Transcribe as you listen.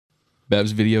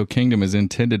Bev's Video Kingdom is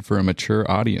intended for a mature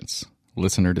audience.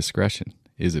 Listener discretion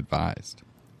is advised.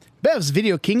 Bev's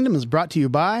Video Kingdom is brought to you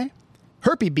by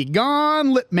Herpy Be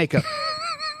Gone Lip Makeup.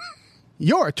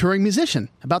 You're a touring musician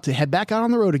about to head back out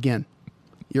on the road again.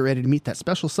 You're ready to meet that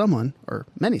special someone, or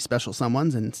many special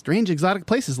someones, in strange exotic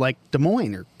places like Des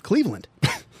Moines or Cleveland.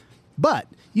 But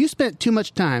you spent too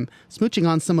much time smooching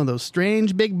on some of those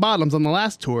strange big bottoms on the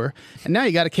last tour, and now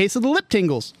you got a case of the lip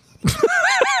tingles.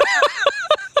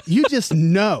 You just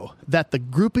know that the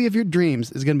groupie of your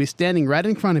dreams is going to be standing right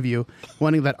in front of you,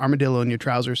 wanting that armadillo in your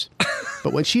trousers.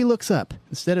 But when she looks up,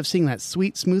 instead of seeing that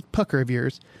sweet, smooth pucker of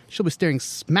yours, she'll be staring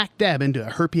smack dab into a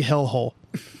herpy hellhole.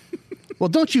 Well,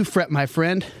 don't you fret, my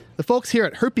friend. The folks here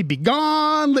at Herpy Be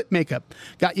Gone Lip Makeup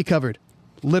got you covered.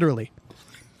 Literally.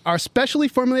 Our specially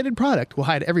formulated product will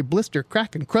hide every blister,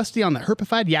 crack, and crusty on the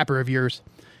herpified yapper of yours.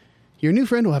 Your new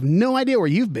friend will have no idea where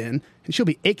you've been, and she'll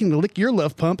be aching to lick your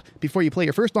love pump before you play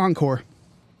your first encore.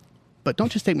 But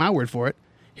don't just take my word for it.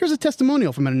 Here's a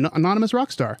testimonial from an anonymous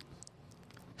rock star.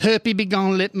 Herpy Be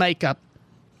Gone Lip Makeup.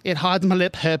 It hides my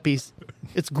lip herpes.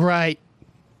 It's great.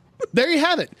 There you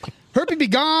have it. Herpy Be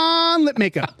Gone Lip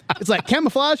Makeup. It's like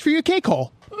camouflage for your cake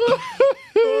hole.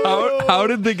 How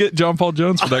did they get John Paul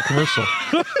Jones for that commercial?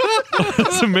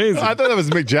 That's amazing. I thought that was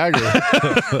Mick Jagger.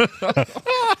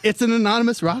 It's an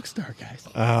anonymous rock star, guys.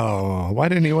 Oh, why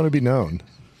didn't he want to be known?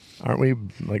 Aren't we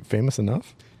like famous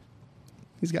enough?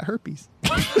 He's got herpes.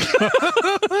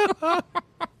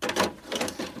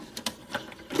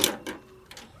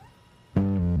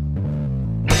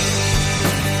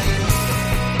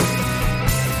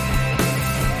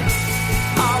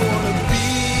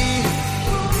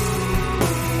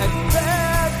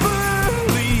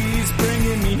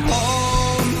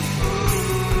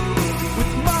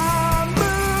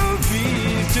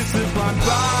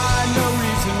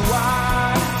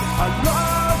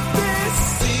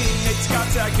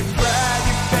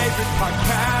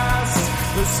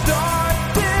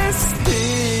 Start this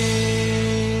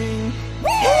thing.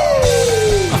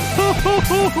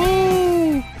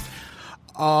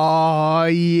 Oh,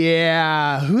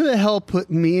 yeah. Who the hell put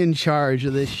me in charge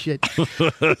of this shit?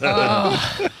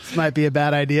 This might be a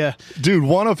bad idea. Dude,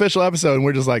 one official episode, and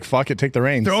we're just like, fuck it, take the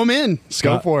reins. Throw them in.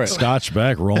 Go for it. Scotch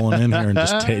Beck rolling in here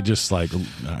and just like,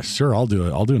 sure, I'll do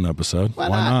it. I'll do an episode. Why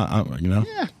not?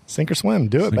 Yeah. Sink or swim.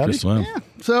 Do it, Sink or buddy. swim. Yeah.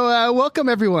 So welcome,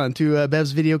 everyone, to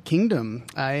Bev's Video Kingdom.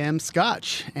 I am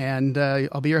Scotch, and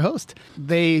I'll be your host.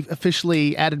 They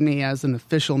officially added me as an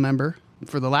official member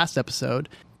for the last episode.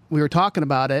 We were talking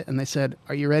about it, and they said,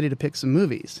 are you ready to pick some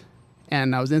movies?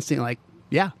 And I was instantly like,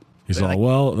 yeah. He's like,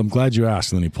 well, I'm glad you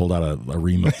asked. And then he pulled out a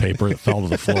ream of paper that fell to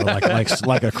the floor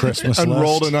like a Christmas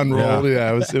Unrolled list. and unrolled.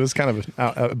 Yeah, it was kind of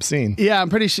obscene. Yeah, I'm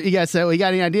pretty sure you guys said, well, you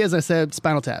got any ideas? I said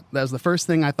Spinal Tap. That was the first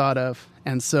thing I thought of.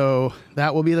 And so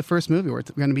that will be the first movie.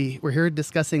 We're here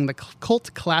discussing the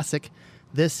cult classic,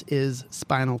 This Is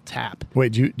Spinal Tap.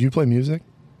 Wait, do you play music?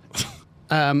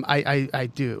 I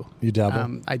do. You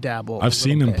dabble? I dabble. I've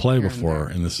seen him play here and before there.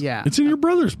 in this. Yeah. It's in your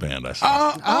brother's band, I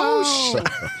saw.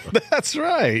 That's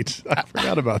right. I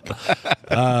forgot about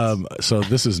that. So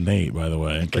this is Nate, by the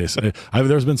way, in case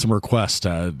there's been some requests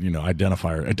to,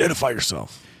 identify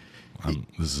yourself.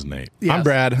 This is Nate. Yes.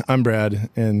 I'm Brad,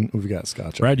 and we've got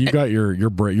Scotch. Brad, you got your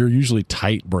usually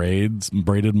tight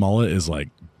braided mullet is like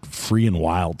free and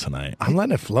wild tonight. I'm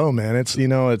letting it flow, man.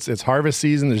 It's harvest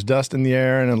season. There's dust in the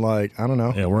air, and I'm don't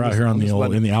know. Yeah, we're out here in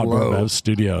the outdoor Bev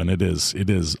studio, and it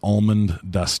is almond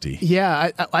dusty.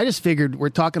 Yeah, I just figured we're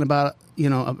talking about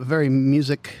a very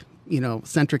music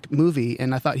centric movie,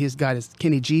 and I thought he's got his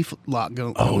Kenny G lot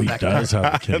going. Oh, he back does there.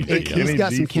 have the Kenny G. He's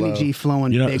got some Kenny G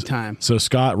flowing big time. So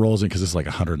Scott rolls in because it's like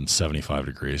 175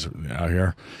 degrees out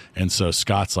here, and so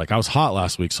Scott's like, I was hot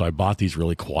last week, so I bought these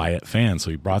really quiet fans. So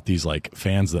he brought these like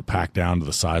fans that pack down to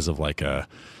the size of like a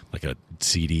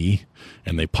CD,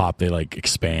 and they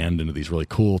expand into these really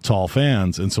cool tall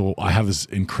fans. And so I have this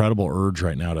incredible urge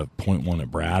right now to point one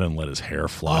at Brad and let his hair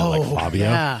fly like Fabio.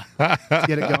 Yeah, let's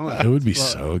get it going. It would be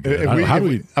so good.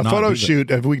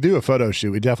 If we do a photo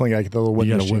shoot, we definitely got to get the little whip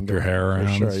You got to machine whip your going. hair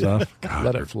around Sure, and stuff. yeah. God,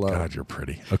 Let it flow. God, you're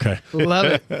pretty. Okay. Love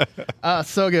it.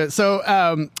 So good.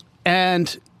 So,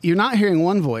 and you're not hearing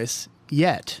one voice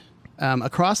yet.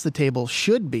 Across the table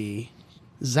should be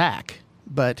Zach,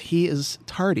 but he is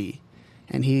tardy,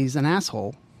 and he's an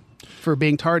asshole for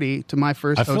being tardy to my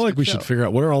first I feel like we show. should figure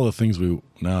out what are all the things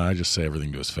I just say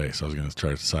everything to his face. I was going to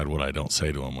try to decide what I don't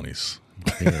say to him when he's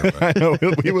here. I know,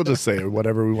 we will just say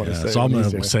whatever we want to say. So I'm when going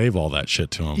he's to here. save all that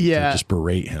shit to him. Yeah. To just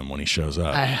berate him when he shows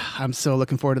up. I'm so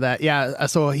looking forward to that. Yeah,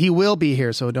 so he will be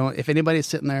here. So if anybody's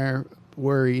sitting there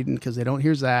worried because they don't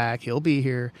hear Zach, he'll be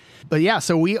here. But yeah,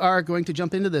 so we are going to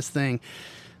jump into this thing.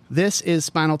 This is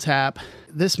Spinal Tap.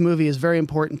 This movie is very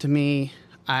important to me.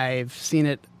 I've seen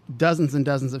it dozens and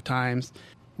dozens of times.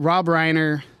 Rob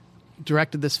Reiner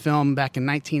directed this film back in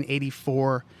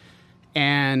 1984,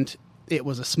 and it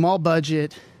was a small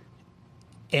budget,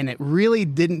 and it really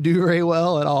didn't do very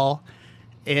well at all.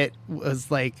 It was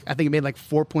like, I think it made like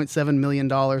 $4.7 million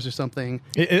or something.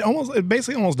 It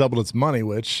basically almost doubled its money,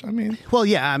 which, I mean, Well,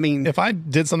 yeah, I mean, if I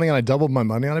did something and I doubled my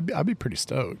money on it, I'd be pretty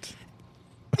stoked.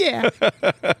 yeah.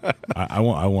 I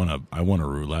won a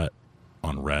roulette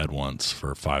on Red once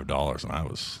for $5, and I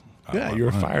was You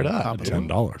were fired up.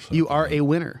 $10. You are a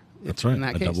winner. That's right. In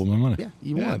that I case. doubled my money. Yeah,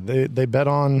 you Yeah, won. they bet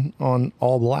on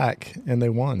all black and they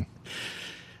won.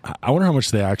 I wonder how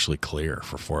much they actually clear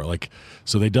for four. Like,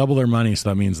 so they double their money, so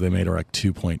that means they made like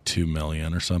 2.2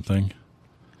 million or something,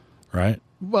 right?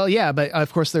 Well, yeah, but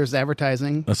of course there's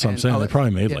advertising. That's what I'm and saying. all They that-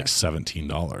 probably made yeah. like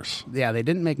 $17. Yeah, they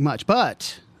didn't make much,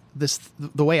 but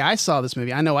the way I saw this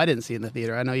movie, I know I didn't see it in the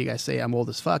theater. I know you guys say I'm old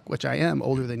as fuck, which I am,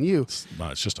 older than you. It's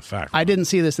just a fact. I didn't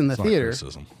see this in the It's not theater.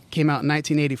 criticism. Came out in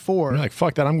 1984. You're like,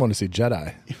 fuck that, I'm going to see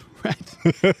Jedi.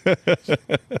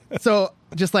 So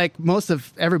just like most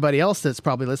of everybody else that's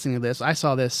probably listening to this, I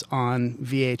saw this on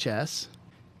VHS.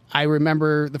 I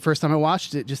remember the first time I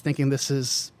watched it just thinking this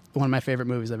is one of my favorite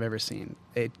movies I've ever seen.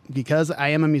 Because I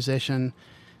am a musician,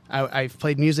 I've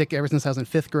played music ever since I was in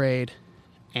 5th grade,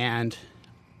 and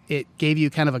it gives you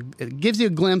a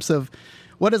glimpse of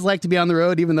what it's like to be on the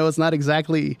road, even though it's not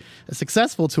exactly a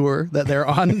successful tour that they're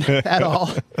on at all.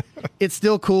 It's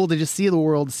still cool to just see the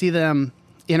world, see them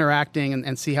interacting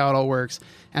and see how it all works.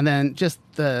 And then just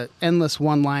the endless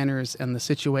one-liners and the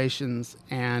situations.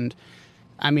 And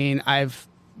I mean, I've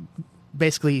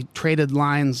basically traded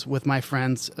lines with my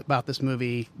friends about this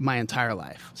movie my entire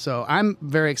life. So I'm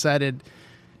very excited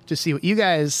to see what you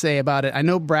guys say about it. I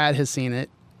know Brad has seen it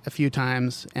a few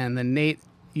times, and then Nate,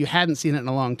 you hadn't seen it in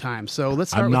a long time. So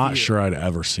let's start I'm with not you. sure I'd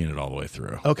ever seen it all the way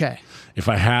through. Okay. If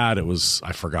I had,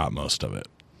 I forgot most of it.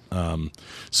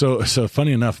 So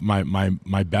funny enough,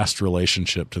 my best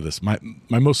relationship to this, my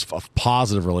most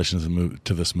positive relationship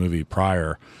to this movie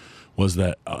prior was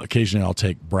that occasionally I'll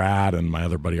take Brad and my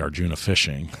other buddy Arjuna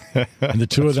fishing, and the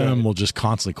two of them will just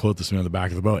constantly quote this movie on the back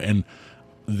of the boat, and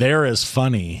they're as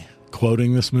funny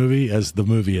quoting this movie as the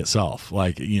movie itself.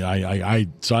 Like, you know, I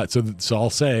saw it, so I'll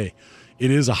say it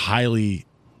is a highly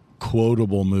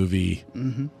quotable movie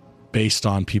based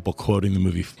on people quoting the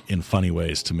movie in funny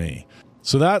ways to me.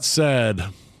 So that said,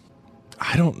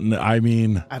 I don't know. I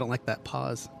mean, I don't like that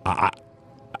pause. I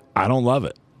don't love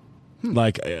it.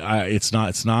 Like, it's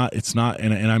not,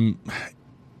 and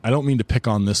I don't mean to pick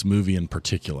on this movie in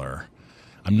particular.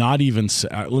 I'm not even,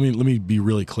 let me be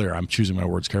really clear. I'm choosing my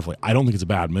words carefully. I don't think it's a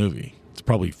bad movie. It's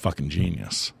probably fucking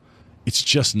genius. It's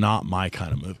just not my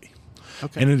kind of movie.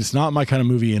 Okay. And it's not my kind of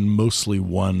movie in mostly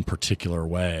one particular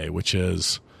way, which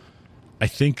is, I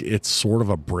think it's sort of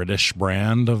a British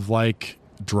brand of like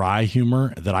dry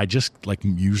humor that I just like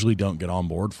usually don't get on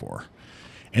board for.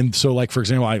 And so, like, for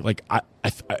example, I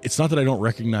it's not that I don't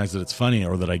recognize that it's funny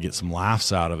or that I get some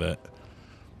laughs out of it,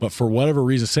 but for whatever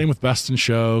reason, same with Best in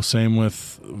Show, same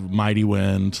with Mighty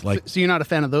Wind. Like, So you're not a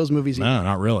fan of those movies either? no,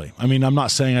 not really. I mean, I'm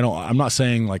not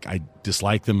saying like I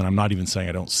dislike them, and I'm not even saying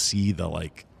I don't see the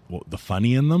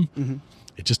funny in them. Mm-hmm.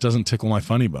 It just doesn't tickle my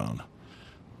funny bone.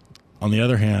 On the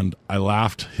other hand, I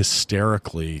laughed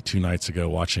hysterically 2 nights ago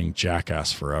watching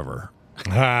Jackass Forever.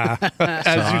 As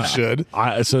you should.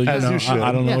 As you should.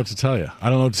 I don't know Yeah. what to tell you. I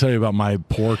don't know what to tell you about my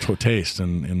poor taste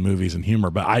in movies and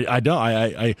humor. But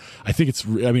I think it's.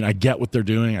 I mean, I get what they're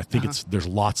doing. I think there's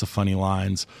lots of funny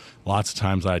lines. Lots of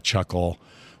times I chuckle,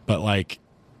 but like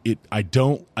I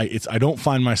don't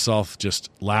find myself just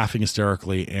laughing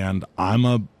hysterically. And I'm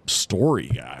a story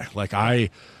guy. Like I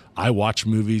watch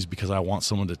movies because I want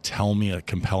someone to tell me a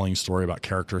compelling story about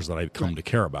characters that I come to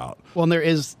care about. Well, and there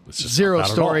is It's just zero not that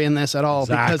at story all. in this at all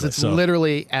because Exactly. it's So-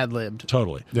 literally ad-libbed.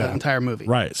 Totally. The entire movie.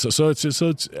 Right. So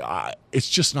it's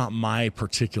just not my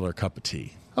particular cup of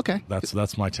tea. Okay.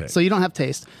 That's my take. So you don't have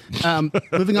taste.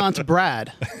 Moving on to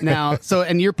Brad now.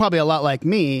 And you're probably a lot like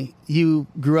me. You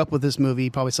grew up with this movie.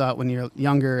 You probably saw it when you're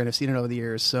younger and have seen it over the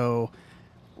years. So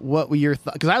what were your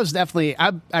thoughts? Because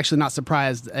I'm actually not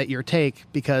surprised at your take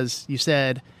because you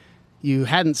said you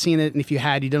hadn't seen it. And if you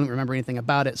had, you don't remember anything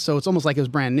about it. So it's almost like it was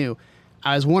brand new.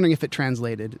 I was wondering if it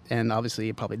translated, and obviously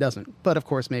it probably doesn't. But of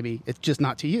course, maybe it's just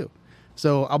not to you.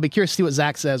 So I'll be curious to see what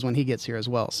Zach says when he gets here as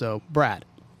well. So Brad.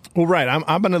 Well, right.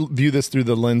 I'm going to view this through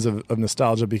the lens of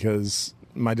nostalgia because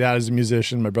my dad is a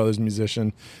musician, my brother's a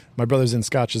musician, my brother's in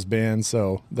Scotch's band,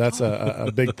 so that's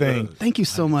a big thing. Thank you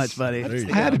so much, buddy.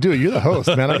 I had to do it. You're the host,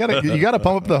 man. You gotta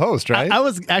pump up the host, right? I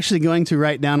was actually going to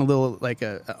write down a little, like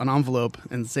an envelope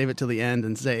and save it till the end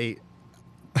and say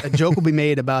a joke will be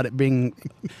made about it being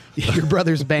your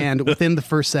brother's band within the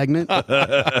first segment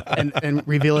and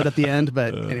reveal it at the end.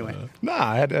 But anyway.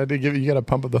 Nah, I had to give you got to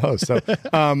pump up the host. So,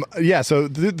 so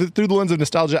through the lens of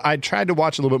nostalgia, I tried to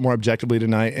watch a little bit more objectively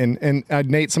tonight. And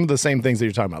Nate, some of the same things that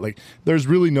you're talking about. Like, there's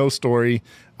really no story.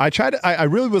 I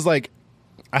really was like,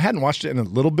 I hadn't watched it in a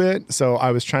little bit. So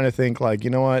I was trying to think, like, you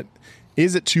know what?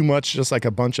 Is it too much just like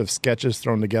a bunch of sketches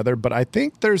thrown together? But I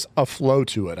think there's a flow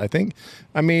to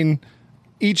it.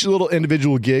 Each little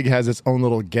individual gig has its own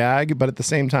little gag, but at the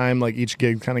same time, like each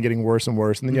gig kind of getting worse and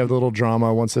worse. And then you have the little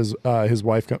drama once his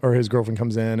wife or his girlfriend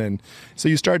comes in, and so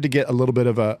you start to get a little bit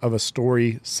of a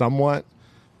story, somewhat.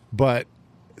 But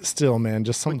still, man,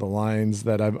 just some of the lines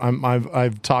that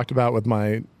I've talked about with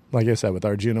like I said, with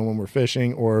Arjuna when we're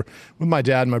fishing, or with my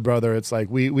dad and my brother. It's like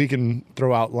we can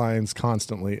throw out lines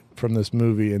constantly from this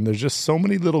movie, and there's just so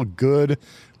many little good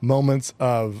moments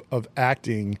of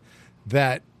acting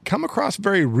that come across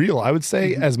very real. I would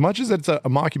say, as much as it's a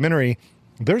mockumentary,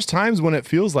 there's times when it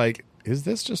feels like, is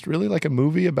this just really like a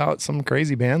movie about some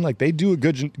crazy band? Like, they do a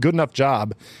good enough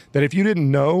job that if you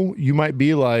didn't know, you might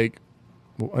be like,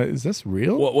 is this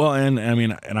real? Well, and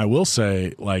I will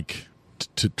say, like,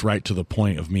 to right to the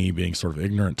point of me being sort of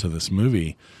ignorant to this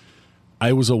movie,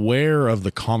 I was aware of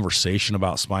the conversation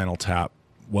about Spinal Tap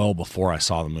well before I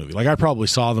saw the movie. Like, I probably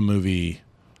saw the movie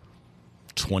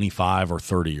 25 or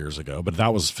 30 years ago, but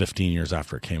that was 15 years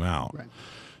after it came out. Right.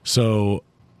 So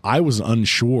I was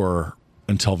unsure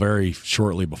until very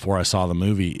shortly before I saw the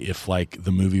movie if like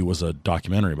the movie was a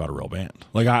documentary about a real band.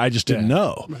 Like I just didn't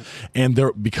know. Right. And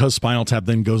because Spinal Tap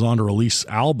then goes on to release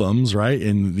albums, right?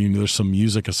 And there's some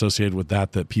music associated with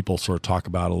that people sort of talk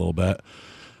about a little bit.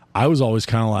 I was always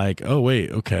kind of like, oh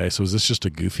wait, okay, so is this just a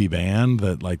goofy band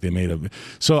that like they made a?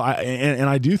 So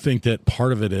I do think that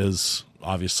part of it is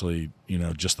obviously,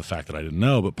 just the fact that I didn't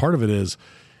know, but part of it is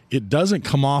it doesn't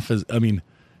come off as,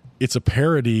 it's a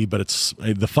parody, but it's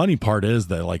the funny part is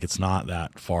that like it's not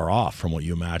that far off from what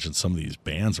you imagine some of these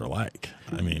bands are like.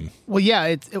 Well,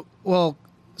 yeah,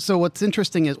 so what's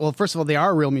interesting is, well, first of all, they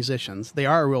are real musicians. They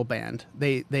are a real band.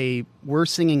 They were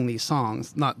singing these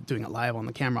songs, not doing it live on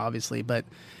the camera, obviously, but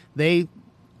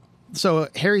so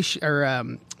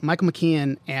Michael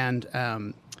McKean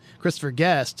and Christopher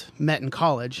Guest met in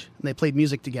college, and they played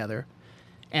music together.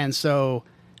 And so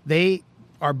they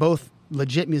are both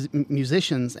legit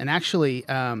musicians. And actually,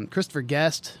 Christopher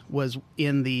Guest was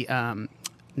in the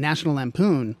National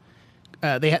Lampoon.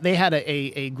 They had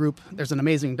a group. There's an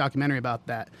amazing documentary about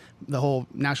that, the whole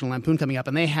National Lampoon coming up.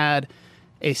 And they had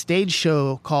a stage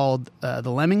show called The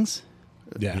Lemmings.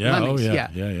 Yeah. Lemmings,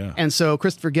 Yeah. And so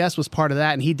Christopher Guest was part of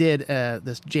that, and he did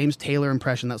this James Taylor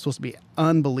impression that was supposed to be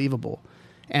unbelievable.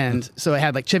 And so it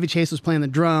had like Chevy Chase was playing the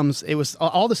drums. It was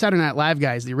all the Saturday Night Live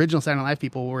guys, the original Saturday Night Live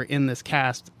people, were in this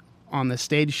cast on this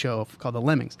stage show called The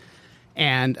Lemmings.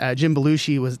 And Jim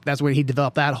Belushi that's where he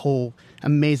developed that whole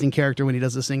amazing character when he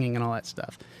does the singing and all that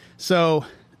stuff. So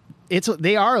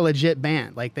they are a legit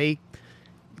band. Like, they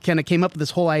kind of came up with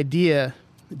this whole idea,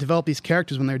 developed these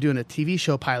characters when they were doing a TV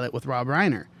show pilot with Rob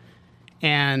Reiner.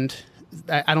 And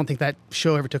I don't think that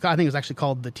show ever took off. I think it was actually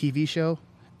called The TV Show.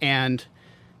 And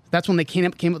that's when they came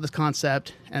up with this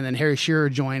concept, and then Harry Shearer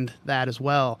joined that as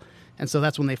well. And so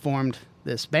that's when they formed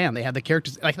this band. They had the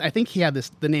characters. I think he had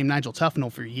the name Nigel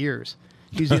Tufnell for years.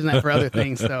 He was using that for other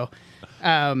things. So,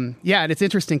 and it's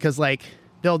interesting because like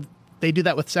they do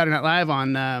that with Saturday Night Live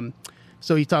on.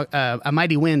 So you talk. A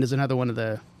Mighty Wind is another one of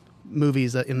the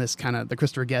movies in this kind of the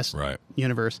Christopher Guest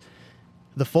universe.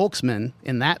 The Folksman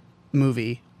in that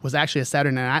movie was actually a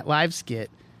Saturday Night Live skit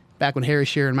back when Harry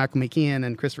Shearer and Michael McKean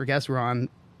and Christopher Guest were on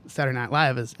Saturday Night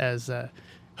Live as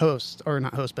hosts, or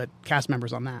not hosts, but cast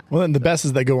members on that. Well, and the best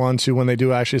is they go on to, when they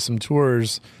do actually some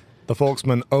tours, the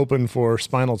Folksmen open for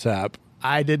Spinal Tap.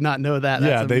 I did not know that.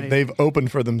 That's they've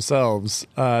opened for themselves.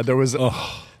 There was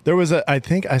I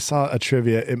think I saw a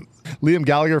trivia. Liam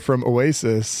Gallagher from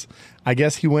Oasis, I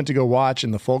guess he went to go watch,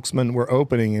 and the Folksmen were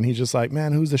opening, and he's just like,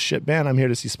 man, who's the shit band? I'm here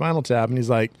to see Spinal Tap. And he's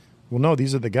like, well, no,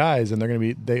 these are the guys, and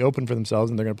they open for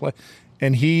themselves, and they're going to play.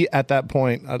 And he, at that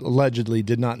point, allegedly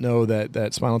did not know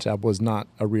that Spinal Tap was not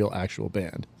a real actual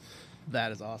band.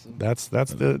 That is awesome. That's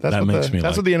what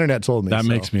the internet told me. That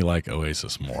makes me like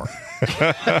Oasis more.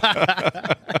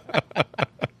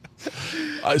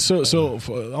 So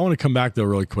I want to come back though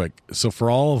really quick. So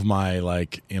for all of my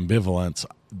like ambivalence,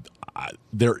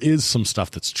 there is some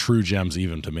stuff that's true gems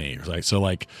even to me, right? So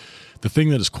like the thing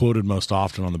that is quoted most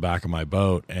often on the back of my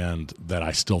boat and that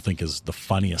I still think is the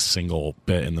funniest single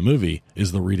bit in the movie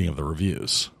is the reading of the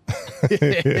reviews.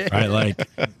 Right? Like,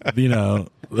 you know,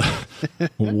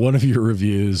 one of your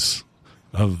reviews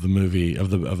of the movie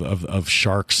of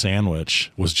Shark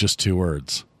Sandwich was just 2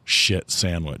 words: shit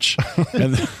sandwich.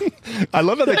 And I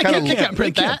love how they kind of can't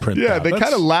print that. yeah, they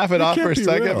kind of laugh it off can't for a be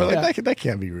second. real. But like, that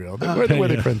can't be real. Where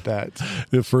they print that?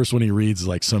 The first one he reads is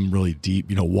like some really deep,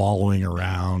 you know, wallowing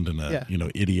around in a you know,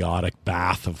 idiotic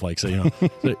bath of like, so, you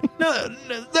know, no,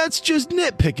 that's just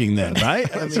nitpicking then,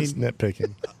 right? I It's mean, just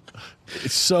nitpicking.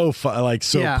 it's so fun, like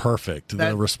so Yeah, perfect. that-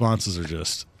 The responses are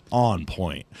just on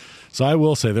point. So I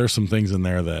will say there's some things in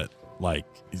there that like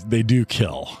they do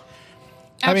kill.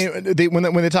 I mean,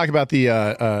 when they talk about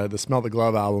the Smell the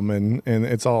Glove album and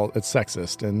it's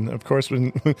sexist, and of course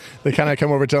when they kind of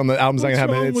come over telling the album's not What's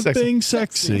gonna happen, wrong it's with sexy. being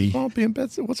sexy?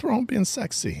 What's wrong with being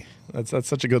sexy? That's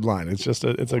such a good line. It's just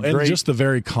a And great. just the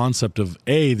very concept of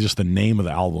just the name of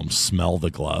the album, Smell the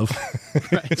Glove.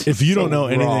 If you don't know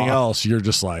anything raw. else, you're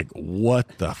just like, what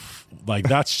the like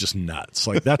that's just nuts.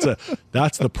 Like that's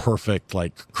the perfect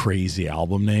like crazy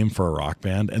album name for a rock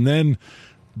band. And then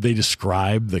they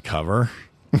describe the cover.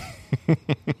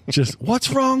 Just what's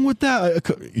wrong with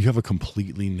that? You have a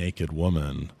completely naked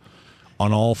woman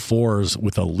on all fours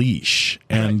with a leash,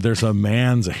 and there's a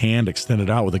man's hand extended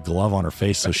out with a glove on her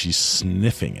face, so she's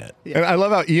sniffing it. And I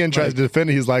love how Ian tries to defend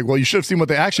it. He's like, well, you should have seen what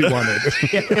they actually wanted.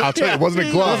 I'll tell you, it wasn't a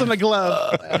It glove. wasn't a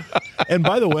glove. And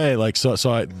by the way, like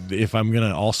if I'm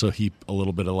gonna also heap a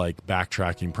little bit of like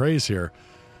backtracking praise here,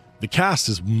 the cast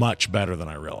is much better than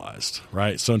I realized,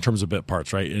 right? So in terms of bit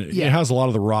parts, right, it has a lot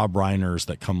of the Rob Reiners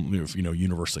that come, you know,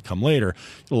 universe that come later.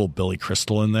 A little Billy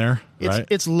Crystal in there, right?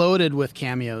 It's loaded with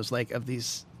cameos, like of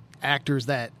these actors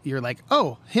that you're like,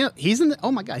 oh, he's in.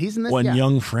 Oh my god, he's in this. One Yeah.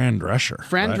 young Fran Drescher,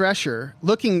 Fran right? Drescher,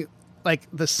 looking like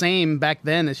the same back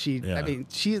then as she. Yeah. I mean,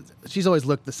 she's always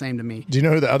looked the same to me. Do you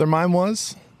know who the other mime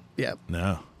was? Yeah,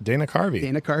 No. Dana Carvey.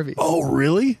 Dana Carvey. Oh,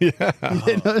 really? Yeah.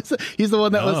 He's the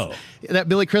one that No. was that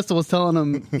Billy Crystal was telling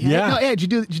him. Yeah. No, hey,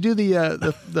 did you do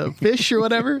the fish or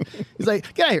whatever? He's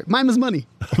like, get out of here. Mime is money.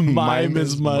 Mime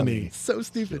is money. So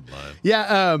stupid.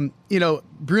 Yeah. You know,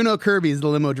 Bruno Kirby is the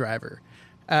limo driver.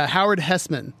 Howard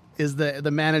Hessman is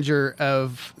the manager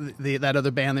of that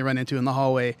other band they run into in the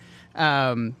hallway.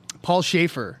 Paul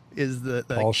Schaefer is the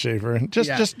Paul Schaefer.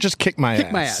 Just kick my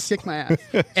kick my ass. Kick my ass.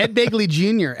 Ed Begley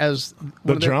Jr. as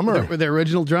one of drummer. the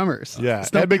original drummers. Yeah,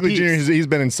 Snuffy Ed Bigley Pete's. Jr. He's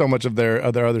been in so much of their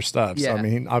other stuff. So Yeah. I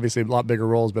mean, obviously a lot bigger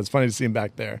roles, but it's funny to see him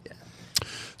back there.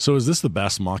 So is this the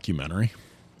best mockumentary?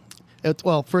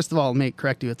 Well, first of all, let me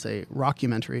correct you. It's a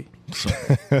rockumentary.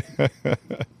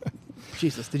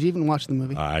 Jesus, did you even watch the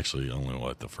movie? I actually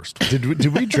only the first one.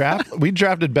 Did we draft? We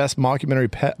drafted best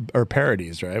mockumentary or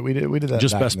parodies, right? We did that.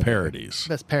 Just back best in the day. parodies,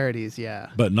 Best parodies, yeah.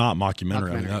 but not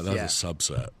mockumentary. I mean, Mockumentaries, that's a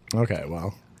subset. Okay,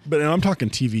 well, But I'm talking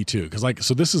TV too, because like,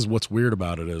 so this is what's weird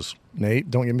about it is, Nate,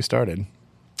 don't get me started.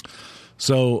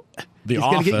 so The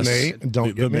gonna get Office, you- Nate, don't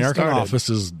the get me American started. Office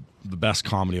is the best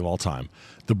comedy of all time.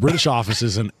 The British Office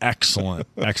is an excellent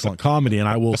comedy, and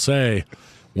I will say,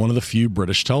 one of the few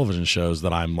British television shows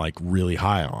that I'm like really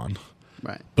high on.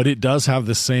 Right. But it does have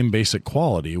the same basic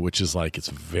quality, which is like it's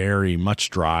very much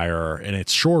drier and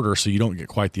it's shorter, so you don't get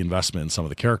quite the investment in some of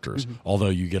the characters. Although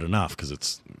you get enough because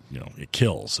it's, you know, it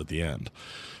kills at the end.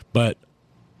 But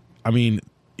I mean,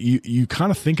 you kind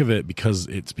of think of it because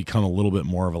it's become a little bit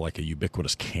more of a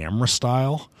ubiquitous camera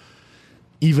style,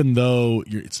 even though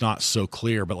it's not so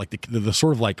clear. But like the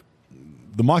sort of like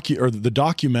the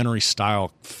documentary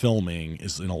style filming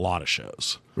is in a lot of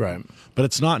shows. Right. But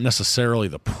it's not necessarily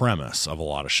the premise of a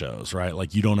lot of shows, right?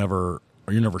 Like you're never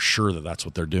sure that that's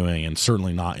what they're doing, and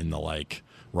certainly not in the like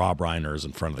Rob Reiners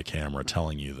in front of the camera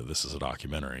telling you that this is a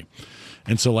documentary.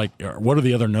 And so, like, what are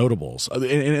the other notables?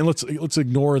 And let's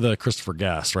ignore the Christopher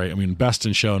Guest, right? I mean, Best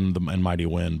in Show and Mighty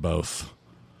Wind both,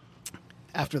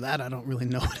 After that, I don't really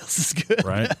know what else is good.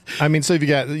 right? I mean, so you've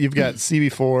got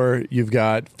CB4, you've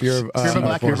got Fear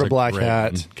of a Black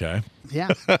Hat. Okay. Yeah.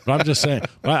 But I'm just saying.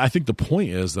 But I think the point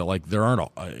is that like there aren't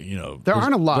There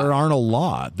aren't a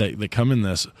lot that come in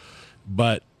this,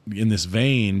 but in this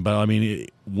vein. But I mean,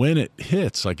 when it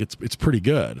hits, like it's pretty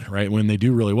good, right? When they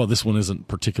do really well. This one isn't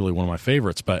particularly one of my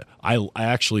favorites, but I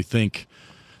actually think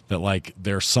that like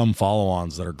there's some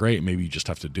follow-ons that are great. Maybe you just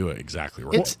have to do it exactly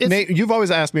right. It's Nate, you've always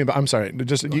asked me about. I'm sorry,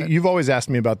 you've always asked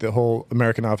me about the whole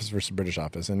American Office versus British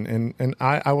Office, and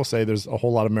I will say there's a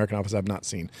whole lot of American Office I've not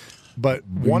seen. But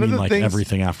You one of mean the like things,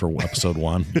 everything after episode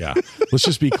 1. Yeah. Let's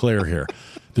just be clear here.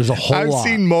 There's a whole I've lot.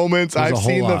 seen moments. There's a I've whole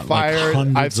seen the lot, like fire.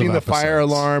 hundreds I've seen of the fire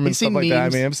episodes. alarm and You've stuff seen like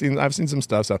that. I memes. mean, I've seen some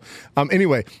stuff. So,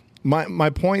 anyway, my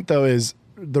point though is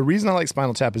the reason I like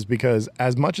Spinal Tap is because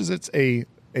as much as it's a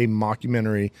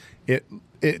mockumentary,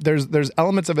 there's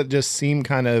elements of it just seem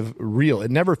kind of real.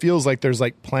 It never feels like there's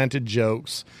like planted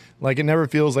jokes. Like it never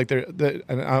feels like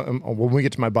when we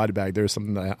get to my body bag, there's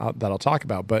something that I'll talk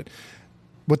about. But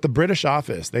with the British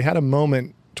Office, they had a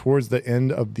moment towards the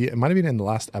end of it might have been in the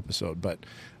last episode, but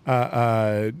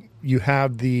you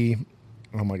have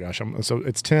oh my gosh, so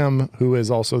it's Tim who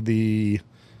is also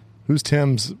who's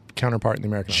Tim's counterpart in the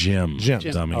American Office? Jim.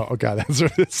 Dummy. Oh God, that's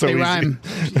so They easy. rhyme.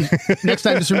 Next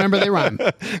time, just remember they rhyme.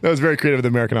 That was very creative of the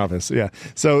American Office. Yeah.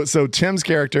 So Tim's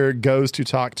character goes to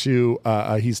talk to.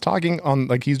 He's talking on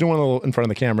he's doing a little in front of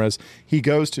the cameras. He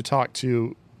goes to talk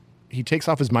to. He takes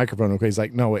off his microphone. Okay, he's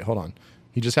like, no, wait, hold on.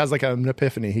 He just has like an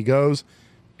epiphany. He goes,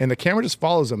 and the camera just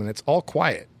follows him, and it's all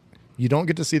quiet. You don't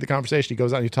get to see the conversation. He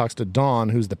goes out and he talks to Dawn,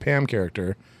 who's the Pam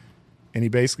character, and he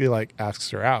basically like asks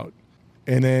her out.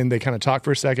 And then they kind of talk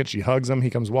for a second. She hugs him. He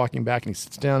comes walking back and he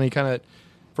sits down. He kind of,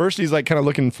 first he's like kind of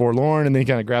looking forlorn, and then he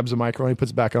kind of grabs the microphone. He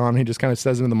puts it back on. He just kind of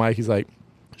says into the mic, he's like,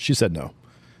 she said no.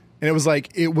 And it was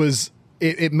like,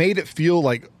 it made it feel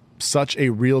like such a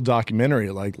real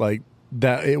documentary, like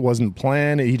that it wasn't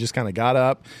planned. He just kind of got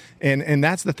up. And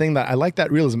that's the thing that I like,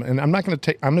 that realism. And I'm going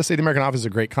to say The American Office is a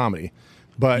great comedy.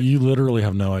 But You literally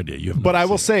have no idea. But I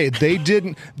will say they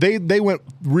didn't. They went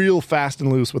real fast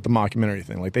and loose with the mockumentary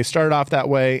thing. Like they started off that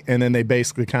way, and then they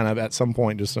basically kind of at some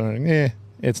point just started,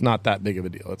 it's not that big of a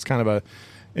deal. It's kind of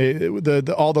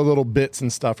all the little bits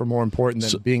and stuff are more important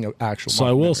than being an actual. So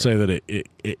I will say that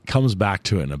it comes back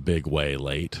to it in a big way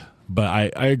late. But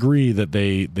I agree that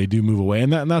they do move away,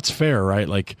 and that's fair, right?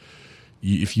 Like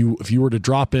if you were to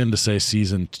drop into say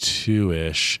season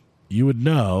 2-ish. You would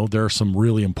know there are some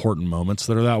really important moments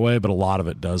that are that way, but a lot of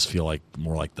it does feel like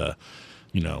more like the,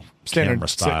 Standard camera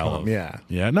style. sitcom,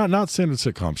 yeah, not standard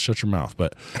sitcoms. Shut your mouth.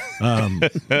 But,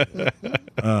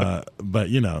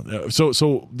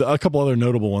 so a couple other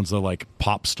notable ones though, like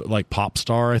Pop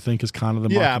Star, I think is kind of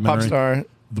the Pop mockumentary. Star.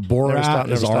 The Borat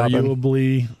Never is Stopping.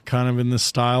 arguably kind of in this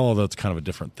style, although it's kind of a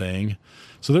different thing.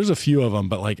 So there's a few of them,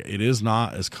 but like it is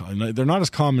not as they're not as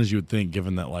common as you would think,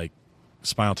 given that like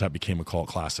Spinal Tap became a cult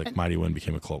classic. Mighty Wind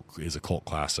is a cult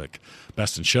classic.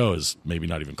 Best in Show is maybe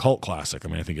not even cult classic. I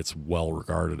mean, I think it's well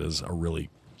regarded as a really,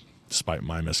 despite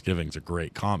my misgivings, a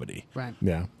great comedy. Right.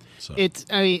 Yeah. So In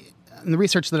the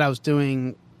research that I was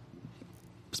doing,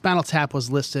 Spinal Tap was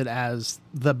listed as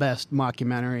the best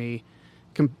mockumentary,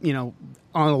 on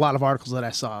a lot of articles that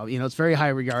I saw. It's very high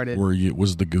regarded.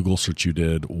 was the Google search you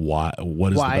did? What is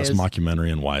the best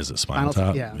mockumentary and why is it Spinal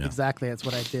Tap? Yeah, exactly. That's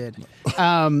what I did.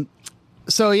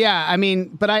 So yeah, I mean,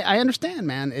 but I understand,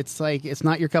 man. It's like it's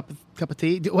not your cup of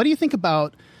tea. What do you think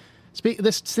about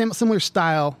this similar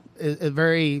style? Is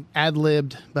very ad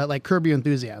libbed, but like Curb Your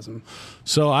Enthusiasm.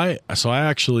 So I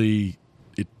actually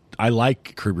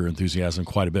like Curb Your Enthusiasm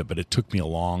quite a bit, but it took me a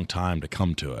long time to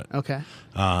come to it. Okay.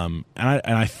 And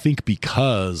I think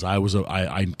because I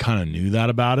kind of knew that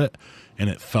about it, and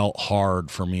it felt hard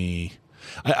for me.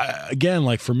 Again,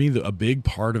 like for me, a big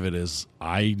part of it is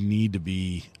I need to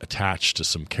be attached to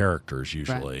some characters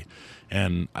usually. Right.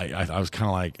 And I was kind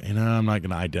of like, I'm not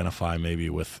going to identify maybe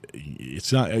with,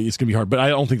 it's going to be hard, but I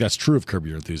don't think that's true of Curb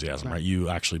Your Enthusiasm, right? You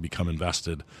actually become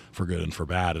invested for good and for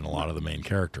bad in a lot of the main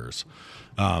characters.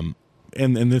 And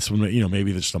this one,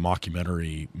 maybe just a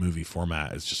mockumentary movie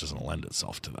format just doesn't lend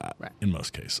itself to that in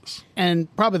most cases.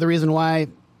 And probably the reason why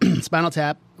Spinal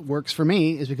Tap works for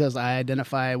me is because I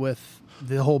identify with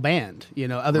the whole band,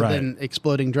 other than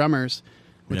exploding drummers,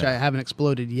 which I haven't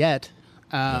exploded yet.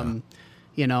 I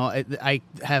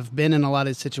have been in a lot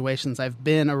of situations. I've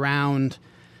been around,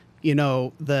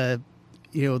 the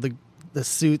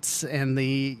suits and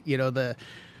the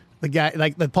guy,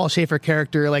 like the Paul Schaefer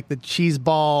character, like the cheese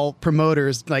ball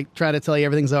promoters, like try to tell you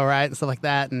everything's all right and stuff like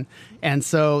that. And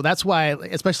so that's why,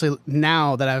 especially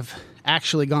now that I've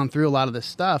actually gone through a lot of this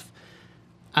stuff,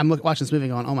 I'm watching this movie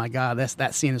going, oh my God,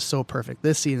 that scene is so perfect.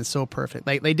 This scene is so perfect.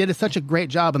 Like they did such a great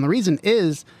job. And the reason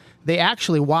is they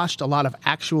actually watched a lot of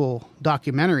actual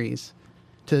documentaries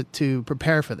to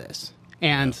prepare for this.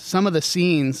 And some of the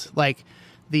scenes, like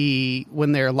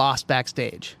when they're lost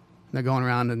backstage, they're going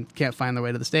around and can't find their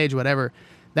way to the stage or whatever,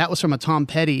 that was from a Tom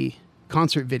Petty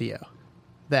concert video.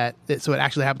 So it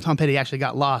actually happened. Tom Petty actually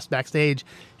got lost backstage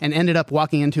and ended up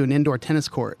walking into an indoor tennis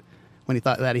court when he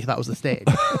thought was the stage.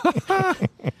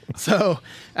 So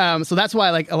that's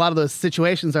why like a lot of those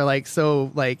situations are like,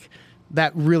 so like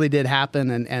that really did happen.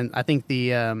 And I think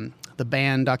the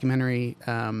band documentary,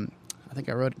 I think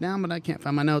I wrote it down, but I can't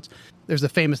find my notes. There's a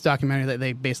famous documentary that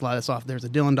they based a lot of this off. There's a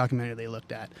Dylan documentary they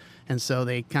looked at. And so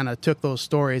they kind of took those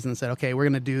stories and said, okay, we're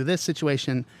going to do this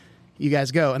situation. You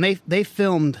guys go. And they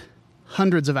filmed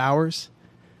hundreds of hours.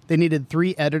 They needed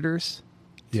 3 editors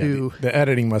to... The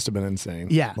editing must have been insane.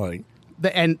 Yeah.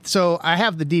 And so I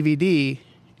have the DVD,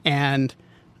 and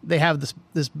they have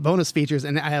this bonus features,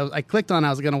 and I clicked on. I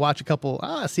was going to watch see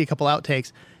a couple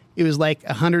outtakes. It was like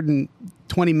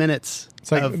 120 minutes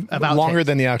It's like of outtakes. longer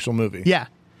than the actual movie. Yeah,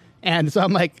 and so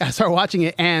I started watching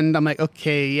it, and I'm like,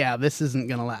 okay, yeah, this isn't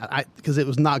going to last because it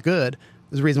was not good.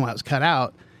 There's a reason why it was cut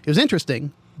out. It was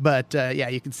interesting, but yeah,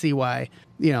 you can see why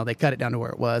they cut it down to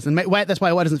where it was, and that's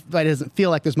why it doesn't feel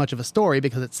like there's much of a story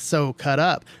because it's so cut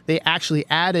up. They actually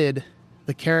added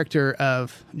the character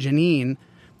of Janine,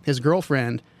 his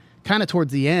girlfriend, kind of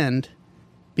towards the end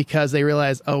because they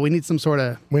realized, we need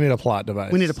a plot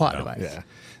device. Yeah.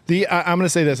 I'm going to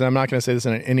say this, and I'm not going to say this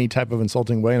in any type of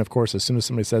insulting way. And of course, as soon as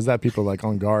somebody says that, people are like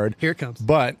on guard. Here it comes.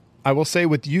 But I will say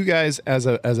with you guys as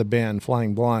a band,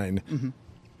 Flying Blind,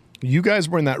 you guys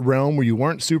were in that realm where you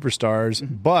weren't superstars,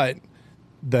 but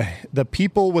the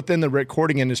people within the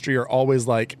recording industry are always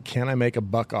like, can I make a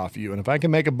buck off you? And if I can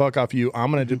make a buck off you,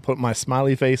 I'm going to put my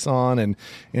smiley face on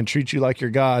and treat you like your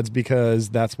gods because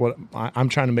that's what I'm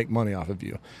trying to make money off of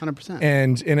you. 100%.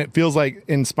 And it feels like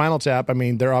in Spinal Tap, I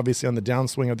mean, they're obviously on the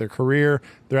downswing of their career.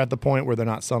 They're at the point where they're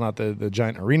not selling out the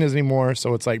giant arenas anymore.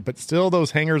 So it's like, but still those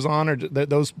hangers on or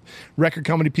those record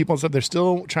company people and stuff, they're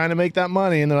still trying to make that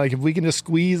money. And they're like, if we can just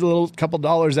squeeze a little couple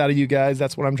dollars out of you guys,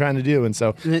 that's what I'm trying to do. And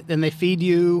so then they feed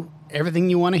you everything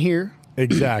you want to hear.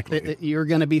 Exactly. You're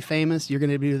going to be famous. You're going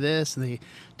to do this. And they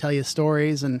tell you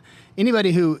stories. And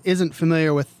anybody who isn't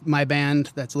familiar with my band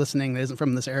that's listening, that isn't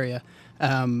from this area,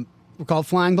 we're called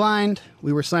Flying Blind.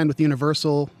 We were signed with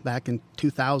Universal back in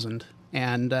 2000.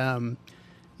 And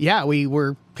we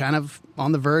were kind of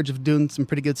on the verge of doing some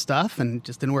pretty good stuff and it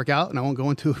just didn't work out. And I won't go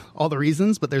into all the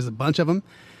reasons, but there's a bunch of them.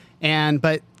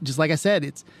 But just like I said,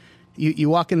 it's you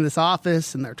walk into this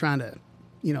office and they're trying to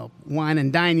wine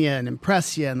and dine you and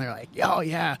impress you. And they're like, oh,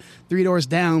 yeah, 3 Doors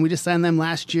Down. We just signed them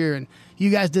last year. And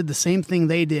you guys did the same thing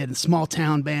they did. In small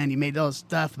town band, you made all this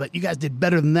stuff, but you guys did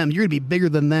better than them. You're going to be bigger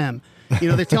than them.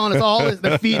 They're telling us all this.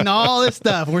 They're feeding all this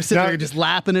stuff. And we're sitting there just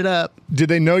lapping it up. Did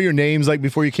they know your names like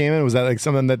before you came in? Was that like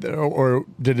something that, or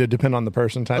did it depend on the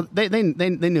person type? They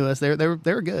knew us. They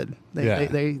were good.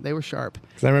 They were sharp.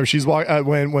 Because I remember she's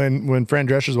when Fran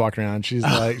Drescher's walking around, she's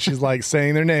like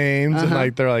saying their names and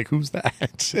like they're like, who's that?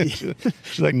 She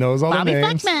like knows all Bobby the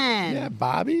names. Fleckman. Yeah,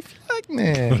 Bobby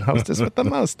Fleckman, hostess with the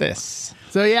mostess.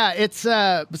 So yeah, it's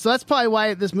so that's probably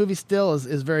why this movie still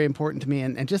is very important to me,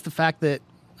 and just the fact that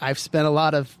I've spent a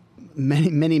lot of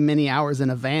many hours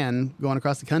in a van going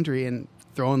across the country and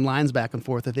throwing lines back and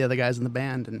forth with the other guys in the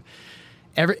band, and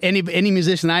any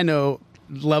musician I know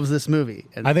loves this movie.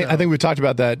 And I think we've talked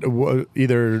about that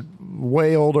either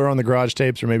way older on the garage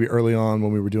tapes or maybe early on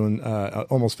when we were doing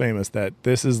Almost Famous, that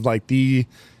this is like the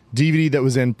DVD that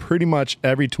was in pretty much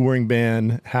every touring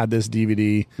band had this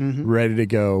DVD ready to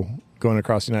go going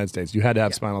across the United States. You had to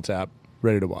have Spinal Tap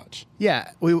ready to watch. Yeah,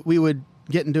 we would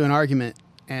get into an argument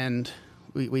and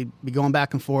we'd be going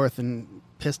back and forth and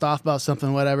pissed off about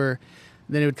something, whatever.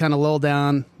 Then it would kind of lull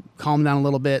down, calm down a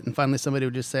little bit, and finally somebody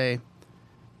would just say,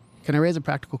 can I raise a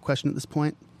practical question at this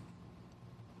point?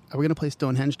 Are we going to play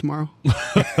Stonehenge tomorrow?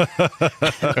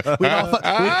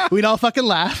 we'd all fucking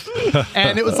laugh,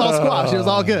 and it was all squash. It was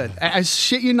all good. I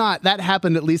shit you not, that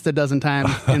happened at least a dozen times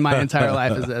in my entire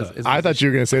life. As I thought you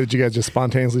were going to say that you guys just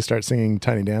spontaneously start singing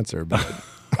Tiny Dancer, but...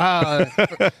 No.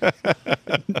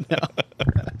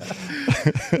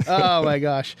 Oh my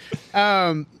gosh.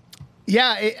 I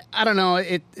don't know.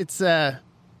 It's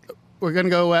we're gonna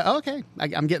go. Okay,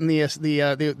 I'm getting the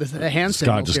hand signals.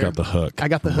 Scott just got the hook. I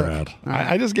got the hook. Brad.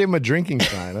 Right. I just gave him a drinking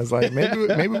sign. I was like,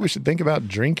 maybe we should think about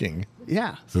drinking.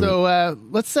 Yeah. So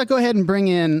let's go ahead and bring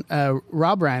in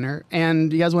Rob Reiner,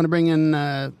 and you guys want to bring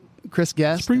in Chris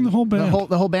Guest? Let's bring the whole band.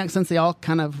 The whole band, since they all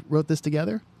kind of wrote this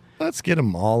together. Let's get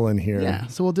them all in here. Yeah.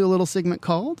 So we'll do a little segment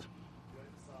called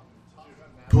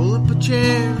Pull up a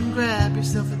chair and grab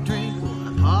yourself a drink. We'll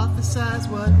hypothesize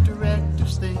what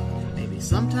directors think. Maybe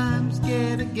sometimes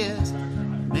get a guest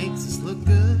makes us look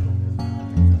good.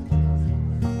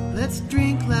 Let's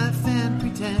drink, laugh, and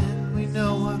pretend we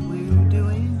know what we're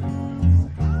doing.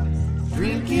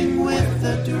 Drinking with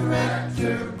the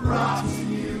director, brought to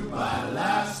you by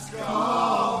Last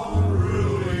Call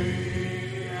Brewing.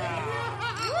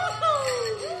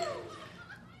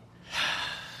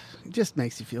 just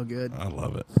makes you feel good. I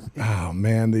love it. Oh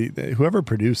man, the whoever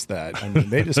produced that, I mean,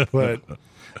 they just put.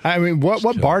 I mean,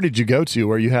 what bar did you go to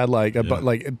where you had like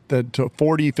like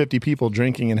 40, 50 people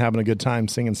drinking and having a good time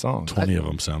singing songs? 20 of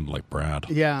them sounded like Brad.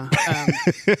 Yeah.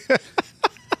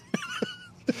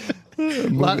 There's a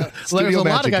lot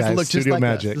of guys that look just Studio like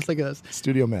Magic. us. Just like us.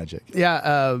 Studio Magic.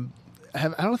 Yeah. I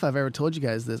don't know if I've ever told you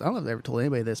guys this. I don't know if I've ever told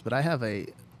anybody this, but I have a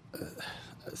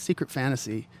secret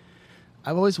fantasy.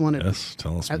 I've always wanted. Yes,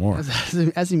 tell us more.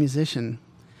 As a musician,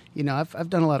 you know, I've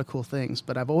done a lot of cool things,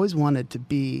 but I've always wanted to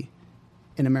be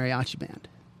in a mariachi band.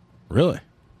 Really?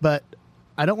 But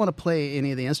I don't want to play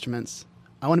any of the instruments.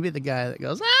 I want to be the guy that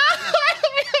goes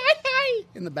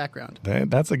in the background.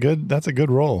 That's a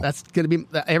good role. That's going to be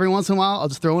every once in a while. I'll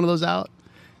just throw one of those out,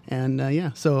 and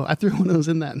so I threw one of those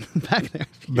in that back there.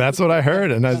 That's what I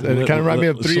heard, and it kind of reminded me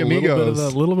of Three So Amigos.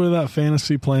 A little bit of that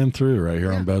fantasy playing through right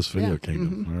here on Bev's Video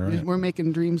Kingdom. Mhm. All right. We're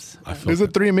making dreams. I feel Is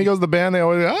it Three Amigos, the band? They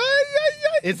always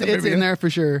It's in there for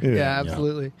sure. Yeah. Yeah,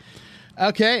 absolutely.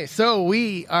 Okay, so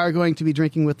we are going to be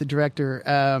drinking with the director.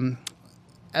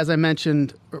 As I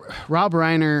mentioned, Rob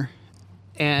Reiner.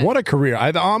 And What a career.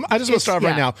 I just want to start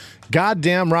right now.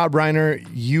 Goddamn, Rob Reiner,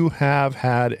 you have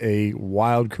had a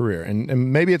wild career.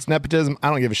 And maybe it's nepotism. I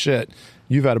don't give a shit.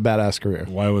 You've had a badass career.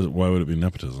 Why would it be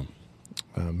nepotism?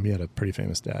 He had a pretty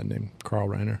famous dad named Carl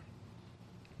Reiner.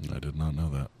 I did not know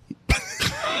that.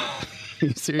 Are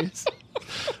you serious?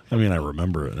 I mean, I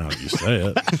remember it now that you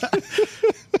say it.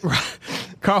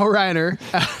 Carl Reiner,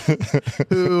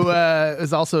 who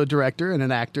is also a director and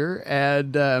an actor,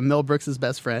 and Mel Brooks'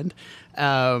 best friend.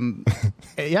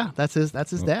 Yeah, that's his dad.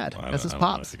 That's his I don't know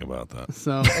pops. anything about that.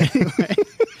 So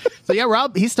anyway,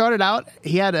 Rob, he started out.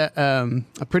 He had a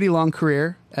pretty long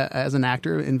career as an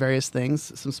actor in various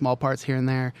things, some small parts here and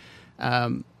there.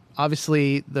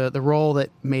 Obviously, the role that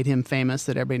made him famous,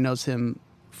 that everybody knows him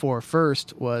for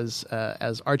first, was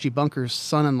as Archie Bunker's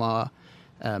son-in-law,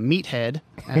 Meathead,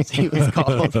 as he was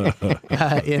called,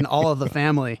 in All of the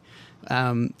Family,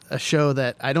 a show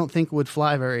that I don't think would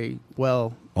fly very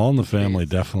well. All in the Family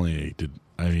definitely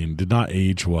did not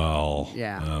age well.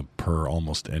 Yeah. Per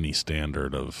almost any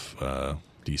standard of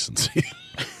decency.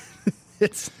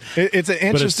 It's an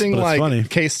interesting but it's funny.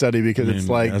 case study because it's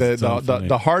like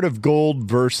the Heart of Gold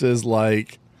versus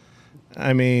like,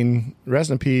 I mean, rest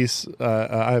in peace.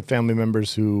 I have family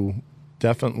members who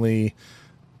definitely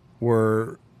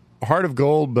were Heart of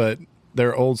Gold, but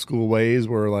their old school ways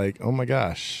were like, oh my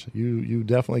gosh, you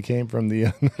definitely came from the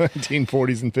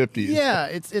 1940s and 50s. Yeah,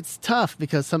 it's tough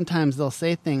because sometimes they'll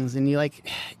say things and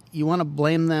you want to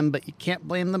blame them, but you can't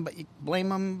blame them, but you blame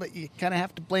them, but you kind of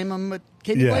have to blame them, but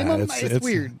can you blame them? It's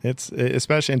weird. It's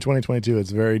especially in 2022,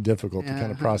 it's very difficult to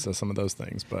kind of process some of those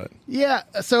things. But yeah,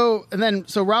 so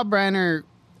Rob Reiner,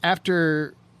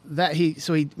 after that,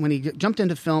 when he jumped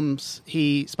into films,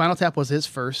 Spinal Tap was his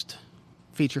first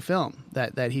feature film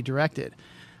that he directed,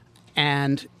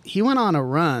 and he went on a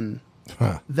run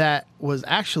that was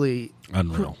actually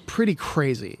unreal, pretty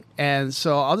crazy. And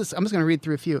so I'm just going to read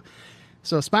through a few.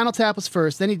 So Spinal Tap was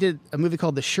first. Then he did a movie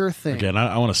called The Sure Thing. Again,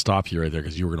 I want to stop you right there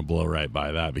because you were going to blow right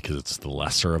by that because it's the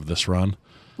lesser of this run.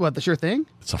 What, The Sure Thing?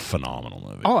 It's a phenomenal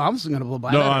movie. Oh, I wasn't going to blow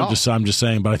by no, that at all. I'm just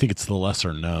saying, but I think it's the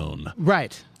lesser known.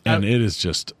 Right. And it is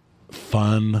just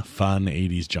fun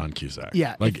 80s John Cusack.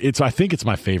 Yeah. I think it's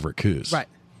my favorite Cus. Right.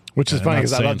 Which is I'm funny not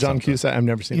because I love saying John something. Cusack. I've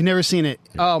never seen You've it. never seen it?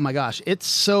 Oh my gosh, it's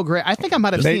so great. I think I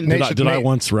might have Nate- seen Nate it. should- I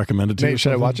once recommend it to you? Nate,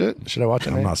 should I watch it? Should I watch it?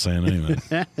 I'm Nate? not saying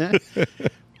anything.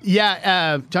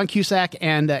 Yeah, John Cusack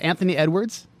and Anthony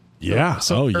Edwards. Yeah.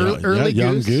 Early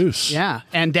Young Goose. Yeah,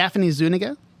 and Daphne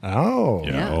Zuniga. Oh.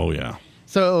 Yeah. Yeah. Oh, yeah.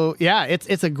 So yeah,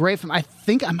 it's a great film. I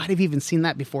think I might have even seen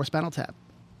that before Spinal Tap.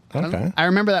 Okay. I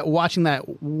remember watching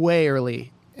that way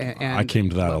early. And I came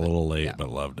to that a loved it. little late, Yeah. but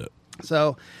loved it.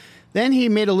 So then he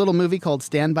made a little movie called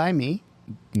Stand By Me.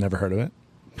 Never heard of it.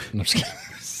 I'm just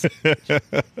kidding.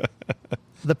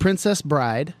 The Princess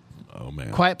Bride. Oh,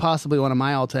 man. Quite possibly one of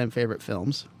my all-time favorite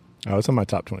films. Oh, it's in my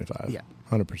top 25. Yeah.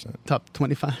 100%. Top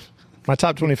 25. My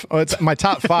top 20. Oh, it's my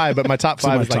top 5, but my top It's in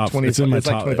 5 my is like top- 20. It's in my like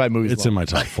top 25 movies. It's long. in my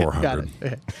top Got 400.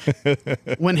 it.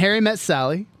 Okay. When Harry Met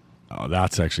Sally. Oh,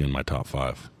 that's actually in my top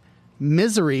 5.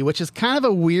 Misery, which is kind of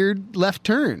a weird left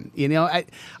turn. You know,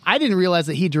 I didn't realize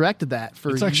that he directed that for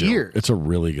It's actually years. it's a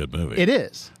really good movie. It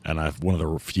is. And I've one of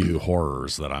the few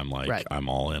horrors that I'm like, Right. I'm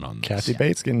all in on this. Kathy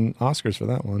Bates getting Oscars for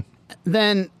that one.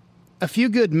 Then A Few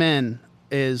Good Men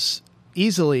is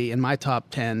easily in my top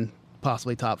 10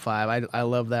 possibly top 5. I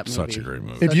love that movie. Such a great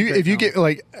movie. If Such a you great if you film. get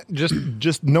like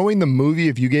just knowing the movie,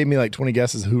 if you gave me like 20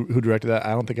 guesses who directed that,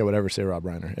 I don't think I would ever say Rob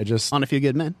Reiner. It just On A Few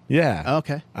Good Men. yeah.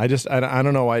 Okay. I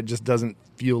don't know why it just doesn't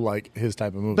feel like his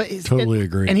type of movie. But Totally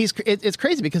agree. And it's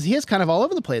crazy because he is kind of all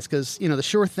over the place because, The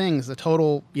Sure Thing's a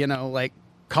total, like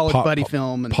college buddy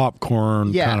film. And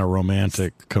popcorn, Yeah. kind of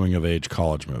romantic, coming of age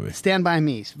college movie. Stand By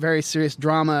Me, very serious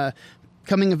drama,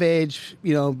 coming of age,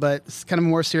 but it's kind of a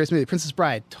more serious movie. Princess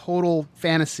Bride, total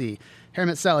fantasy. Harry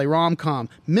Met Sally, rom-com.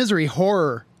 Misery,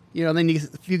 horror. Then you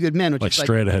get A Few Good Men, which Like is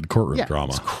straight ahead courtroom yeah, drama.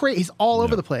 It's crazy. He's all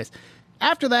over the place.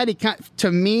 After that,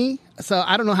 to me, so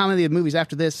I don't know how many of the movies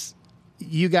after this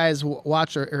you guys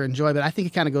watch or enjoy, but I think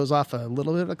it kind of goes off a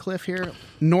little bit of a cliff here.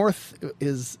 North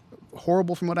is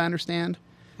horrible from what I understand.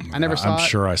 I never saw it. I'm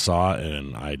sure I saw it,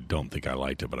 and I don't think I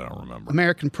liked it, but I don't remember.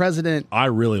 American President. I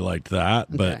really liked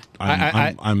that, but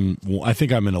Okay. I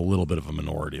think I'm in a little bit of a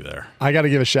minority there. I got to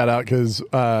give a shout out because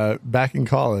back in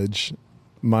college,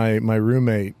 my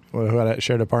roommate who I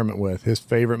shared an apartment with, his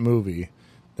favorite movie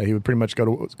that he would pretty much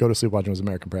go to sleep watching was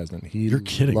American President. You're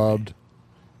kidding me. loved,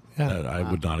 I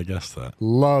would not have guessed that.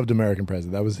 loved American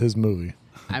President. That was his movie.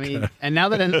 I mean, and now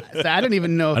that I didn't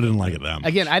even know. I didn't like it that much.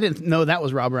 Again, I didn't know that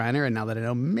was Rob Reiner, and now that I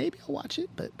know, maybe I'll watch it,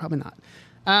 but probably not.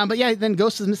 But yeah, then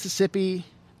Ghost of Mississippi.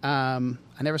 I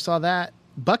never saw that.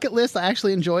 Bucket List. I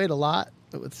actually enjoyed a lot.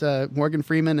 It's Morgan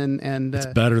Freeman and It's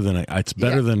better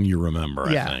than you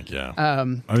remember. Yeah. I think. Yeah.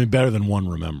 I mean, better than one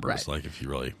remembers. Right. Like if you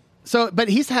really. So, but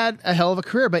he's had a hell of a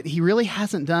career, but he really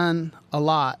hasn't done a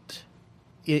lot.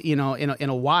 In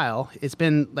a while. It's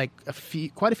been like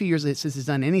quite a few years since he's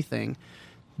done anything.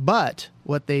 But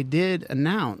what they did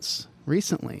announce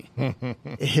recently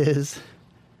is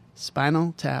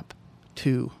Spinal Tap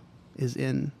 2 is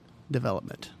in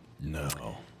development. No.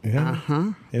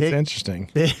 Yeah, it's interesting.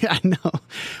 I know.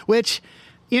 Which,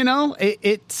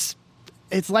 it's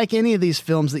like any of these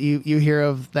films that you hear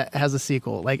of that has a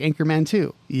sequel, like Anchorman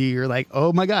 2. You're like,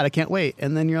 oh my God, I can't wait.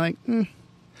 And then you're like,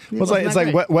 Well, it's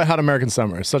like Wet Hot American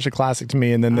Summer. It's such a classic to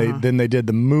me. And then they did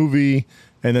the movie,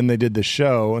 and then they did the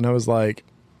show, and I was like,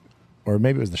 or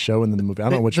maybe it was the show and then the movie. I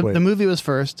don't know which way. The movie was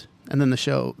first, and then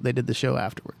they did the show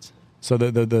afterwards. So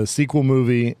the sequel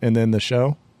movie and then the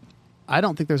show. I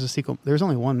don't think there's a sequel. There's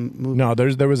only one movie. No,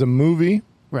 there was a movie,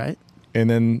 Right? and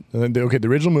then the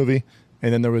original movie,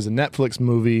 and then there was a Netflix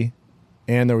movie,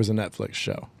 and there was a Netflix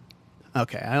show.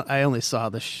 Okay, I only saw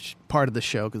the part of the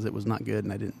show because it was not good,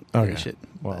 and I didn't finish it.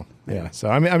 Well, But, yeah. So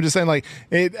I mean, I'm just saying, like,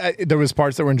 there was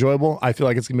parts that were enjoyable. I feel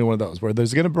like it's gonna be one of those where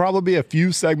there's gonna probably be a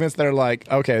few segments that are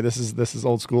like, okay, this is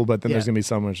old school, but then there's Yeah. gonna be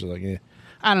some which is like, yeah.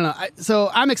 I don't know. So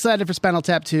I'm excited for Spinal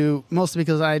Tap 2, mostly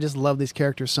because I just love these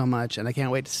characters so much, and I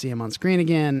can't wait to see them on screen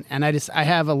again. And I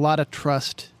have a lot of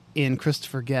trust in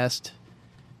Christopher Guest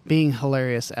being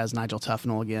hilarious as Nigel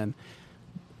Tufnell again.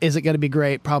 Is it going to be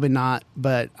great? Probably not,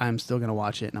 but I'm still going to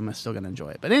watch it, and I'm still going to enjoy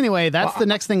it. But anyway, that's the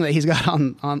next thing that he's got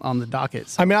on the docket.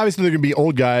 So. I mean, obviously, they're going to be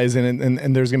old guys,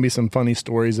 and there's going to be some funny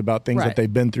stories about things Right. that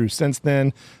they've been through since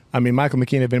then. I mean, Michael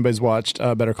McKean, if anybody's watched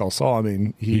Better Call Saul, I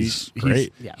mean, He's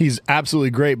great. Yeah. He's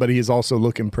absolutely great, but he's also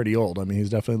looking pretty old. I mean,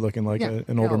 he's definitely looking like Yeah.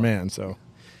 an older Yeah. man. So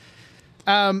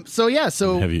So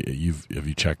Have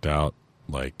you checked out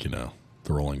like the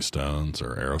Rolling Stones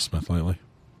or Aerosmith lately?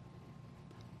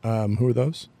 who are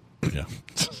those? Yeah.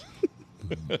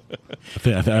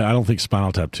 I don't think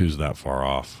Spinal Tap 2 is that far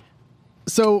off.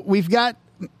 So we've got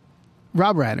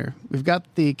Rob Reiner. We've got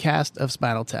the cast of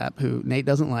Spinal Tap, who Nate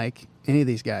doesn't like any of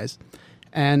these guys.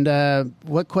 And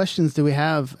what questions do we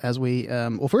have as we...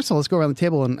 well, first of all, let's go around the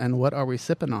table and what are we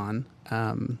sipping on?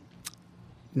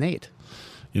 Nate.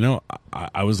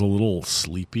 I was a little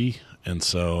sleepy, and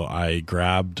so I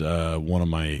grabbed one of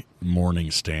my morning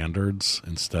standards.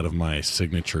 Instead of my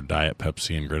signature Diet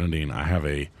Pepsi and grenadine, I have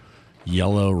a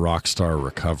yellow Rockstar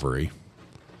Recovery.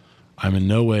 I'm in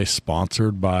no way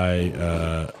sponsored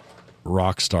by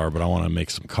Rockstar, but I want to make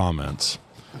some comments.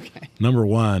 Okay. Number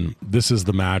one, this is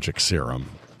the magic serum.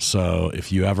 So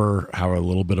if you ever have a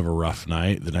little bit of a rough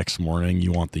night, the next morning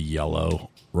you want the yellow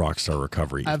Rockstar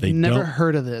Recovery. I've never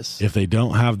heard of this. If they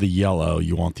don't have the yellow,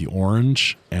 you want the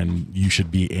orange, and you should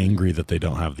be angry that they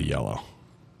don't have the yellow.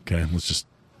 Okay, let's just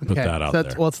put that out So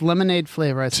there. well, it's lemonade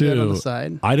flavor. I see it on the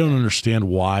side. I don't understand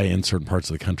why in certain parts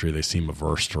of the country they seem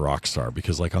averse to Rockstar,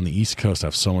 because like on the East Coast I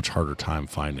have so much harder time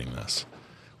finding this.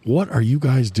 What are you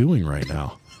guys doing right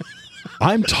now?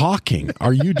 I'm talking.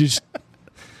 Are you just...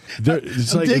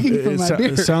 It's I'm digging for my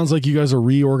beer. It sounds like you guys are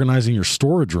reorganizing your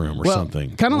storage room or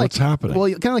something. Kind of like what's happening. Well,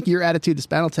 kind of like your attitude to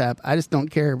Spinal Tap. I just don't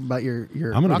care about your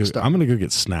I'm Rockstar. gonna go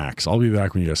get snacks. I'll be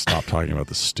back when you guys stop talking about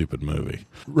this stupid movie.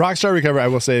 Rockstar Recovery, I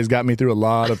will say, has got me through a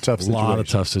lot of tough A situations. lot of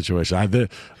tough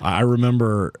situations. I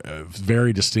remember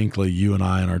very distinctly you and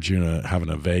I and Arjuna having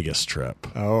a Vegas trip.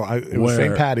 Oh, it was Where-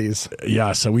 St. Patty's.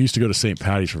 Yeah, so we used to go to St.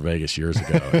 Patty's for Vegas years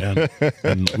ago,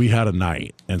 and we had a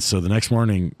night. And so the next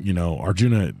morning,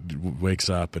 Arjuna wakes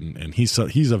up, and he's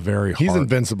a very He's hard,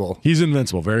 invincible. He's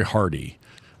invincible, very hardy,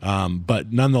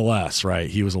 but nonetheless, right?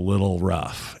 He was a little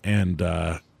rough, and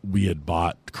we had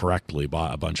bought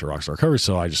a bunch of Rockstar Recovery,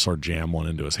 so I just sort of jammed one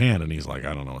into his hand, and he's like,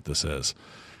 "I don't know what this is."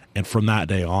 And from that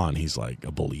day on, he's like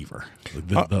a believer,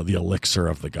 the elixir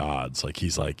of the gods. Like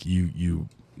he's like you.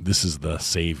 This is the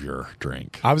savior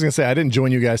drink. I was going to say, I didn't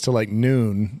join you guys till like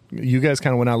noon. You guys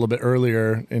kind of went out a little bit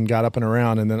earlier and got up and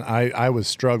around, and then I was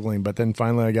struggling, but then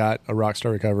finally I got a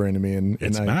Rockstar Recovery into me. And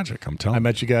It's magic, I'm telling I you.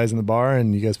 met you guys in the bar,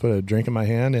 and you guys put a drink in my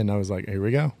hand, and I was like, here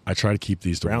we go. I try to keep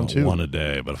these to Round two. one a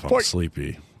day, but if I'm Fork.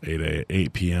 sleepy,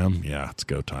 8 p.m., yeah, it's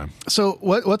go time. So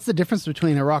what's the difference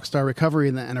between a Rockstar Recovery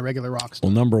and a regular Rockstar?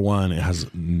 Well, number one, it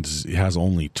has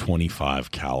only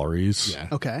 25 calories. Yeah.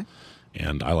 Okay.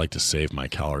 And I like to save my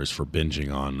calories for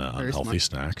binging on unhealthy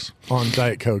snacks. On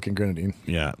Diet Coke and grenadine.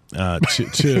 Yeah.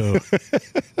 Two,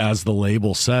 as the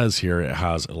label says here, it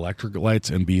has electrolytes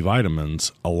and B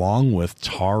vitamins along with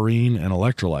taurine and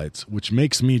electrolytes, which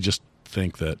makes me just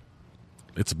think that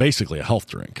it's basically a health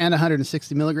drink. And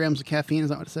 160 milligrams of caffeine. Is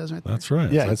that what it says right there? That's right.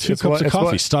 Yeah, It's it's- two it's cups what- of it's coffee.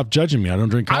 what- Stop judging me. I don't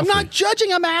drink coffee. I'm not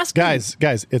judging. I'm asking.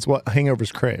 Guys, it's what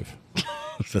hangovers crave.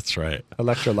 That's right.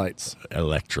 Electrolytes.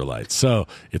 Electrolytes. So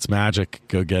it's magic.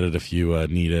 Go get it if you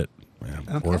need it,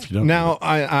 or if you don't. Now,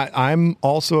 I'm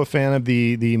also a fan of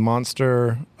the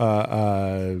Monster. What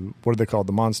are they called?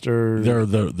 The Monster. They're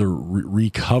the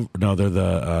recover. No, they're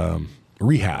the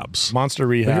rehabs. Monster But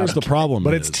Rehab. here's the problem.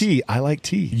 But it's is tea. I like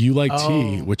tea. You like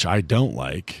tea, which I don't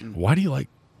like. Why do you like?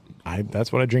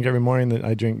 That's what I drink every morning.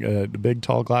 I drink a big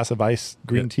tall glass of ice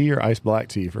green tea or ice black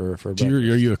tea for breakfast. Are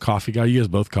you a coffee guy? You guys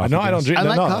both coffee? No, I don't guys? drink. I No,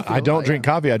 like no, coffee a I don't lot, drink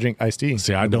yeah. coffee. I drink iced tea.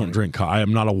 See, I don't drink. I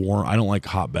am not a warm. I don't like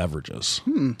hot beverages,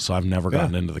 so I've never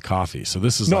gotten into the coffee. So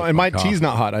this is No, like and my coffee. tea's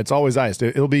not hot. It's always iced.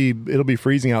 It'll be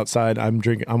freezing outside. I'm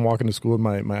walking to school with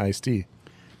my iced tea.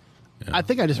 I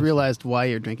think I just realized why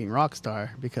you're drinking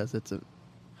Rockstar, because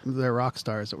they're rock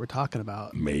stars that we're talking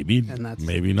about. Maybe, And that's-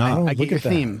 maybe not. I get look your at that.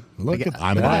 theme. Look I get- at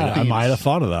I that. might have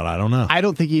thought of that. I don't know. I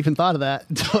don't think you even thought of that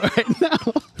until right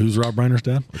now. Who's Rob Reiner's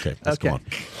dad? Okay, let's go Okay.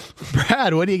 on.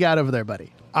 Brad, what do you got over there,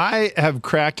 buddy? I have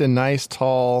cracked a nice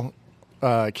tall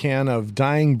can of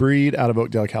Dying Breed out of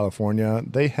Oakdale, California.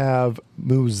 They have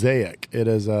Mosaic. It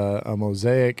is a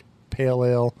Mosaic pale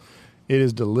ale. It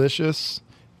is delicious.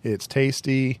 It's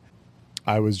tasty.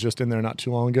 I was just in there not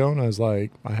too long ago, and I was like,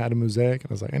 I had a Mosaic,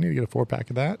 and I was like, I need to get a 4-pack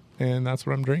of that, and that's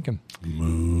what I'm drinking.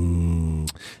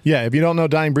 Yeah, if you don't know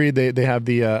Dying Breed, they have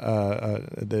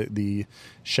the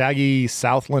Shaggy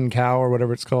Southland cow or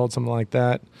whatever it's called, something like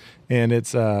that, and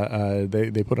it's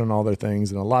they put on all their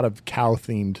things and a lot of cow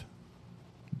themed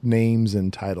names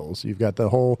and titles. You've got the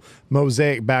whole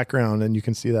Mosaic background, and you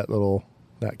can see that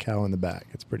cow in the back.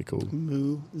 It's pretty cool.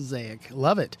 Mosaic.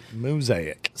 Love it.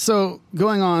 Mosaic. So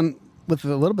going on with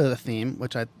a little bit of the theme,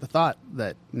 which I thought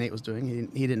that Nate was doing.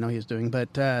 He didn't know he was doing.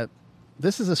 But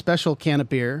this is a special can of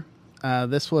beer.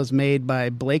 This was made by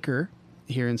Blaker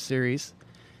here in Ceres.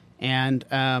 And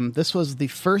this was the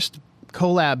first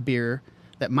collab beer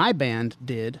that my band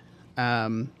did.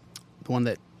 The one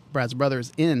that Brad's brother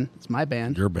is in. It's my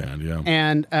band. Your band, yeah.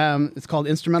 And it's called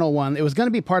Instrumental One. It was going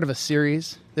to be part of a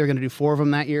series. They were going to do 4 of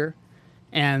them that year.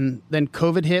 And then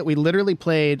COVID hit. We literally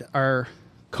played our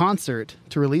concert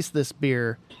to release this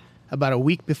beer about a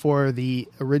week before the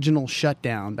original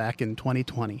shutdown back in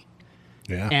 2020.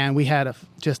 Yeah. And we had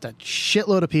just a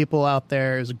shitload of people out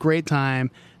there. It was a great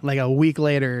time. Like a week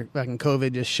later, fucking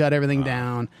COVID just shut everything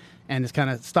down and just kind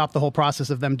of stopped the whole process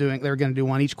of them doing. They were going to do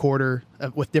one each quarter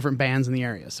with different bands in the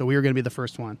area. So we were going to be the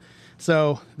first one.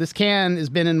 So this can has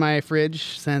been in my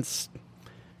fridge since,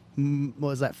 what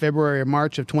was that, February or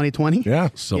March of 2020? Yeah.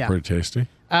 Still Yeah. pretty tasty.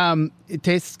 It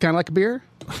tastes kind of like a beer,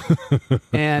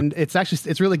 and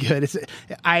it's really good.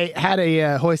 I had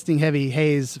a Hoisting Heavy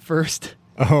Haze first,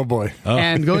 Oh boy.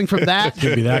 and going from that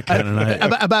Could be that kind of night.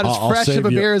 about as I'll fresh save of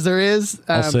a you- beer as there is.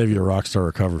 I'll save you a Rockstar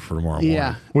Recovery for tomorrow morning.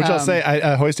 Yeah, Which I'll say,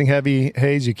 Hoisting Heavy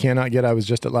Haze, you cannot get. I was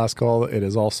just at last call. It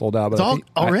is all sold out. But It's I all think-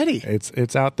 already?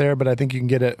 It's out there, but I think you can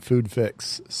get it at Food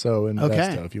Fix. So in Okay.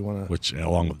 Vesto, if you want to. Which,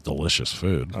 along with delicious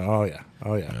food. Oh yeah.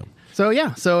 Oh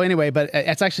yeah. So anyway, but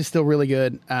it's actually still really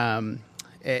good.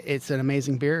 It's an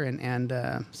amazing beer, and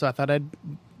so I thought I'd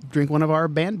drink one of our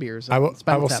band beers. I will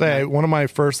Spinal Tap say night. one of my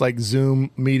first like Zoom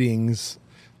meetings,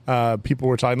 people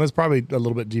were talking. That's probably a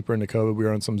little bit deeper into COVID. We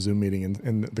were on some Zoom meeting,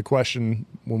 and the question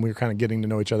when we were kind of getting to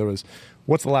know each other was,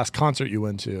 "What's the last concert you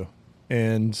went to?"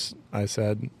 And I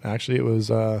said, actually, it was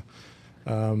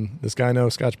this guy I know,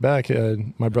 Scotch Beck.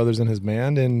 My brother's in his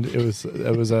band, and it was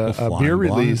a Flying beer Blind.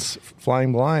 release,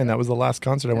 Flying Blind. That was the last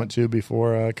concert I went to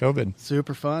before COVID.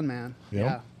 Super fun, man. Yep.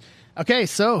 Yeah. Okay,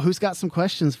 so who's got some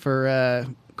questions for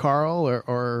Carl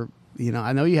or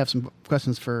I know you have some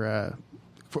questions for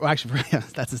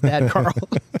that's his dad, Carl.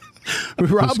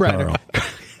 Rob Reiner.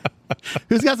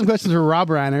 Who's got some questions for Rob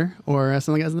Reiner or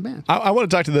some of the guys in the band? I want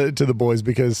to talk to the boys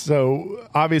because so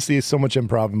obviously so much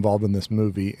improv involved in this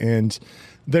movie, and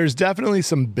there's definitely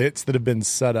some bits that have been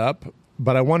set up.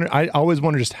 But I always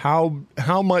wonder just how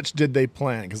much did they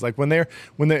plan? Because like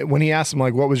when he asked them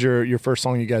like, what was your first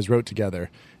song you guys wrote together,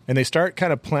 and they start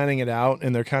kind of planning it out,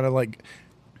 and they're kind of like,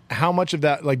 how much of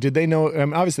that, like, did they know? I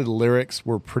mean, obviously the lyrics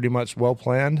were pretty much well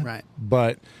planned, Right.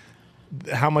 But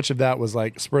how much of that was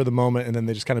like spur of the moment, and then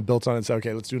they just kind of built on it and said,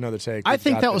 okay, let's do another take. I We've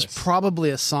think got that was this. probably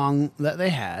a song that they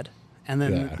had, and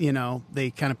then Yeah. they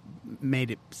kind of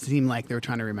made it seem like they were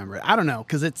trying to remember it. I don't know,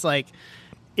 because it's like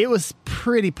it was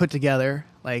pretty put together.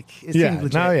 Like it Yeah, seemed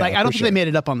legit. no, yeah, like I don't for think they sure. made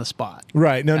it up on the spot.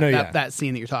 Right. No, yeah. That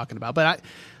scene that you're talking about. But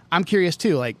I'm curious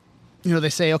too. Like, they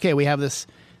say, okay, we have this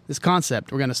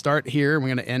concept. We're going to start here and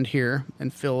we're going to end here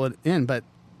and fill it in. But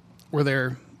were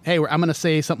there, hey, I'm going to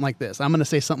say something like this. I'm going to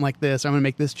say something like this. I'm going to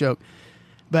make this joke.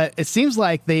 But it seems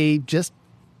like they just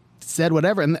said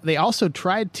whatever. And they also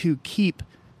tried to keep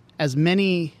as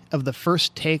many of the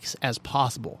first takes as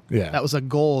possible. Yeah. That was a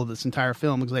goal of this entire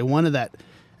film because they wanted that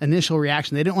initial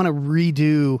reaction. They didn't want to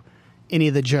redo any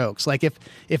of the jokes. Like if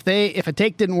a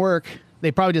take didn't work,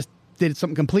 they probably just did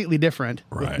something completely different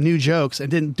Right. with new jokes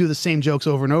and didn't do the same jokes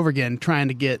over and over again, trying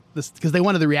to get this because they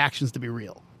wanted the reactions to be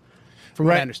real. From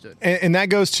what I understood. And that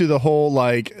goes to the whole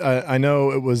like I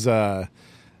know it was a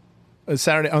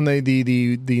Saturday on the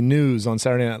news on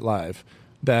Saturday Night Live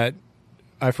that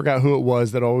I forgot who it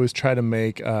was that always tried to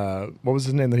make what was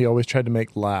his name that he always tried to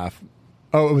make laugh.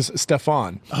 Oh, it was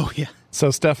Stefan. Oh yeah,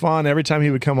 So Stefan, every time he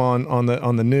would come on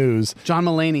the news, John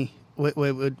Mulaney.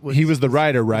 he was the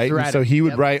writer, right? the And writer, so he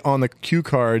would yep. write on the cue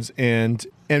cards, and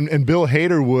Bill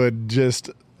Hader would just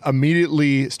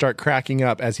immediately start cracking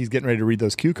up as he's getting ready to read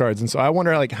those cue cards. And so I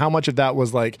wonder, like, how much of that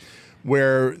was like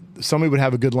where somebody would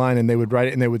have a good line and they would write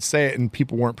it and they would say it and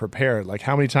people weren't prepared. Like,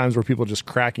 how many times were people just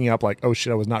cracking up, like, "Oh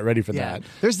shit, I was not ready for Yeah, that."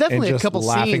 there's definitely and a just couple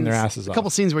laughing scenes, their asses a off. couple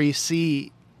scenes where you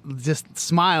see just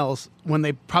smiles when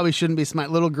they probably shouldn't be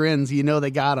smiling, little grins.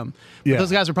 They got them. Yeah.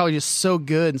 Those guys were probably just so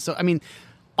good, and so I mean,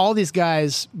 all these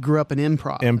guys grew up in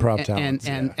improv, talents,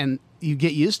 and you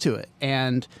get used to it.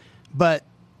 But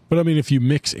I mean, if you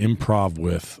mix improv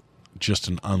with just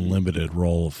an unlimited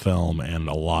roll of film and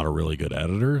a lot of really good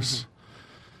editors,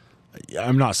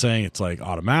 I'm not saying it's like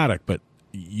automatic, but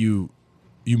you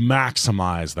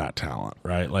maximize that talent,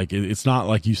 right? Like it's not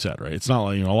like you said, right? It's not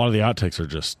like, a lot of the outtakes are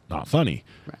just not funny.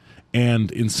 Right.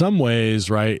 And in some ways,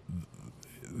 right,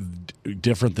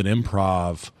 different than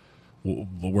improv,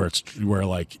 where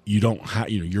like you don't have,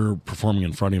 you're performing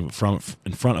in front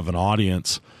of an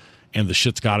audience, and the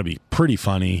shit's got to be pretty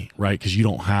funny, right? Because you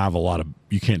don't have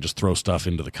you can't just throw stuff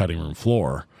into the cutting room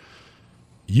floor.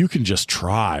 You can just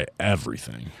try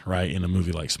everything, right, in a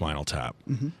movie like Spinal Tap.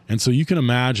 Mm-hmm. And so you can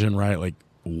imagine, right, like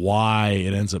why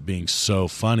it ends up being so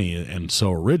funny and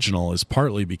so original is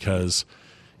partly because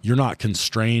you're not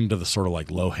constrained to the sort of like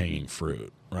low-hanging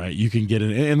fruit, right? You can get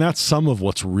in, and that's some of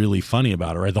what's really funny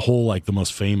about it, right? The whole, like, the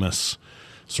most famous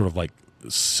sort of like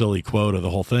silly quote of the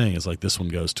whole thing is like, "This one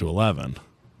goes to 11,"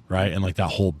 right? And like that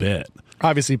whole bit.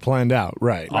 Obviously planned out,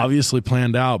 right? Obviously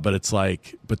planned out, but it's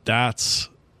like, but that's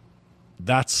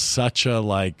such a,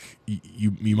 like,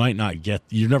 you might not get,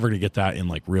 you're never going to get that in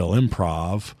like real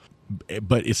improv.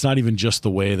 But it's not even just the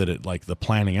way that it, like, the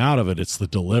planning out of it, it's the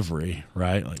delivery,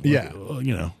 right? Like, Yeah.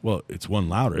 well, it's one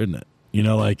louder, isn't it?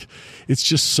 Like, it's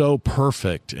just so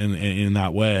perfect in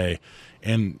that way.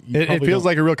 And It feels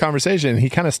like a real conversation. He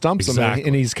kind of stumps him, Exactly.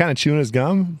 and he's kind of chewing his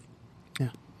gum.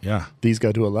 yeah. These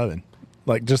go to 11.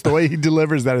 Like, just the way he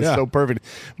delivers that is Yeah. so perfect.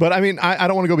 But I mean, I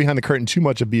don't want to go behind the curtain too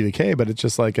much of BVK, but it's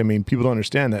just like, I mean, people don't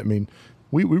understand that. I mean,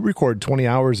 we record 20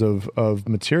 hours of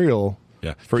material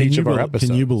Yeah. for each of our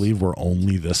episodes. Can you believe we're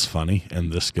only this funny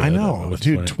and this good? I know, with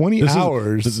dude, 20 This is-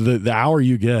 hours. the hour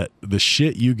you get, the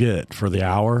shit you get for the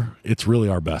hour, it's really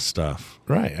our best stuff.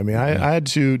 Right. I mean, I had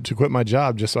to quit my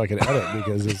job just so I could edit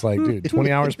because it's like, dude,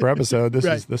 20 hours per episode.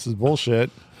 This is bullshit.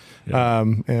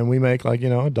 And we make like,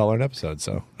 $1 an episode.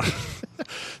 So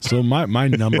So my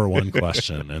number one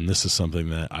question, and this is something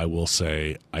that I will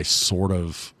say I sort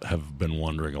of have been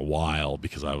wondering a while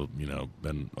because I've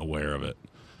been aware of it.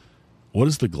 What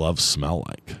does the glove smell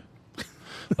like?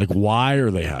 Like, why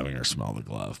are they having her smell the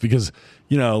glove? Because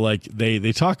like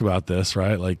they talk about this,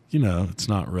 right? Like, it's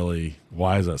not really,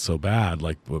 why is that so bad?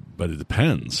 Like, but it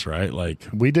depends, right? Like,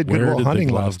 We did where Goodwill did the Hunting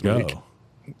glove last go? week.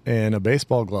 And a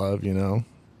baseball glove,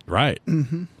 Right.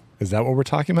 Is that what we're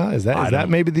talking about? Is I that don't-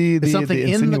 maybe the Something in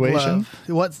the insinuation?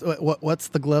 glove. What's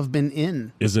the glove been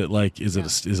in? Is it like is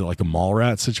it like a mall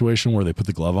rat situation where they put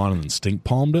the glove on and then stink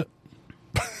palmed it?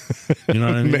 You know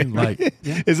what I mean? Like,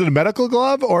 Is it a medical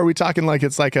glove, or are we talking like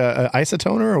it's like a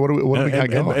isotoner, or what do we got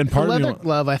going? and A part of leather me,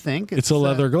 glove, I think. it's a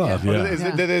leather glove. What Yeah, is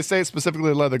it- did they say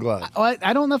specifically a leather glove? Oh,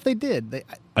 I don't know if they did.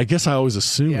 I guess I always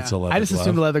assume Yeah. it's a leather. I just glove,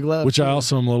 assumed a leather glove, which I too.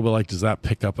 also am a little bit like. Does that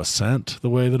pick up a scent the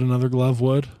way that another glove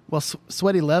would? Well,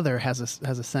 sweaty leather has a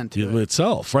scent to it.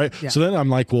 Itself, right? Yeah. So then I'm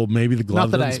like, well, maybe the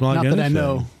glove Not that doesn't smell like not that I anything.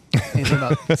 know anything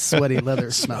about sweaty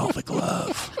leather smell. Smell the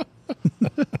glove.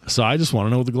 So I just want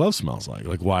to know what the glove smells like.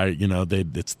 Like, why?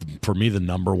 It's for me the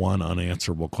number one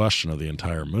unanswerable question of the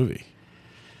entire movie.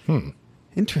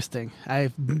 Interesting.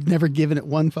 I've never given it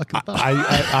one fucking thought.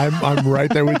 I'm right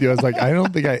there with you. I was like, I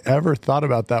don't think I ever thought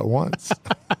about that once.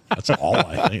 That's all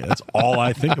I think. That's all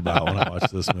I think about when I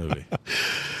watch this movie.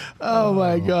 Oh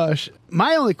my gosh.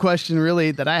 My only question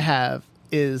really that I have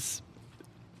is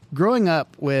growing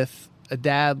up with a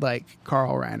dad like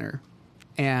Carl Reiner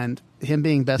and him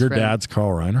being best Your friend. dad's Carl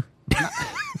Reiner.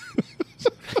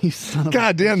 You son of a-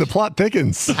 God damn, the plot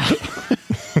thickens.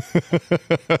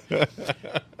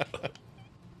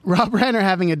 Rob Reiner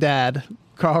having a dad,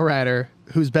 Carl Reiner,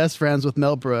 who's best friends with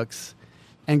Mel Brooks,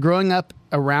 and growing up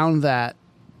around that,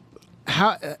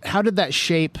 how did that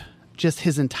shape just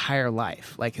his entire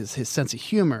life? Like his sense of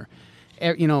humor,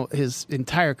 his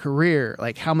entire career.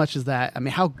 Like how much is that? I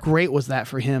mean, how great was that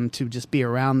for him to just be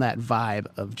around that vibe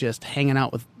of just hanging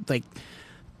out with like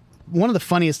one of the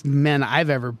funniest men I've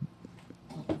ever.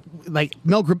 Like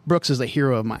Mel Brooks is a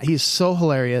hero of mine. He's so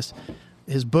hilarious.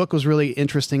 His book was really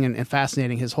interesting and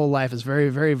fascinating. His whole life is very,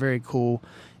 very, very cool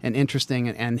and interesting,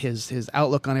 and his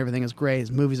outlook on everything is great.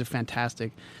 His movies are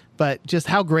fantastic. But just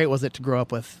how great was it to grow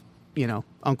up with,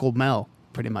 Uncle Mel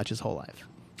pretty much his whole life?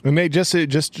 And Nate, just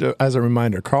as a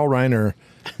reminder, Carl Reiner,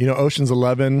 Ocean's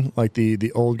 11, like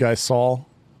the old guy Saul.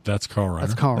 That's Carl Reiner.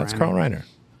 That's Carl That's Reiner. Carl Reiner.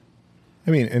 I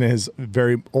mean, in his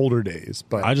very older days,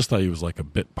 but I just thought he was like a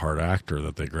bit part actor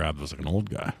that they grabbed as like an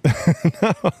old guy.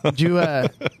 Did you,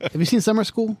 have you seen Summer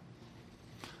School?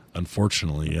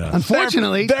 Unfortunately, yes.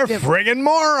 Unfortunately, they're yeah, friggin'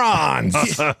 morons.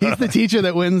 he's the teacher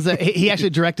that wins. He actually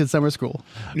directed Summer School.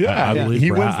 Yeah, I believe he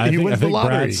Brad, wins. He wins I the think lottery.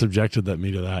 Brad subjected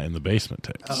me to that in the basement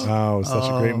tapes. Oh, such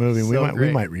a great movie. We so might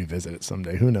great. revisit it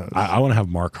someday. Who knows? I want to have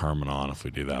Mark Harmon on if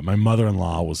we do that. My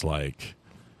mother-in-law was like,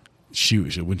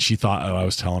 when she thought I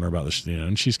was telling her about this,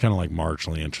 and she's kind of like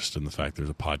marginally interested in the fact there's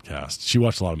a podcast. She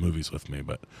watched a lot of movies with me,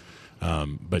 but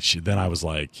then I was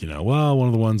like, well, one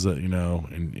of the ones that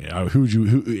and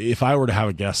who if I were to have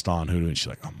a guest on, who? And she's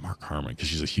like, oh, Mark Harmon, because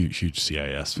she's a huge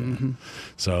CIS fan. Mm-hmm.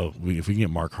 So if we can get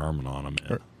Mark Harmon on, I'm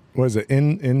in. What is it?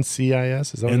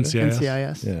 NCIS? Is that what it is?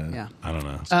 NCIS? NCIS. Yeah. I don't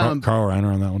know. Is Carl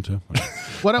Reiner on that one too?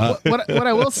 What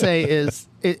I will say is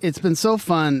it's been so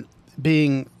fun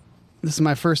being. This is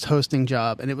my first hosting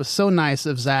job, and it was so nice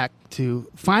of Zach to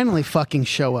finally fucking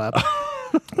show up.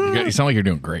 You sound like you're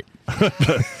doing great.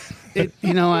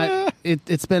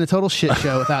 It's been a total shit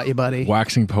show without you, buddy.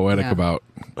 Waxing poetic Yeah. about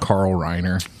Carl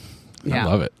Reiner. Yeah. I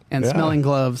love it. And Yeah. smelling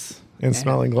gloves. And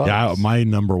smelling gloves. Yeah, my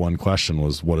number one question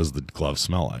was, what does the glove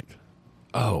smell like?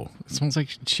 Oh, it smells like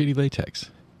shitty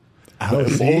latex. Oh,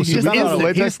 see, Just he's not a instant.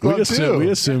 latex glove We too.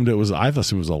 assumed it was. I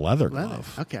assumed it was a leather Leather.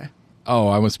 glove. Okay. Oh,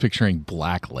 I was picturing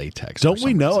black latex. Don't for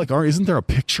we some know? reason. Like, isn't there a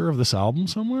picture of this album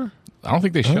somewhere? I don't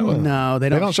think they show it. No, they They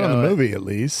don't, don't show in the it. movie, at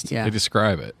least. Yeah. They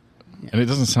describe it, and it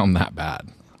doesn't sound that bad,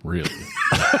 really.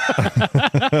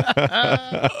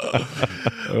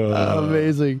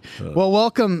 Amazing. Well,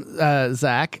 welcome,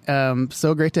 Zach.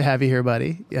 So great to have you here,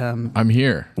 buddy. I'm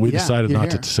here. We Yeah, decided you're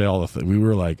not here. to say all the. We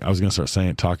were like, I was going to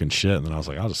start talking shit, and then I was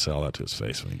like, I'll just say all that to his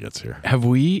face when he gets here. Have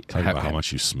we? Talk about how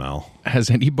much you smell. Has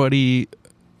anybody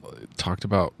talked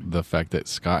about the fact that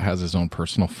Scott has his own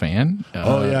personal fan?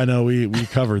 Oh yeah, no, we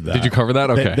covered that. Did you cover that?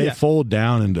 Okay. They fold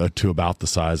down into to about the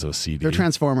size of a CD. They're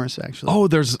Transformers, actually. Oh,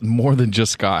 there's more than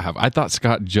just Scott. I thought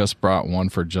Scott just brought one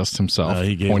for just himself.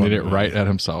 He gave pointed one it to me. right at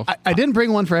himself. I didn't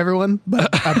bring one for everyone, but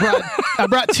I I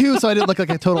brought 2 so I didn't look like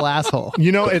a total asshole.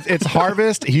 You know, it's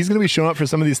Harvest. He's going to be showing up for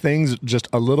some of these things just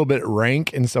a little bit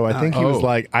rank, and so I think he was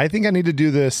like, I think I need to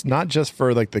do this not just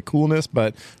for like the coolness,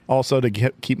 but also to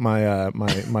keep my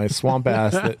my swamp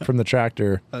ass from the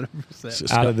tractor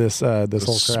 100%. out of this this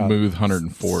whole crowd. Smooth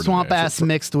 104. Swamp today. ass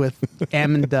mixed with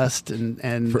almond dust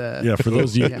and For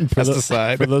those of you,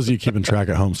 Pesticide. for those of you keeping track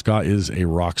at home, Scott is a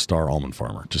rock star almond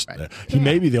farmer. Just he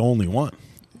may be the only one.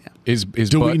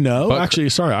 Do we know? Actually,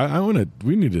 sorry, I want to.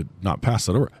 We need to not pass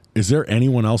that over. Is there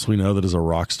anyone else we know that is a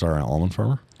rock star almond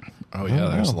farmer? Oh yeah,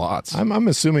 there's lots. I'm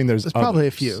assuming there's probably a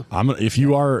others. few.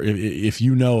 If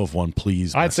you know of one,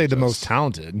 please. I'd say the message most us.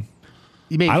 talented.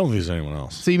 You mean, I don't think there's anyone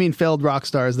else. so you mean failed rock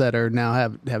stars that are now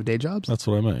have day jobs? That's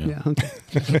what I meant. Yeah. Yeah,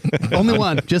 okay. Only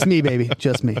one. Just me, baby.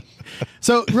 Just me.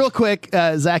 So, real quick,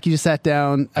 Zach, you just sat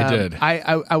down. I did.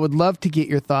 I would love to get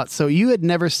your thoughts. So, you had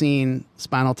never seen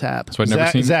Spinal Tap. So I'd never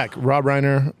seen. Zach, Rob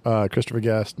Reiner, Christopher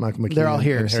Guest, Michael McKean. They're all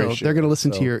here, and Harry so Shearer. they're going to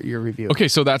listen to So- your review. Okay,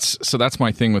 so that's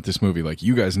my thing with this movie. Like,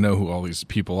 you guys know who all these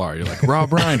people are. You're like, Rob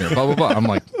Reiner, blah blah blah. I'm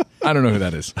like, I don't know who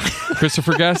that is.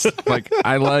 Christopher Guest. Like,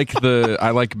 I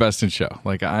like Best in Show.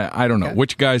 Like, I don't know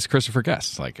which guy's Christopher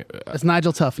Guest. Like, It's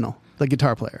Nigel Tufnell, the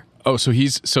guitar player. so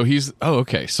he's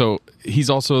okay. So he's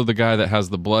also the guy that has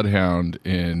the Bloodhound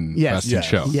in Yes. Best in Yes.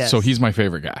 Show. Yes. So he's my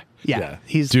favorite guy. Yeah,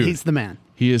 Yeah. Dude. he's the man.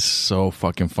 He is so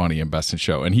fucking funny in Best in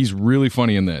Show, and he's really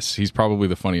funny in this. He's probably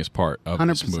the funniest part of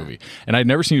this 100%. movie. And I'd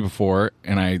never seen it before,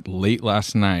 and I late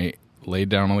last night laid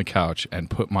down on the couch and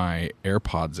put my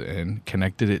AirPods in,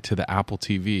 connected it to the Apple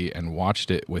TV, and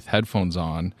watched it with headphones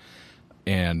on.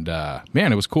 And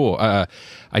man, it was cool. I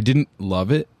didn't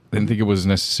love it. I didn't think it was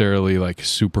necessarily like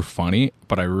super funny,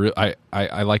 but I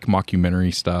like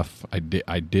mockumentary stuff. I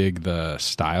dig the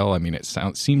style. I mean,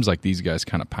 seems like these guys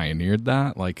kind of pioneered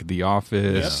that, like The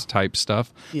Office type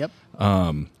stuff. Yep.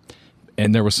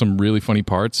 And there was some really funny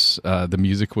parts. The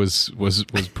music was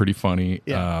pretty funny.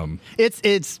 Yeah.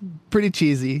 It's pretty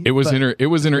cheesy. It was but it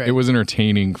was great.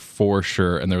 entertaining for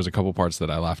sure, and there was a couple parts that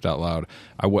I laughed out loud.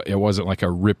 It wasn't like a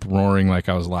rip roaring like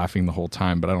I was laughing the whole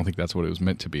time, but I don't think that's what it was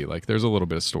meant to be. Like, there's a little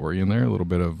bit of story in there, a little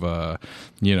bit of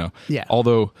Yeah.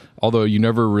 Although you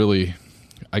never really,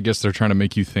 I guess they're trying to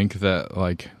make you think that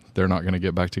like they're not going to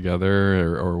get back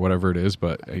together or whatever it is,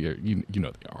 but you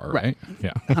know they are, right?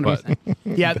 Yeah, 100%.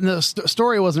 Yeah, the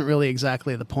story wasn't really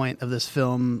exactly the point of this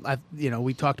film.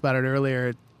 We talked about it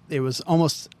earlier. It was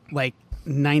almost like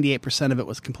 98% of it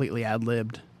was completely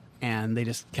ad-libbed, and they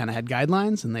just kind of had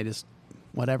guidelines, and they just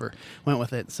went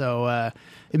with it. So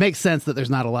it makes sense that there's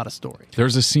not a lot of story.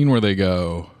 There's a scene where the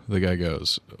guy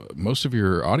goes, most of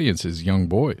your audience is young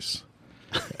boys.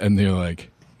 And they're like,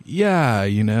 yeah,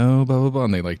 blah, blah, blah.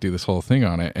 And they like do this whole thing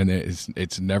on it. And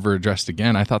it's never addressed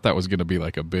again. I thought that was going to be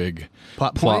like a big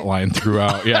Plot plot point? line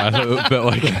throughout. Yeah. That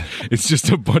like, it's just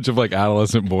a bunch of like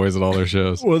adolescent boys at all their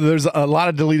shows. Well, there's a lot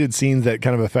of deleted scenes that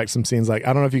kind of affect some scenes. Like,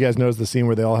 I don't know if you guys noticed the scene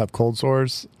where they all have cold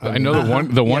sores. I know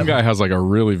the one guy has like a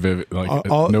really vivid, like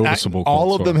noticeable cold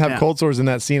all of them sore. have Yeah. cold sores in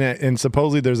that scene, and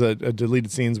supposedly there's a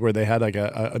deleted scenes where they had like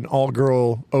an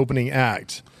all-girl opening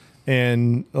act,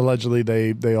 and allegedly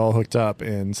they all hooked up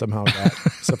and somehow got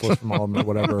syphilis from all of them or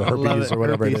whatever, or Love herpes it. or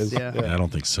whatever it Herpes, is. yeah. I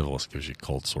don't think syphilis gives you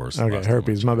cold sores. Okay, Last time I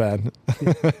herpes, my bad.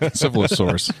 Syphilis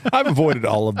sores. I've avoided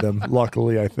all of them,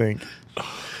 luckily, I think.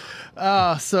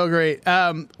 Oh, so great.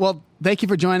 Well, thank you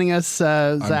for joining us,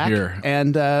 Zach. here.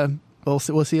 And we'll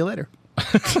see you later.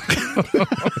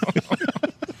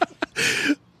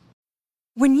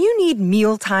 When you need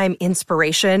mealtime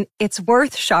inspiration, it's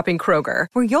worth shopping Kroger,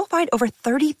 where you'll find over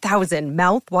 30,000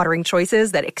 mouth-watering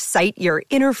choices that excite your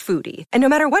inner foodie. And no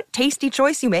matter what tasty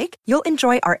choice you make, you'll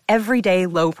enjoy our everyday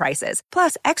low prices,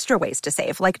 plus extra ways to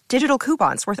save, like digital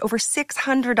coupons worth over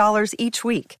 $600 each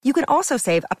week. You can also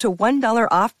save up to $1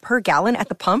 off per gallon at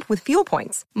the pump with fuel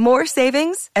points. More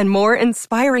savings and more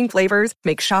inspiring flavors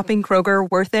make shopping Kroger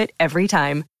worth it every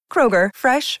time. Kroger,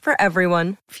 fresh for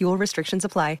everyone. Fuel restrictions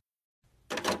apply.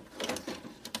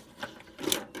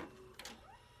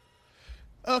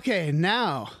 Okay,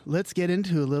 now let's get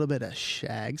into a little bit of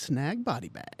Shag Snag Body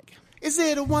Bag. Is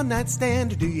it a one-night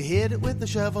stand, or do you hit it with a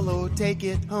shovel, or take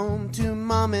it home to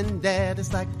mom and dad?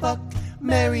 It's like fuck,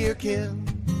 marry, or kill.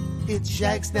 It's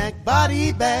Shag Snack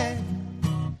Body Bag.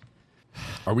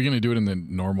 Are we going to do it in the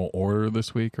normal order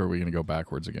this week, or are we going to go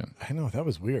backwards again? I know, that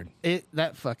was weird.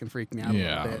 That fucking freaked me out a Yeah,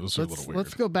 little bit. it was a little weird.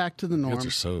 Let's go back to the You guys norm.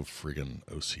 are so freaking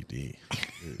OCD.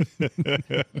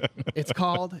 It's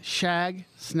called Shag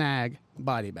Snag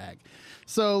Body Bag.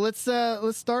 So let's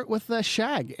start with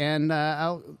Shag, and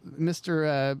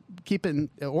Mr. Keep it in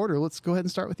order. Let's go ahead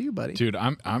and start with you, buddy. Dude,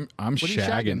 I'm are you shagging?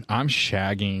 shagging. I'm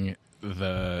shagging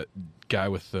the guy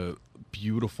with the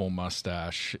beautiful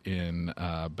mustache in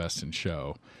Best in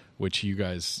Show, which you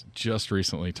guys just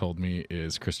recently told me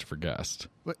is Christopher Guest.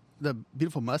 What, the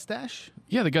beautiful mustache?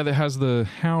 Yeah, the guy that has the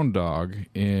hound dog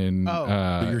in, Oh.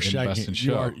 But in Best in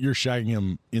Show. you're shagging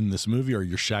him in this movie, or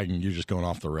you're just going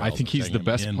off the rails? I think he's and the shagging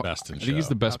best. him in Part, Best in I Show. think he's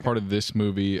the best part of this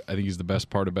movie. I think he's the best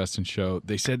part of Best in Show.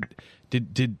 They said,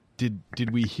 did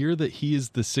we hear that he is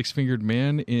the six-fingered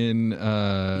man in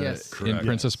Yes. in Correct.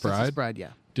 Princess Bride? Princess Bride, yeah.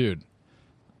 Dude,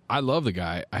 I love the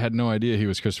guy. I had no idea he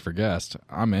was Christopher Guest.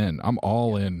 I'm in. I'm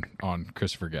all in on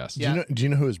Christopher Guest. Yeah. Do you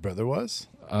know who his brother was?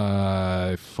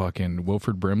 Fucking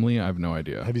Wilford Brimley. I have no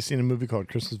idea. Have you seen a movie called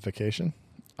Christmas Vacation?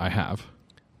 I have.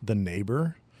 The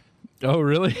Neighbor, Oh,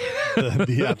 really?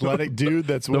 the athletic dude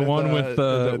that's The with, one with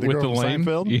the with girl the from lame.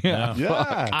 Seinfeld? Yeah.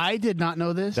 Yeah, I did not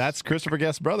know this. that's Christopher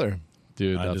Guest's brother.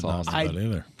 Dude, I that's did not awesome. know that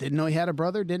either. Didn't know he had a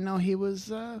brother. Didn't know he was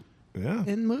Yeah,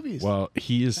 in movies. Well,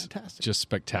 he is Fantastic. just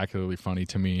spectacularly funny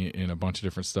to me in a bunch of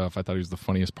different stuff. I thought he was the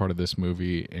funniest part of this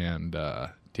movie, and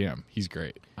damn, he's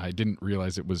great. I didn't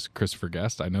realize it was Christopher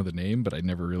Guest. I know the name, but I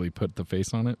never really put the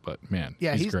face on it. But man,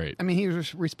 yeah, he's great. I mean, he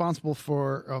was responsible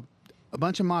for a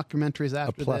bunch of mockumentaries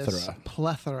after this.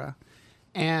 Plethora.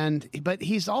 But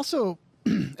he's also,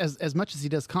 as much as he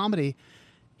does comedy,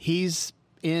 he's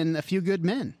in A Few Good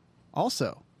Men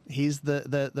also. He's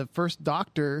the first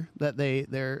doctor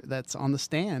that's on the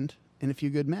stand in A Few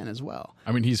Good Men as well.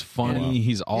 I mean, he's funny. Yeah.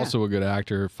 He's also a good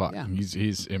actor. Fuck, Yeah.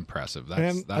 he's impressive.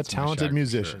 That's, and that's a my talented shag for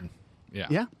musician. sure. Yeah.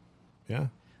 Yeah, Yeah.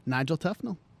 Nigel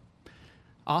Tufnell.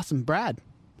 Awesome. Brad,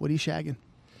 what are you shagging?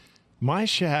 My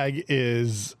shag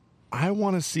is I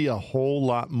want to see a whole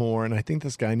lot more, and I think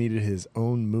this guy needed his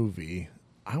own movie.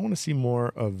 I want to see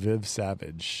more of Viv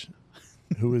Savage,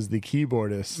 who is the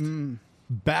keyboardist.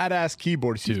 Badass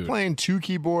keyboardist. He's Dude. playing two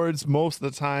keyboards most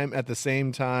of the time at the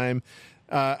same time.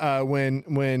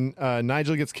 When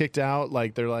Nigel gets kicked out,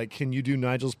 like they're like, "Can you do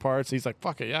Nigel's parts?" He's like,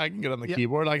 "Fuck it, yeah, I can get on the Yep.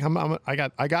 keyboard. Like,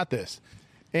 I got this."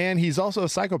 And he's also a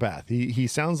psychopath. He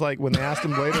sounds like when they asked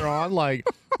him later on, like,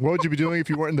 "What would you be doing if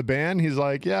you weren't in the band?" He's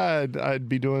like, "Yeah, I'd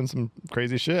be doing some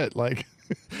crazy shit." Like,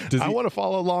 I want to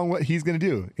follow along what he's going to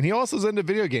do. And he also is into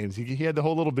video games. He had the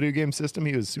whole little video game system.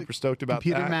 He was super stoked about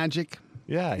Computer that. magic.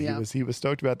 Yeah, Yeah. he was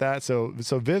stoked about that. So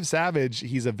Viv Savage,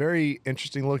 he's a very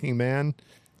interesting looking man.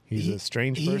 He's a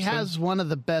strange person. He has one of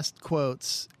the best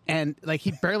quotes, and like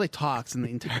he barely talks in the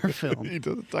entire film. He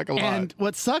doesn't talk a lot. And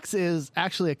what sucks is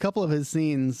actually a couple of his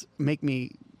scenes make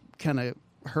me kind of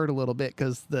hurt a little bit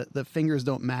because the fingers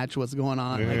don't match what's going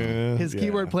on. Yeah, Like his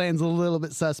keyboard playing's a little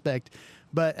bit suspect,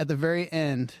 but at the very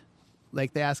end,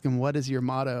 like they ask him, "What is your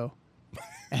motto?"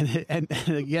 and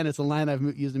again, it's a line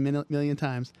I've used a million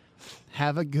times: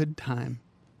 "Have a good time."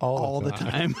 All the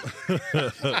time.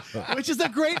 Which is a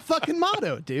great fucking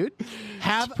motto, dude.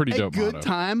 Have It's a pretty a dope good motto.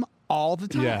 time all the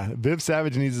time. Yeah, Viv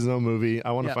Savage needs his own movie.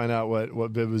 I want to Yeah. find out what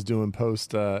Viv was doing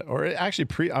post, or actually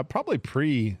probably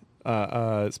pre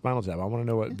Spinal Tap. I want to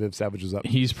know what Viv Savage was up to.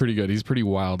 He's pretty good. He's pretty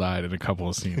wild-eyed in a couple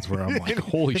of scenes where I'm like,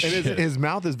 holy And shit. his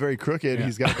mouth is very crooked.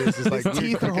 He's got this like His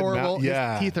teeth are crooked horrible. mouth. His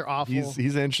Yeah, teeth are awful.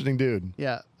 He's an interesting dude.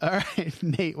 Yeah. All right,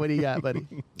 Nate, what do you got, buddy?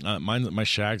 My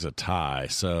shag's a tie.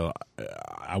 So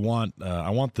I want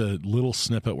the little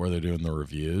snippet where they're doing the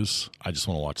reviews. I just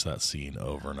want to watch that scene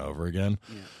over and over again.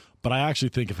 Yeah. But I actually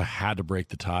think if I had to break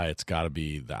the tie, it's got to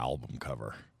be the album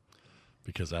cover.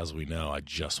 Because as we know, I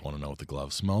just want to know what the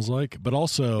glove smells like. But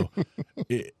also,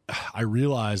 I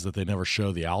realize that they never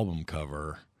show the album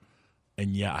cover.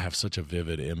 And yeah, I have such a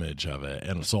vivid image of it.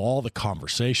 And so all the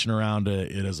conversation around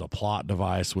it is a plot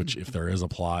device, which if there is a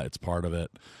plot, it's part of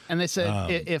it. And they said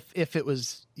if it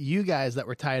was you guys that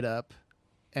were tied up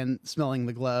and smelling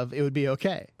the glove, it would be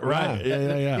okay. Right.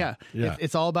 Yeah.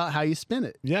 It's all about how you spin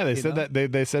it. Yeah, they you said know?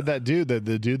 that they said that dude, the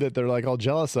dude that they're like all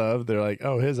jealous of. They're like,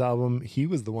 oh, his album, he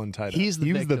was the one tied up. He's the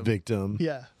he was the victim. victim.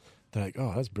 Yeah. They're like,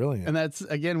 oh, that's brilliant. And that's,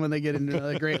 again, when they get into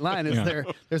another great line, is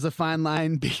there's a fine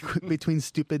line between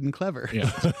stupid and clever. Yeah.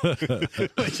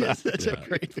 Which is such a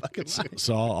great fucking line.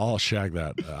 So I'll shag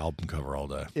that album cover all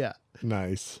day. Yeah.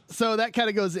 Nice. So that kind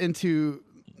of goes into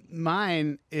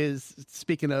mine is,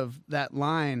 speaking of that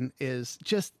line, is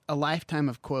just a lifetime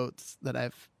of quotes that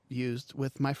I've used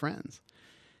with my friends.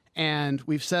 And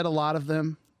we've said a lot of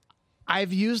them.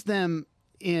 I've used them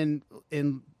in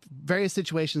various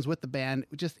situations with the band,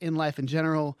 just in life in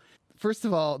general. First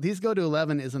of all, These Go to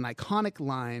 11 is an iconic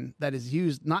line that is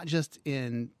used not just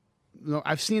in,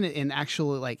 I've seen it in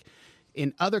actual, like,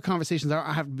 in other conversations that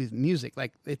don't have to be music.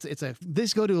 Like,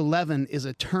 This Go to 11 is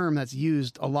a term that's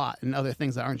used a lot in other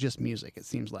things that aren't just music, it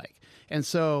seems like. And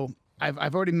so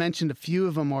I've already mentioned a few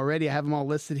of them already. I have them all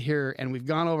listed here, and we've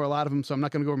gone over a lot of them, so I'm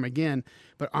not going to go over them again.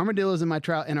 But armadillos in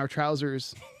our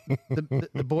trousers.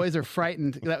 The boys are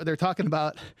frightened. They're talking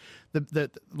about a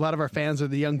lot of our fans are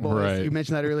the young boys. Right. You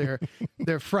mentioned that earlier.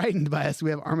 They're frightened by us. We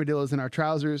have armadillos in our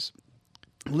trousers.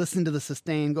 Listen to the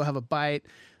sustain. Go have a bite.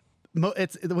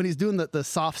 It's when he's doing the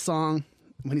soft song,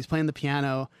 when he's playing the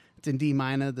piano. It's in D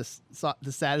minor, the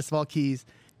saddest of all keys.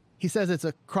 He says it's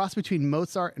a cross between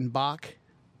Mozart and Bach.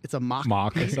 It's a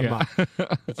mock. It's a Yeah. mock.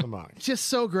 It's a mock. It's just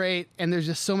so great, and there's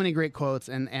just so many great quotes,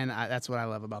 and that's what I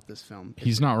love about this film.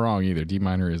 He's not wrong either. D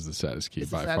minor is the saddest key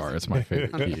It's the by saddest- far. It's my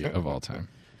favorite key of all time,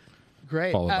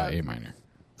 Great. followed by A minor.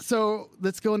 So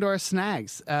let's go into our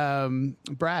snags.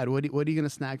 Brad, what are you going to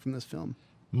snag from this film?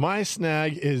 My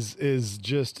snag is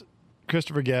just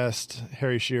Christopher Guest,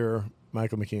 Harry Shearer,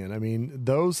 Michael McKean. I mean,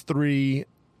 those three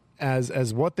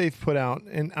as what they've put out,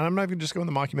 and I'm not even just going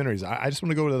to the mockumentaries. I just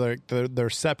want to go to their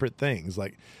separate things.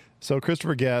 Like, so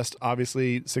Christopher Guest,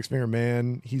 obviously Six Finger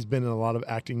Man. He's been in a lot of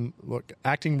acting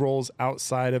roles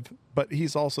outside of, but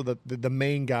he's also the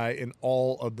main guy in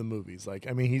all of the movies. Like,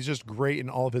 I mean, he's just great in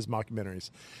all of his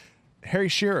mockumentaries. Harry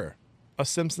Shearer, a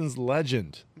Simpsons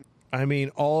legend. I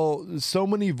mean, so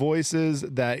many voices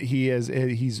that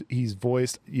he's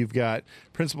voiced. You've got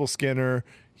Principal Skinner.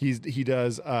 He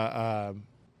does.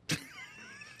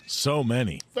 So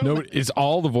many. No, it's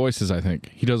all the voices. I think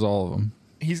he does all of them.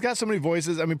 He's got so many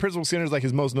voices. I mean, Principal Skinner is like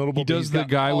his most notable. He but does he's the got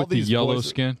guy all with the these yellow voices.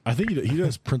 skin. I think he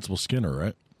does Principal Skinner,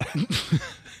 right?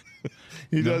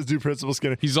 He does do Principal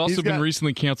Skinner. He's also been got-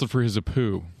 recently canceled for his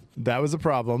Apu. That was a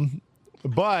problem.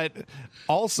 But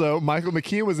also, Michael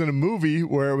McKean was in a movie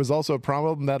where it was also a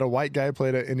problem that a white guy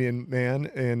played an Indian man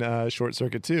in Short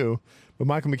Circuit 2. But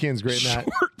Michael McKean's great in that.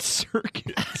 Short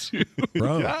Circuit.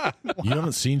 Bro, you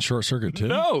haven't seen Short Circuit 2?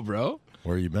 No, bro.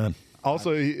 Where you been?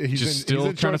 Also, he's Just in, still he's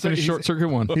in trying to finish Short Circuit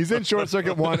 1. He's in Short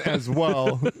Circuit 1 as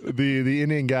well. The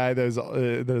Indian guy that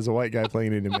is a white guy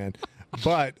playing an Indian man.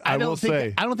 But I will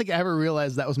say, I don't think I ever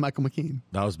realized that was Michael McKean.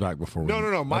 That was back before.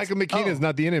 no. Michael McKean is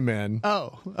not the Indian man.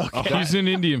 Oh, okay. He's an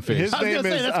Indian face. His I was name gonna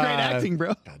say is that's great acting,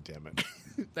 bro. God damn it!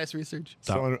 Nice research.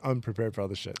 So unprepared for all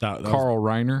this shit. That was- Carl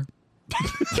Reiner.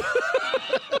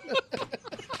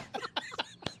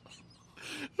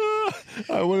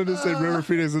 I wanted to say River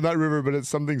Phoenix. It's not River, but it's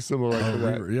something similar to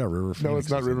that. River Phoenix. No, it's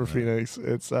not is in River that. Phoenix.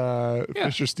 It's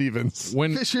Fisher Stevens.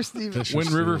 When Fisher Stevens. when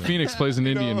River Steven. Phoenix plays an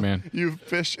Indian No, man. You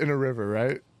fish in a river,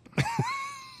 right?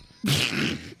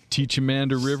 Teach a man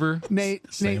to river.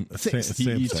 Nate, Same- Nate, same- He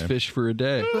same, eats same. fish for a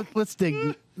day. let's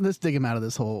dig him out of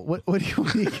this hole. What do you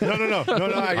No.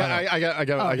 I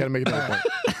got to make another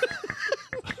point.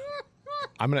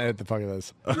 I'm gonna edit the fuck out of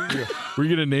this. We're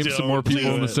gonna name some more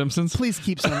people in The Simpsons. Please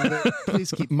keep some of it. Please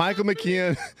keep. Michael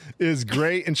McKean is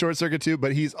great in Short Circuit 2,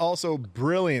 but he's also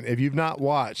brilliant. If you've not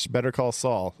watched Better Call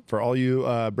Saul, for all you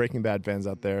Breaking Bad fans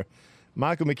out there,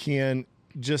 Michael McKean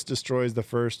just destroys the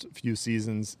first few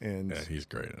seasons, and Yeah, he's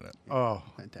great in it.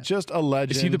 Fantastic. just a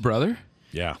legend. Is he the brother?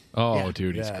 Yeah. Oh, Yeah.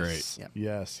 dude, he's Yes. great. Yep.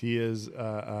 Yes, he is.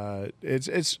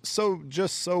 It's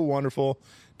so wonderful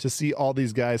to see all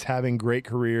these guys having great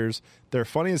careers. They're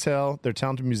funny as hell. They're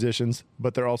talented musicians,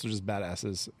 but they're also just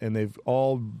badasses, and they've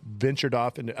all ventured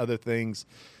off into other things.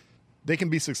 They can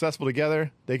be successful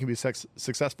together. They can be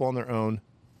successful on their own.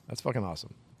 That's fucking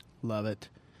awesome. Love it.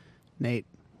 Nate,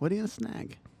 what are you gonna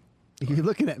snag? You're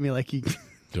looking at me like you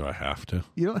Do I have to?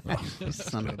 don't. You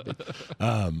son of a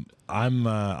bitch. I'm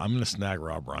gonna snag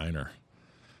Rob Reiner.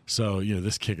 So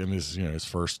this kick in his his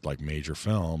first like major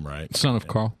film, right? Son of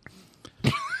Carl.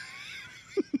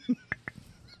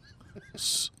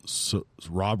 So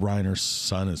Rob Reiner's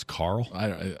son is Carl.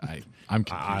 I'm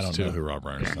confused I don't too. know who Rob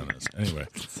Reiner's son is. Anyway,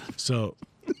 so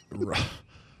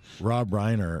Rob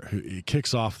Reiner, he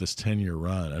kicks off this 10-year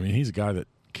run. I mean, he's a guy that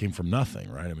came from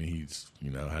nothing, right? I mean, he's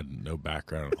had no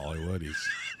background in Hollywood. He's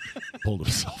pulled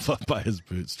himself up by his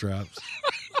bootstraps.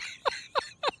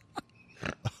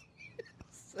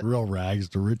 Real rags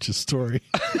to riches story.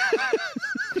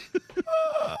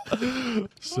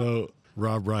 So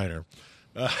Rob Reiner.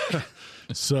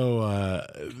 So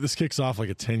this kicks off like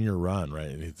a 10-year run,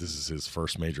 right? This is his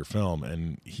first major film,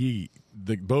 and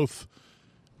both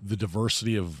the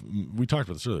diversity of, we talked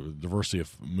about this earlier, the diversity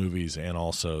of movies and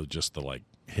also just the like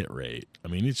hit rate. I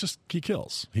mean, he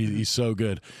kills. He's so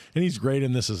good, and he's great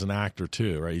in this as an actor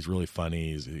too, right? He's really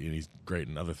funny. He's great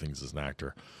in other things as an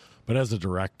actor, but as a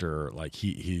director, like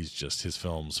he's just, his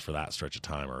films for that stretch of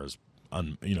time are as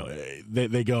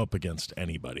they go up against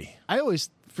anybody. I always,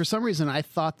 for some reason, I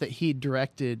thought that he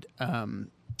directed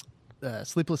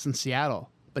Sleepless in Seattle,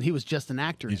 but he was just an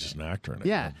actor. He's in just it. an actor in it.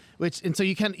 Yeah, and so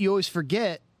you always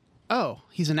forget oh,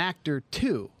 he's an actor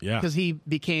too. Yeah. Because he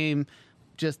became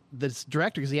just this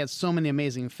director because he had so many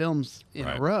amazing films in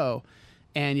Right. a row.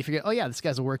 And you figure, oh, yeah, this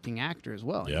guy's a working actor as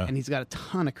well. Yeah. And he's got a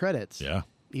ton of credits. Yeah.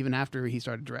 Even after he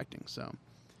started directing. So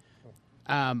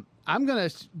I'm going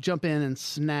to jump in and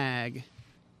snag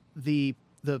the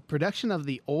production of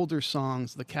the older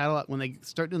songs, the catalog, when they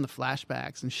start doing the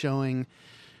flashbacks and showing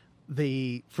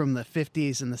from the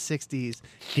 50s and the 60s.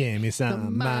 Give me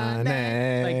some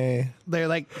money. Like, they're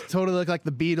like totally look like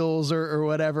the Beatles or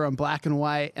whatever on black and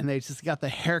white, and they just got the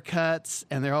haircuts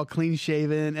and they're all clean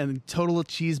shaven and total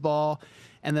cheeseball.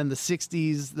 And then the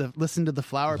 60s, the Listen to the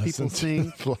Flower People sing.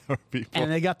 Flower People.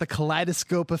 And they got the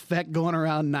kaleidoscope effect going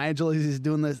around Nigel as he's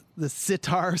doing the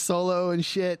sitar solo and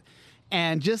shit.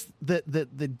 And just the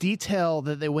detail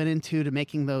that they went into to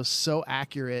making those so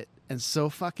accurate and so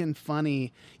fucking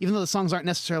funny. Even though the songs aren't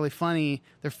necessarily funny,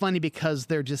 they're funny because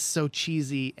they're just so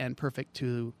cheesy and perfect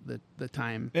to the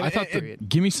time. I thought the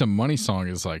 "Give Me Some Money" song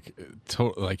is like,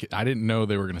 like I didn't know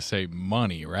they were going to say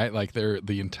money, right? Like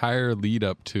the entire lead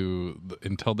up to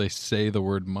until they say the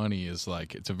word money is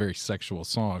like it's a very sexual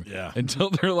song. Yeah. Until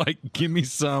they're like, "Give me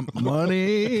some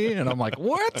money," and I'm like,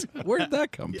 what? Where did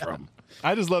that come from?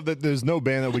 I just love that there's no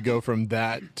band that would go from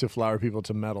that to Flower People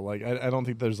to metal. Like I don't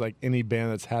think there's like any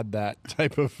band that's had that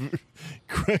type of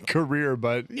career,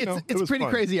 but It's it was pretty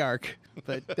fun. crazy arc.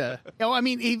 But I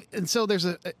mean, and so there's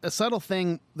a subtle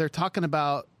thing they're talking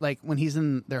about, like when he's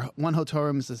in their one hotel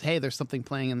room and says, "Hey, there's something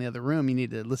playing in the other room. You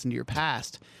need to listen to your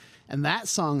past." And that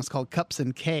song is called "Cups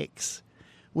and Cakes,"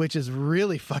 which is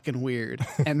really fucking weird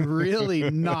and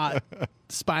really not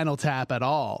Spinal Tap at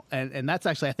all. And that's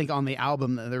actually, I think, on the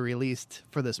album that they released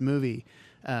for this movie.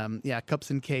 Cups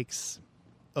and Cakes.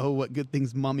 Oh, what good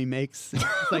things mommy makes.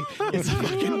 It's like, it's a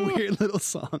fucking weird little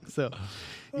song. So,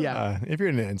 yeah. If you're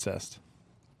into incest.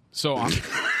 So I'm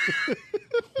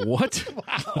what?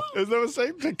 Is that the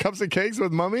same? Cups and Cakes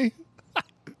with Mummy?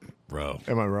 Bro.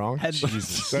 Am I wrong?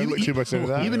 Jesus. Did I look too much into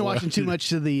that? You've been watching too much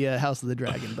to the House of the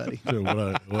Dragon, buddy. Dude,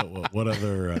 what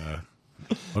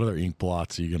other ink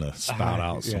blots are you gonna spout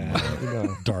out some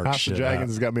dark House shit? of Dragons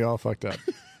has got me all fucked up.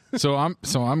 So I'm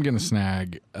gonna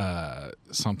snag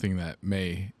something that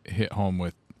may hit home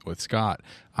with Scott.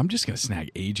 I'm just gonna snag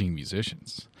aging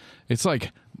musicians. It's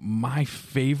like my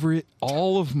favorite.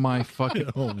 All of my fucking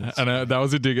and that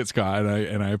was a dig at Scott,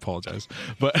 and I apologize,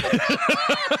 but I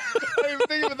didn't even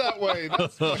think of it that way.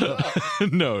 That's fucked up.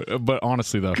 no. But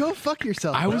honestly, though, Go fuck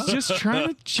yourself. I bro. was just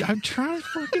trying to. I'm trying to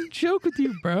fucking joke with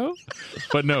you, bro.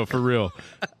 But no, for real.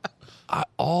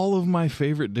 All of my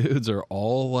favorite dudes are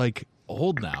all like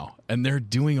old now, and they're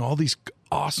doing all these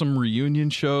awesome reunion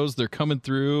shows. They're coming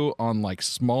through on like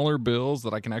smaller bills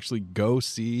that I can actually go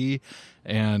see.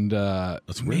 And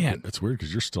That's weird. man, It's weird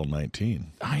because you're still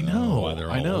 19. I know. Why they're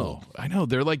all I know. old. I know.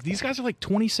 They're like, these guys are like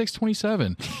 26,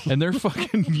 27, and they're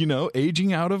fucking,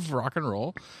 aging out of rock and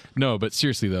roll. No, but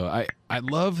seriously though, I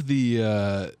love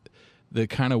the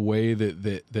kind of way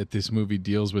that this movie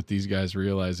deals with these guys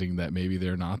realizing that maybe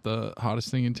they're not the hottest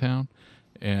thing in town.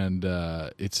 And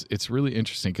it's really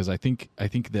interesting because I think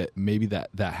that maybe that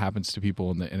happens to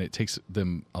people and it takes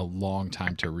them a long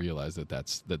time to realize that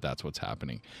that's what's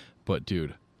happening. But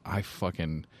dude,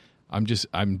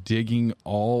 I'm digging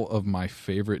all of my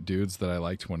favorite dudes that I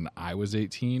liked when I was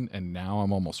 18, and now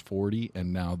I'm almost 40,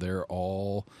 and now they're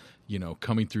all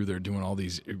coming through. They're doing all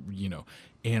these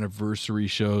anniversary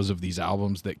shows of these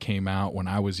albums that came out when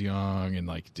I was young, and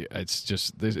like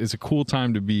it's a cool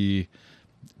time to be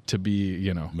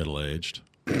Middle-aged.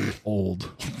 old.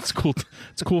 It's cool.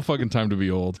 It's a cool fucking time to be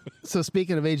old. So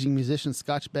speaking of aging musicians,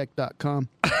 scotchbeck.com.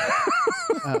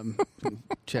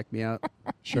 Check me out.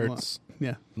 Shirts,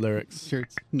 Yeah. lyrics.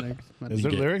 Shirts. Lyrics. Is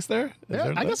there lyrics there?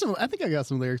 Yeah, I think I got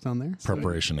some lyrics on there.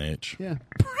 Preparation H. Yeah.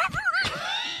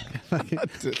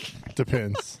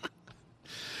 Depends.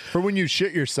 For when you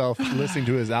shit yourself listening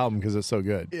to his album because it's so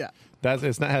good. Yeah.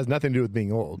 Has nothing to do with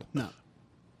being old. No.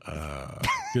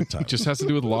 Good time. It just has to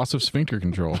do with loss of sphincter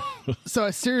control. So I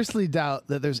seriously doubt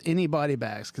that there's any body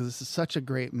bags because this is such a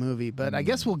great movie. But I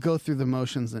guess we'll go through the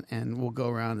motions and we'll go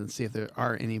around and see if there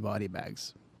are any body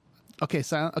bags. Okay,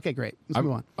 silent. Okay, great. Let's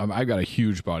move on. I've got a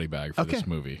huge body bag for Okay. this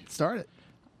movie. Start it.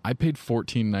 I paid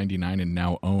 $14.99 and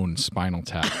now own Spinal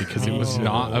Tap because it was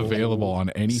not available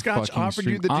on any Scotch fucking offered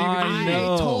you stream. the DVD. I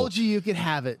know. I told you could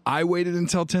have it. I waited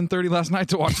until 10:30 last night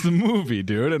to watch the movie,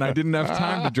 dude, and I didn't have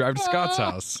time to drive to Scott's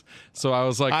house. So I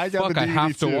was like, I got fuck, the I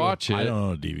have DVD to too. watch it. I don't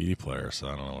own a DVD player, so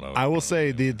I don't know what I would I will do.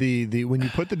 say the when you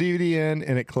put the DVD in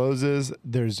and it closes,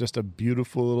 there's just a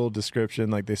beautiful little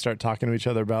description. Like they start talking to each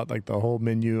other about like the whole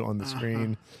menu on the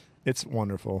screen. It's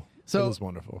wonderful. So- it is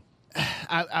wonderful.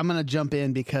 I'm going to jump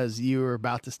in because you were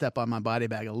about to step on my body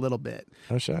bag a little bit.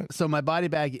 Oh shit. So my body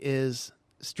bag is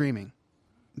streaming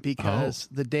because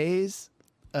the days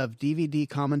of DVD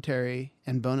commentary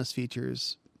and bonus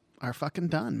features are fucking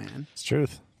done, man. It's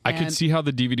truth. I could And- see how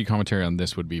the DVD commentary on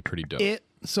this would be pretty dope.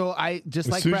 So I just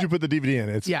As like soon as Brett- you put the DVD in,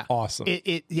 it's yeah, awesome.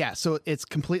 Yeah, so it's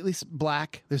completely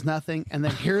black. There's nothing, and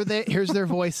then here's their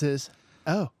voices.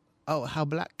 Oh, how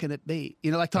black can it be?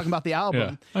 You know, like talking about the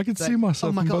album. Yeah. I can It's see like,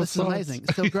 myself Oh my on god, both this is sides. amazing!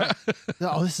 It's so great.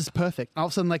 Oh, this is perfect. All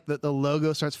of a sudden, like the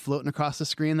logo starts floating across the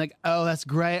screen. Like, oh, that's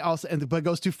great. Also, but it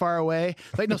goes too far away.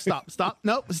 Like, no, stop,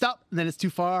 nope, stop. And then it's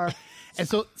too far, and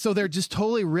so they're just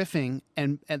totally riffing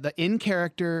and the in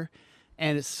character,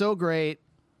 and it's so great.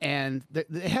 And it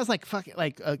has like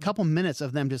a couple minutes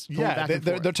of them just going back and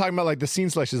forth. they're talking about like the scene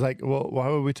selection. She's like, well, why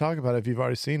would we talk about it if you've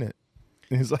already seen it?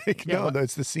 And he's like, Yeah, no, what?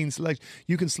 it's the scene selection.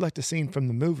 You can select a scene from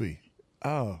the movie.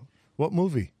 Oh, what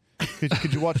movie?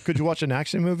 Could you watch an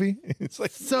action movie? It's like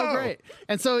So no. great.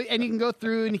 And you can go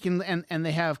through and you can and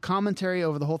they have commentary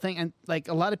over the whole thing, and like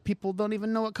a lot of people don't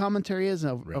even know what commentary is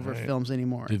over films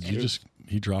anymore. Did you just?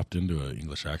 He dropped into an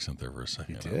English accent there for a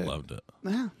second. I did. loved it.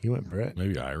 He went Brett.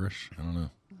 Maybe Irish. I don't know.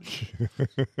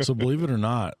 So believe it or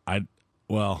not, I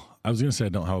was going to say I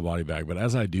don't have a body bag, but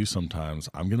as I do sometimes,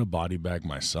 I'm going to body bag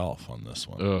myself on this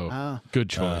one. Oh, good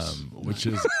choice. Which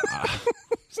is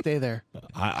Stay there.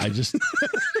 I just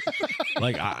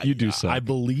like You do suck. I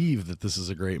believe that this is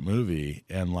a great movie,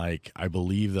 and like I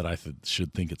believe that I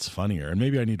should think it's funnier, and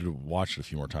maybe I need to watch it a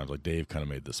few more times. Like Dave kind of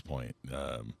made this point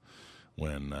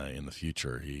when in the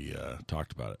future he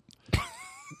talked about it.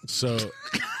 So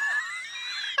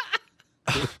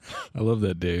I love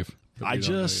that, Dave.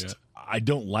 I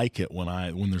don't like it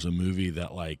when there's a movie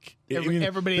that like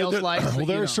Everybody else likes it, Well, you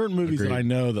there are don't. certain movies that Agreed. I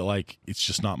know that like it's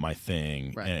just not my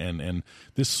thing, Right. and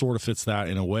this sort of fits that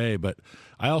in a way. But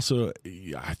I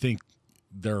think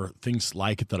there are things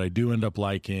like it that I do end up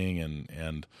liking,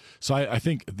 and so I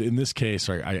think in this case,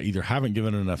 I either haven't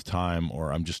given it enough time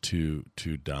or I'm just too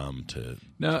dumb to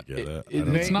No, get it. I it-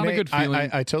 don't it's know. not a good feeling.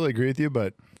 I totally agree with you,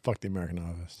 but fuck the American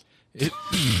Office.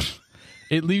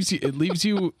 It leaves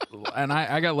you, and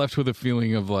I got left with a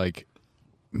feeling of like,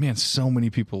 man, so many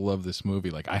people love this movie.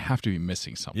 Like, I have to be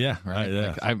missing something. Yeah, right.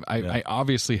 yeah. Like, I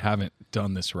obviously haven't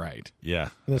done this right. Yeah,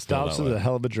 Nostalgia feel is that a way.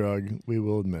 hell of a drug. We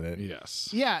will admit it. Yes.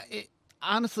 Yeah,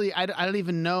 honestly, I don't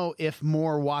even know if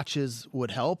more watches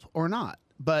would help or not.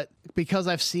 But because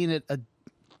I've seen it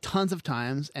tons of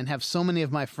times and have so many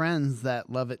of my friends that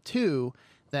love it too,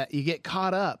 that you get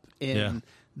caught up in Yeah.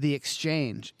 the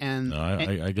exchange. And, No,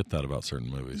 and I get that about certain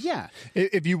movies. yeah,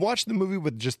 If you watch the movie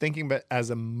with just thinking about it as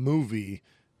a movie,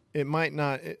 it might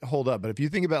not hold up. But if you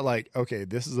think about like, okay,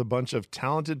 this is a bunch of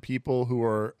talented people who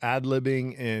are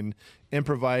ad-libbing and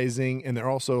improvising, and they're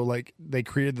also like they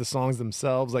created the songs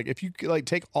themselves. Like if you like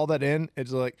take all that in,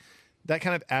 it's like that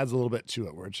kind of adds a little bit to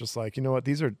it. Where it's just like, you know what,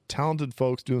 these are talented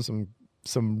folks doing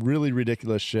some really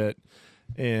ridiculous shit,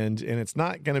 and it's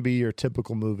not going to be your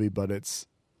typical movie, but it's,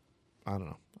 I don't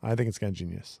know. I think it's kind of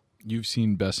genius. You've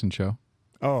seen Best in Show.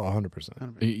 Oh,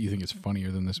 100%. You think it's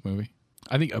funnier than this movie?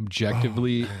 I think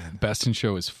objectively, Best in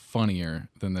Show is funnier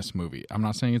than this movie. I'm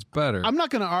not saying it's better. I'm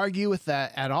not going to argue with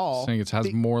that at all. I'm saying it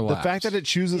has more The laughs. fact that it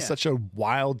chooses Yeah. such a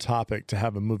wild topic to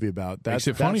have a movie about, that's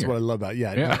Makes it funnier. what I love about it.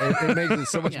 Yeah, Yeah. It makes it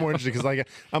so much more interesting because like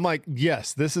I'm like,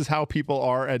 yes, this is how people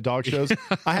are at dog shows.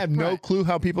 I have no clue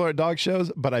how people are at dog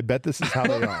shows, but I bet this is how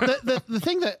they are. the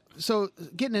thing that, so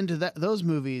getting into those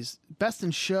movies, Best in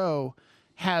Show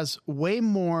has way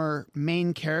more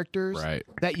main characters Right.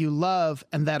 that you love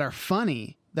and that are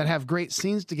funny, that have great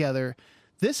scenes together.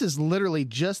 This is literally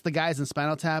just the guys in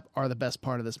Spinal Tap are the best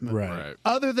part of this movie. Right.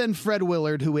 Other than Fred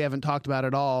Willard, who we haven't talked about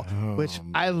at all, which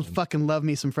I fucking love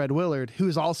me some Fred Willard,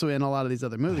 who's also in a lot of these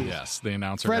other movies. Yes, the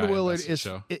announcer. Fred guy in Willard Best in is,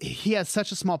 Show. he has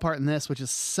such a small part in this, which is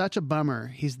such a bummer.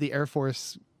 He's the Air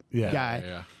Force Yeah. guy.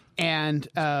 Yeah. And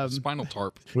Spinal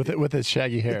Tarp. with his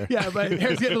shaggy hair. yeah, but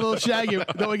hair's getting a little shaggy.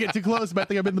 Don't want to get too close, but I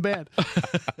think I'm in the band.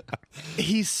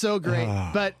 He's so great.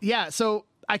 But yeah, so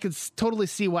I could totally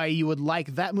see why you would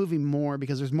like that movie more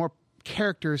because there's more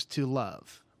characters to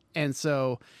love. And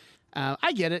so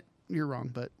I get it. You're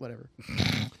wrong, but whatever.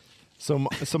 So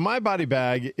my body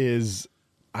bag is,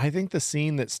 I think the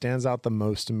scene that stands out the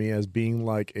most to me as being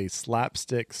like a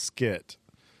slapstick skit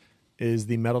is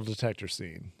the metal detector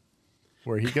scene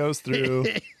where he goes through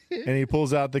and he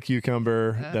pulls out the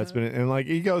cucumber that's been, and like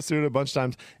he goes through it a bunch of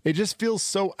times. It just feels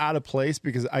so out of place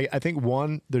because I think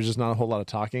one, there's just not a whole lot of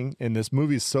talking, and this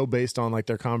movie is so based on like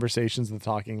their conversations, the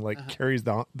talking like carries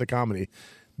the comedy.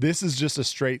 This is just a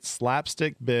straight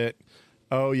slapstick bit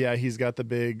Oh yeah, he's got the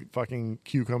big fucking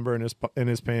cucumber in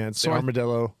his pants. So the I-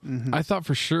 armadillo. I thought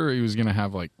for sure he was gonna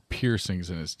have like piercings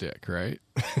in his dick, right?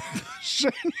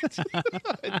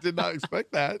 I did not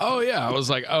expect that. Oh yeah, I was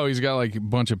like, oh, he's got like a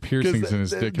bunch of piercings in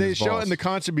his dick. They and his show it balls. in the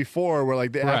content before, where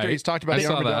like after Right. he's talked about I the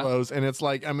saw that. armadillos, and it's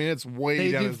like, I mean, it's way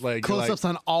They down do his leg. You're close-ups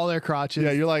on all their crotches.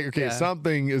 Yeah, you're like, okay, Yeah.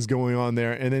 something is going on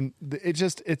there, and then it's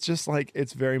just like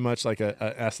it's very much like a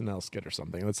SNL skit or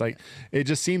something. It's like it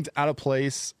just seems out of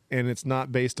place, and it's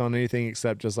not based on anything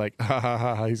except just like, ha ha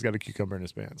ha, ha, he's got a cucumber in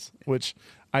his pants. Which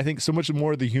I think so much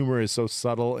more of the humor is so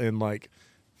subtle and like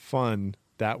fun.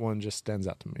 That one just stands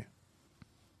out to me.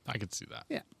 I could see that.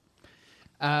 Yeah.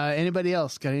 Anybody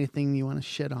else got anything you want to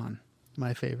shit on?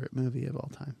 My favorite movie of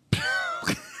all time.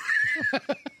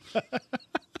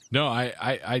 No,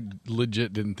 I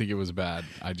legit didn't think it was bad.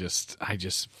 I just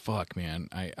fuck, man.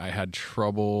 I had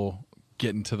trouble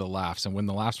getting to the laughs, and when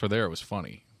the laughs were there, it was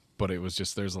funny. But it was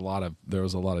just there was a lot of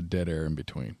dead air in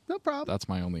between. No problem. That's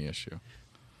my only issue.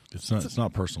 It's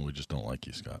not personal. We just don't like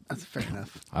you, Scott. That's fair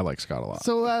enough. I like Scott a lot.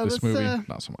 So this let's, movie,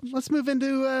 not so much. Let's move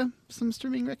into some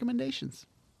streaming recommendations.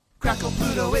 Crackle,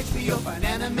 Pluto, HBO, find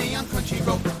anime on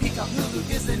Crunchyroll, Peacock, Hulu,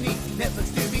 Disney,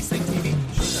 Netflix, Tubi, Sling TV,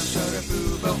 Showtime,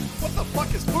 Fubo. What the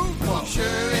fuck is Fubo? I'm sure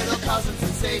it'll cause a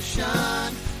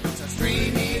sensation. It's a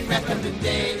streaming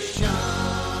recommendation.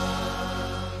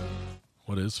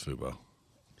 What is Fubo?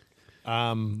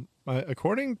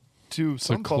 According to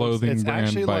some a clothing folks, it's brand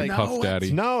actually by like Puff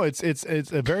Daddy. No, it's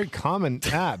a very common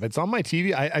app. It's on my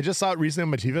TV. I just saw it recently on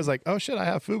my TV. I was like, oh shit, I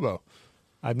have Fubo.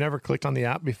 I've never clicked on the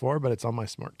app before, but it's on my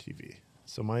smart TV.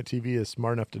 So my TV is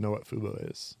smart enough to know what Fubo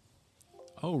is.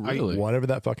 Oh, really? Whatever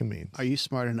that fucking means. Are you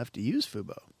smart enough to use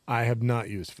Fubo? I have not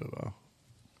used Fubo.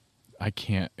 I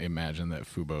can't imagine that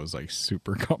Fubo is like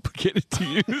super complicated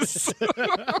to use.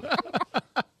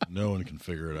 No one can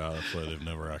figure it out. That's why they've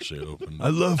never actually opened. I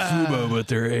love Fubo, but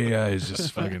their AI is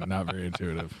just fucking not very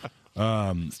intuitive.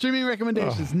 Streaming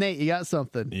recommendations. Nate, you got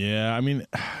something? Yeah, I mean,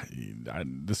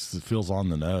 this feels on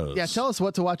the nose. Yeah, tell us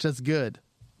what to watch that's good.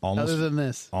 Almost, other than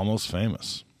this. Almost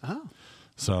Famous. Oh.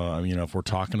 So, I mean, if we're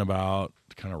talking about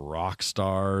kind of rock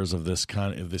stars of this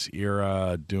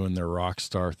era doing their rock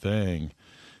star thing,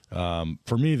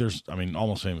 for me,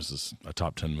 Almost Famous is a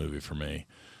top 10 movie for me.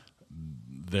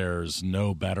 There's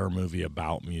no better movie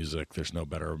about music. There's no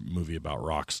better movie about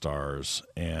rock stars,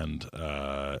 and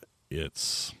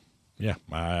it's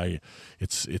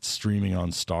streaming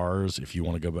on Stars. If you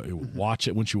want to go back, watch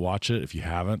it. Once you watch it, if you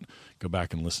haven't, go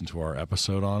back and listen to our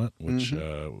episode on it,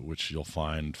 which you'll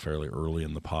find fairly early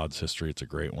in the pod's history. It's a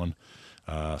great one.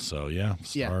 So yeah,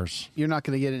 Stars. Yeah, you're not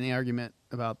going to get any argument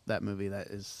about that movie. That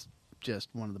is just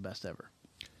one of the best ever.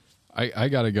 I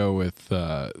got to go with,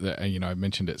 I've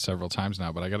mentioned it several times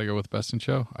now, but I got to go with Best in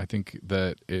Show. I think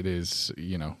that it is,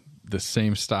 the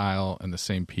same style and the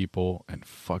same people, and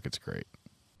fuck, it's great.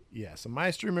 Yeah, so my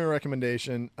streaming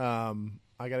recommendation, I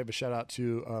got to give a shout out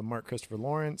to Mark Christopher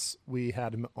Lawrence. We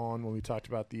had him on when we talked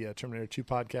about the Terminator 2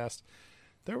 podcast.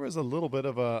 There was a little bit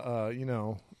of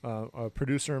a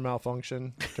producer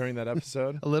malfunction during that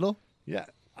episode. A little? Yeah,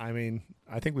 I mean,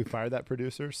 I think we fired that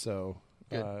producer, so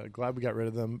glad we got rid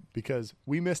of them because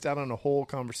we missed out on a whole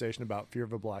conversation about Fear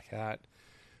of a Black Hat,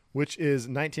 which is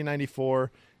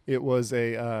 1994. It was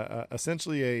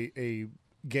essentially a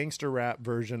gangster rap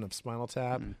version of Spinal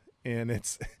Tap, and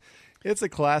it's a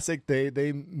classic.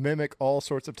 They mimic all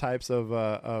sorts of types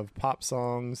of pop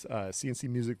songs, CNC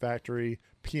Music Factory,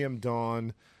 PM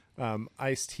Dawn,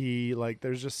 Ice-T. Like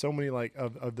there's just so many like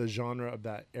of the genre of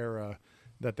that era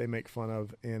that they make fun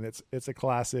of, and it's a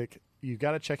classic. You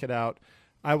got to check it out.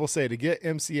 I will say, to get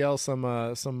MCL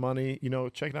some money,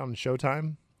 check it out on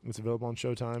Showtime. It's available on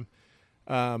Showtime.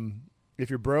 If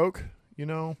you're broke,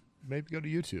 maybe go to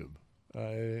YouTube.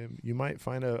 You might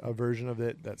find a version of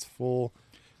it that's full.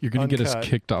 You're going to get us uncut.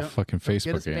 kicked off fucking Get us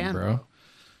Facebook banned, again, bro.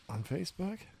 On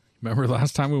Facebook? Remember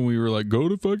last time when we were like, go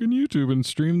to fucking YouTube and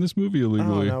stream this movie Oh,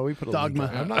 illegally? no, we put a Dogma.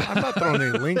 link on. I'm not throwing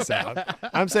any links out.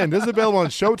 I'm saying this is available on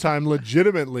Showtime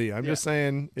legitimately. I'm just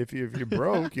saying if you're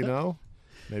broke,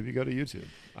 maybe go to YouTube.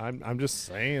 I'm just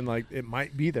saying like it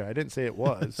might be there. I didn't say it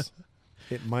was.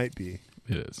 It might be.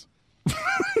 It is.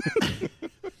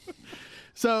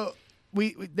 So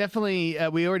we definitely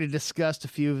we already discussed a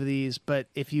few of these, but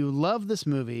if you love this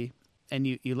movie and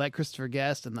you like Christopher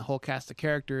Guest and the whole cast of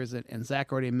characters, and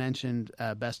Zach already mentioned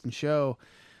Best in Show,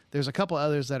 there's a couple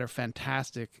others that are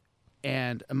fantastic,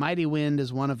 and A Mighty Wind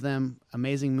is one of them.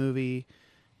 Amazing movie,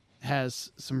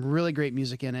 has some really great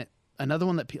music in it. Another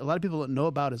one that a lot of people don't know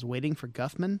about is Waiting for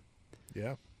Guffman,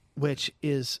 Yeah. which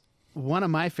is one of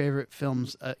my favorite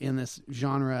films in this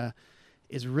genre.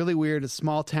 is really weird. It's a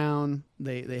small town.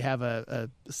 They have a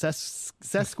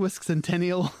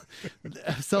sesquicentennial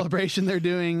celebration they're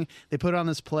doing. They put on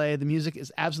this play. The music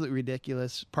is absolutely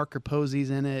ridiculous. Parker Posey's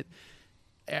in it.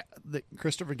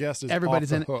 Christopher Guest is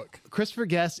Everybody's off in the it. hook. Christopher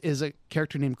Guest is a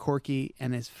character named Corky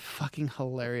and is fucking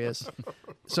hilarious.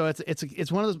 So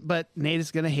it's one of those. But Nate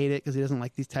is gonna hate it because he doesn't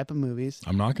like these type of movies.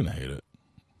 I'm not going to hate it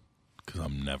because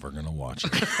I'm never going to watch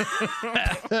it.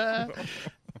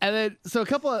 And then, so a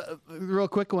couple of real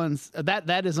quick ones.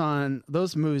 That is on.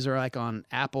 Those movies are like on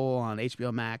Apple, on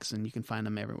HBO Max, and you can find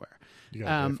them everywhere. You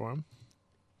got to pay for them?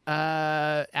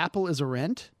 Apple is a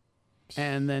rent,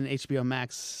 and then HBO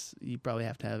Max, you probably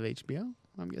have to have HBO.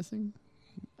 I'm guessing.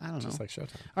 I don't know. Just like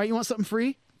Showtime. All right, you want something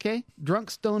free? Okay,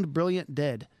 Drunk, Stoned, Brilliant,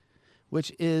 Dead,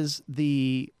 which is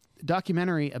the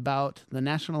documentary about the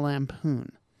National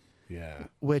Lampoon. Yeah.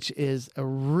 Which is a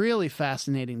really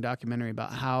fascinating documentary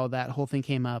about how that whole thing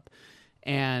came up.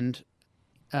 And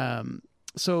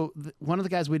so one of the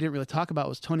guys we didn't really talk about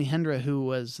was Tony Hendra, who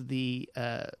was the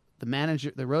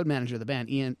manager, the road manager of the band.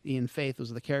 Ian Faith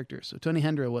was the character. So Tony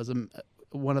Hendra was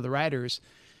one of the writers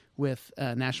with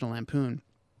National Lampoon.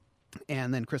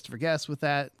 And then Christopher Guest with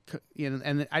that.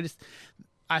 And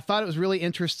I thought it was really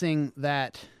interesting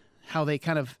that how they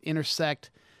kind of intersect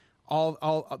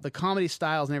all the comedy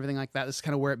styles and everything like that. This is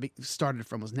kind of where it started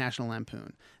from, was National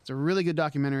Lampoon. It's a really good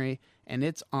documentary, and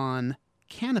it's on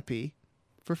Canopy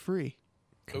for free.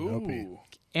 Canopy.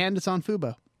 And it's on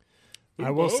Fubo.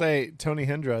 I will say, Tony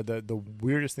Hendra, the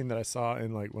weirdest thing that I saw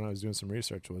in when I was doing some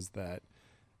research was that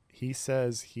he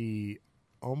says he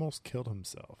almost killed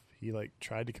himself. He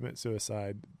tried to commit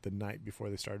suicide the night before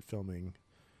they started filming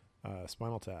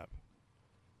Spinal Tap.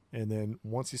 And then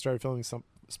once he started filming some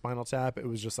Spinal Tap, it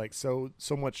was just so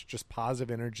much just positive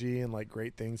energy and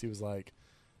great things. He was like,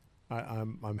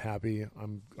 I'm happy,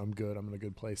 I'm good, I'm in a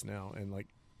good place now. And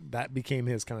that became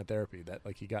his kind of therapy, that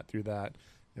he got through that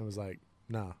and was like,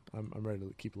 nah, I'm ready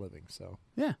to keep living. So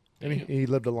Yeah. and he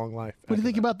lived a long life. What do you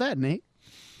think about that, Nate?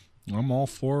 I'm all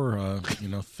for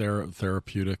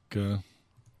therapeutic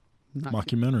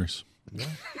mockumentaries. Yeah.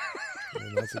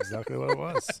 And that's exactly what it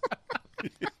was.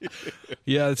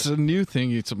 Yeah, it's a new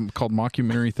thing. It's called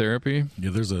mockumentary therapy. Yeah,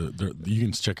 you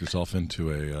can check yourself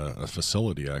into a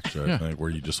facility actually. I think where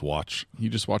you just watch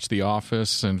The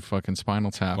Office and fucking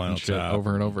Spinal Tap and shit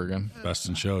over and over again. Best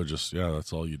in Show.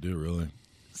 That's all you do really.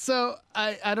 So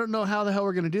I don't know how the hell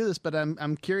we're going to do this, but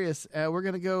I'm curious. We're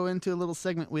going to go into a little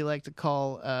segment we like to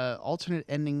call alternate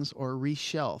endings or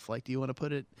reshelf. Do you want to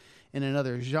put it in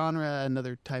another genre,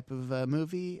 another type of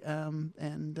movie?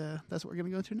 And that's what we're going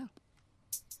to go into now.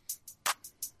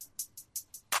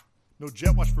 No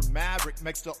jet wash for Maverick,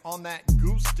 Meg still on that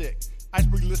goose stick.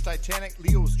 Iceberg list Titanic,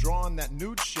 Leo's drawing that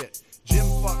nude shit. Jim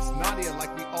fucks Nadia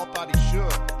like we all thought he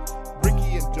should.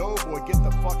 Ricky and Doughboy get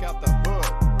the fuck out the hood.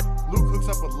 Luke hooks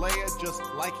up with Leia just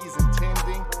like he's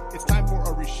intending. It's time for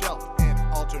a reshelf and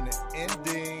alternate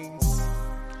endings.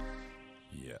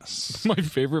 Yes. My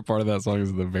favorite part of that song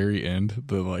is the very end,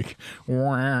 the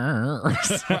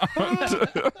sound.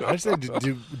 I just said,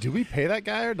 do we pay that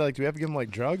guy, or do we have to give him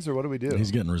drugs, or what do we do? He's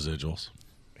getting residuals.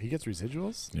 He gets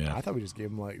residuals? Yeah. I thought we just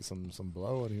gave him some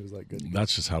blow and he was good.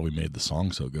 That's just how we made the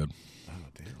song so good. Oh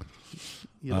damn.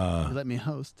 You let me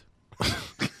host.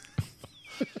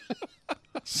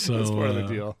 So That's part of the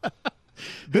deal.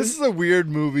 This is a weird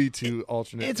movie to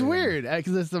alternate. It's weird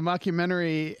because it's a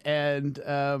mockumentary,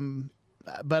 and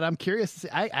but I'm curious to see.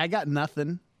 I got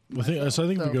nothing. I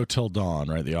think we go Till Dawn,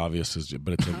 right? The obvious is,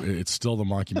 but it's still the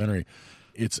mockumentary.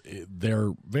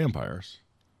 They're vampires.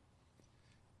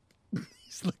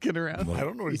 He's looking around. I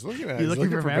don't know what he's looking at. You He's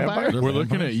looking for vampires? We're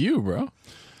looking at you, bro.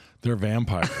 They're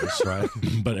vampires, right?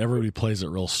 But everybody plays it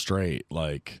real straight.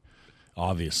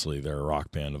 Obviously, they're a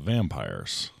rock band of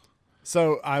vampires.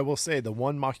 So I will say the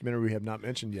one mockumentary we have not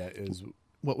mentioned yet is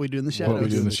What We Do in the Shadows. What We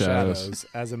Do in the Shadows.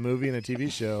 As a movie and a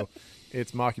TV show,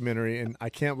 it's mockumentary, and I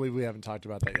can't believe we haven't talked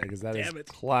about that yet because that is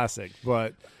classic.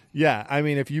 But yeah, I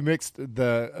mean, if you mixed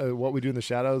the What We Do in the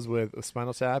Shadows with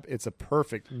Spinal Tap, it's a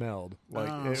perfect meld.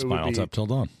 Spinal Tap Till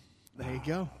Dawn. There you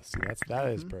go. See, that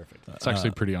is perfect. It's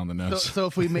actually pretty on the nose. So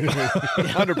if we make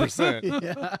 100%.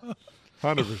 yeah.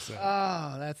 100%.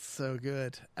 Oh, that's so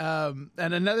good. And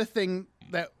another thing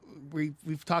that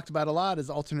we've talked about a lot is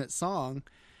alternate song.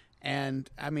 And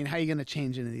I mean, how are you going to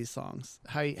change any of these songs?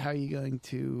 How are you going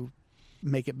to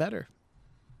make it better?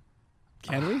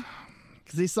 Can we?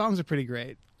 Because these songs are pretty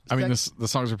great. I mean, the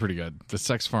songs are pretty good. The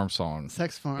Sex Farm song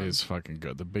Sex Farm is fucking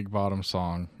good. The Big Bottom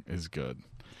song is good.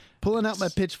 Pulling out my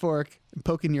pitchfork and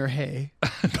poking your hay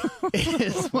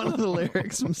is one of the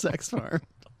lyrics from Sex Farm.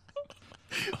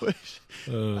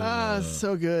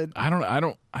 So good. I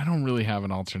don't really have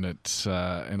an alternate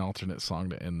song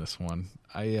to end this one.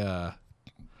 I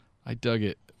dug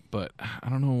it, but I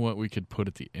don't know what we could put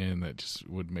at the end that just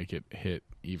would make it hit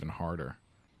even harder.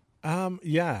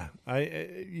 Yeah,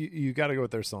 you got to go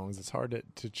with their songs. It's hard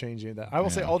to change any of that. I will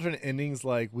say alternate endings,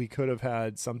 like we could have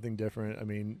had something different. I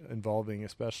mean, involving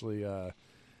especially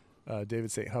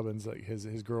David St. Hubbins, like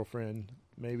his girlfriend.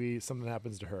 Maybe something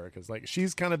happens to her because like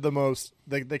she's kind of the most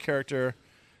the character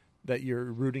that you're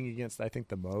rooting against. I think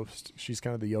the most. She's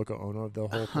kind of the Yoko Ono of the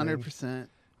whole thing. 100%.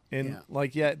 And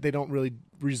they don't really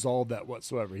resolve that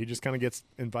whatsoever. He just kind of gets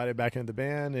invited back into the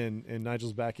band, and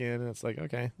Nigel's back in, and it's like,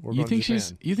 okay, we're going to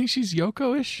Japan. You think she's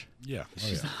Yoko-ish? Yeah.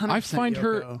 I find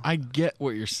her. Yoko. I get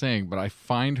what you're saying, but I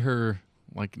find her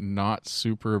like not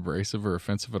super abrasive or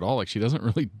offensive at all. Like she doesn't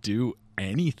really do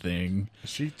anything.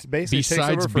 She basically takes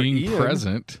besides over for being Ian.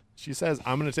 present. She says,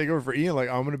 "I'm going to take over for Ian. Like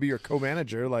I'm going to be your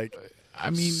co-manager." Like,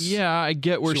 I mean, yeah, I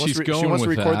get where she's going. She wants to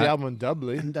with record that. the album in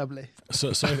doubly. Doubly.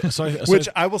 So Which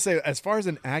I will say, as far as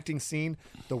an acting scene,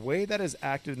 the way that is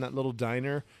acted in that little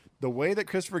diner, the way that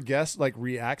Christopher Guest like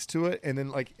reacts to it, and then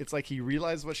like it's like he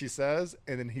realizes what she says,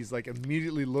 and then he's like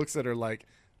immediately looks at her like,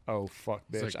 "Oh fuck,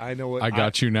 bitch, like, I know what I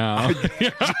got you now."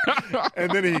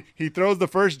 And then he throws the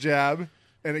first jab.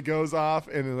 And it goes off,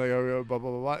 and then like blah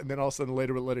blah blah blah, and then all of a sudden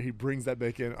later he brings that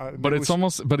back in. But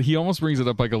he almost brings it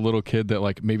up like a little kid that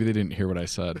like maybe they didn't hear what I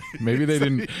said. Maybe they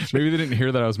didn't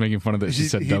hear that I was making fun of that. She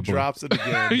said he double. drops it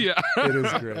again. Yeah, it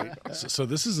is great. So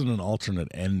this isn't an alternate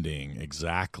ending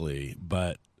exactly,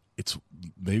 but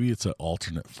maybe it's an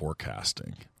alternate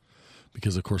forecasting.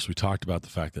 Because of course we talked about the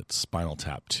fact that Spinal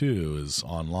Tap 2 is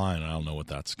online. I don't know what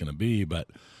that's going to be, but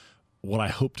what I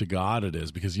hope to God it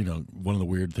is, because, one of the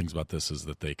weird things about this is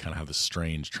that they kind of have this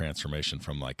strange transformation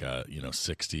from like a,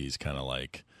 60s kind of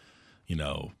like,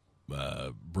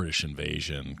 British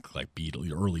invasion, like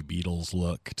early Beatles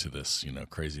look to this,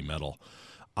 crazy metal.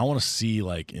 I want to see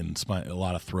like in a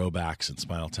lot of throwbacks in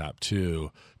Spinal Tap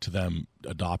 2 to them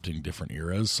adopting different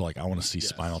eras. So like I want to see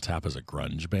Spinal Tap as a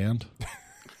grunge band.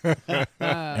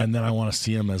 And then I want to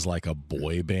see him as like a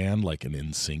boy band, like an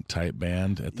NSYNC type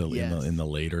band in the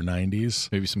later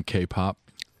 90s. Maybe some K-pop.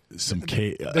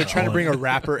 They're trying to bring a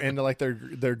rapper into like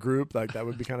their group. Like that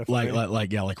would be kind of funny.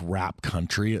 like rap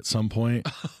country at some point.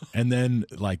 And then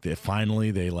like they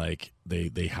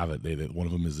have it. One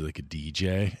of them is like a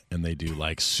DJ, and they do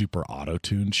like super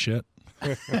auto-tuned shit.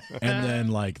 And then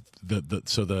like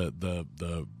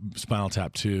the Spinal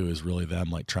Tap 2 is really them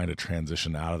like trying to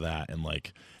transition out of that and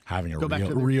like having a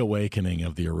reawakening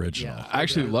of the original. Yeah. I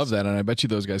actually love that, and I bet you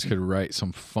those guys could write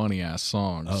some funny ass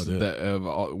songs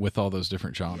with all those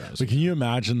different genres. So can you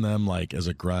imagine them like as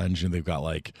a grunge, and they've got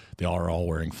like they are all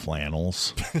wearing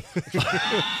flannels,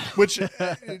 which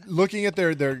looking at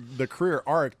the career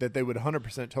arc that they would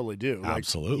 100% totally do, like,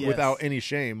 absolutely, without any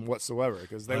shame whatsoever,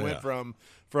 because they went from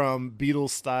Beatles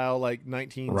style like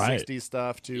 1960s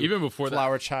stuff to even before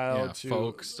Flower that, Child to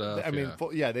folk stuff. I mean,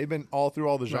 they've been all through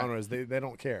all the genres. They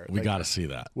don't care. We got to see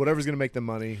that. Whatever's going to make them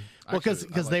money. Well,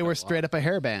 because they were straight up a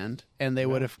hair band, and they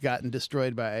would have gotten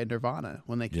destroyed by Nirvana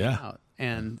when they came out,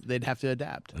 and they'd have to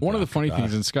adapt. One of the funny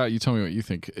things, and Scott, you tell me what you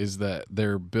think, is that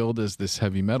they're billed as this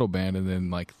heavy metal band, and then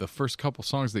like the first couple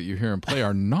songs that you hear them play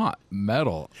are not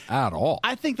metal at all.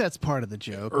 I think that's part of the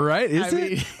joke, right? Is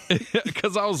it?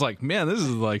 Because I was like, man, this is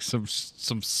like some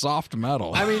soft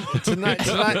metal. I mean, tonight,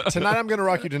 I'm gonna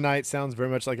rock you tonight sounds very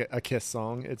much like a Kiss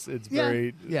song. It's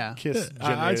very Kiss.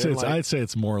 I'd say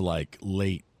it's more like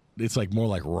late. It's like more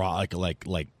like rock,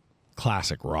 like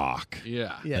classic rock,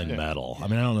 than metal. I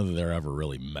mean, I don't know that they're ever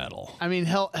really metal. I mean,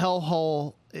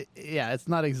 Hellhole, it's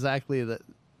not exactly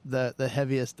the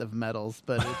heaviest of metals,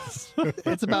 but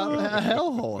it's about a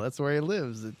hellhole. That's where he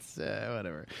lives. It's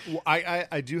whatever. Well,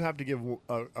 I do have to give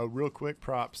a real quick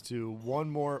props to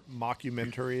one more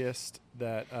mockumentarist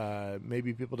that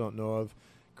maybe people don't know of.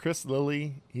 Chris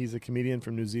Lilly. He's a comedian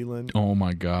from New Zealand. Oh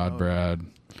my God, Brad.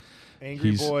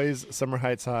 Angry Boys, Summer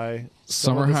Heights High.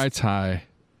 Summer Heights High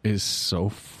is so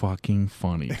fucking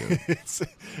funny, dude.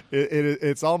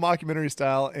 It's all mockumentary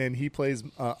style, and he plays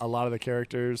a lot of the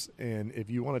characters. And if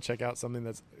you want to check out something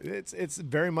it's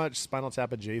very much Spinal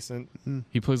Tap adjacent.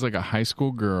 He plays like a high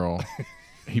school girl.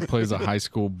 He plays a high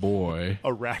school boy.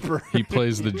 A rapper. He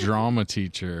plays the drama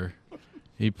teacher.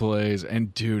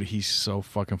 And dude, he's so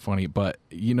fucking funny. But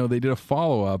they did a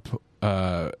follow-up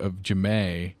of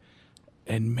Jamae.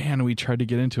 And man, we tried to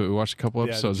get into it. We watched a couple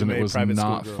episodes, and it was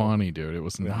not funny, dude. It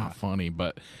was not funny.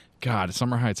 But God,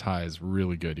 Summer Heights High is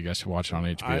really good. You guys should watch it on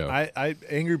HBO.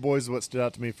 Angry Boys is what stood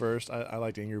out to me first. I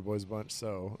liked Angry Boys a bunch,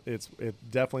 so it's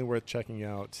definitely worth checking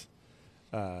out.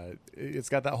 it's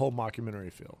got that whole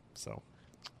mockumentary feel. So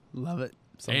Love it.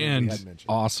 something we had And mentioned.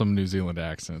 awesome New Zealand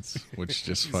accents, which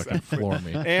just fucking floor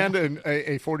me. And a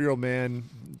 40-year-old man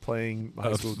playing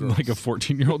high school girls. Like a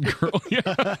 14-year-old girl,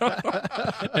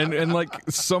 yeah, and like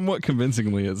somewhat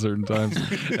convincingly at certain times.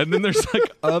 And then there's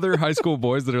like other high school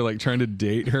boys that are like trying to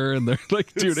date her, and they're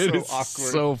like, "Dude, it so is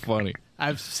awkward. so funny."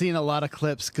 I've seen a lot of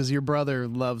clips because your brother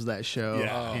loves that show.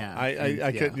 Yeah,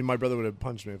 I couldn't. My brother would have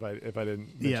punched me if I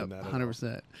didn't mention that.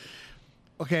 100%.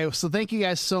 Okay, so thank you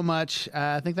guys so much.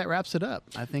 I think that wraps it up.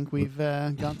 I think we've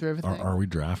gone through everything. Are we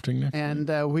drafting next? And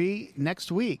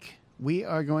next week we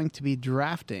are going to be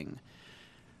drafting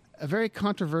a very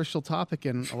controversial topic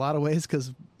in a lot of ways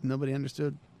because nobody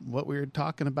understood what we were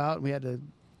talking about. We had to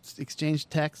exchange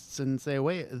texts and say,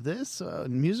 "Wait, this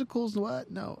musicals?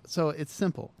 What?" No. So it's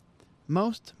simple.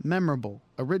 Most memorable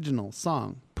original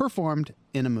song performed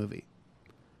in a movie.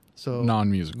 So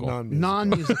Non-musical.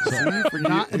 non-musical.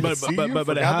 Not-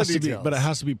 But it has to be. But it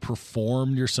has to be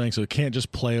performed. You're saying so it can't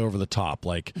just play over the top.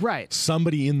 Like Right.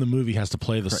 somebody in the movie has to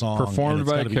play the song Performed and it's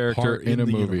by a gotta be character part in a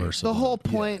the movie. universe of The whole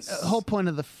movie. point, whole point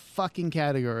of the fucking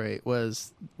category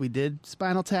was we did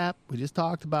Spinal Tap. We just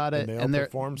talked about it, And they all they're-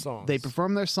 perform songs. They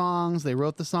performed their songs. They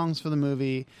wrote the songs for the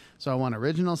movie. So I want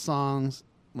original songs,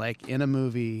 like in a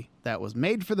movie that was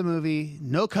made for the movie.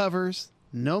 No covers,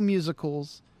 no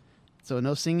musicals. So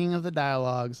no singing of the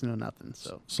dialogues, no nothing.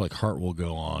 So It's like Heart Will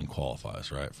Go On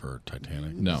qualifies, right, for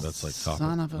Titanic? No. That's like Son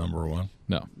topic of a- number one.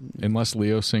 No, unless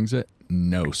Leo sings it.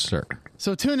 No, sir.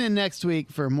 So tune in next week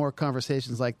for more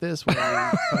conversations like this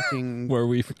where we fucking Where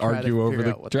we try to argue over figure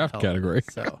the out what draft hell- category.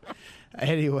 So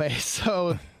anyway,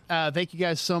 so thank you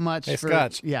guys so much. Hey, for,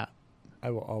 Scotch. Yeah. I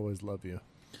will always love you.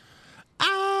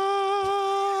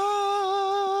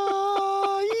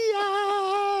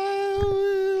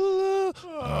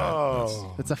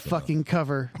 Oh, It's a fucking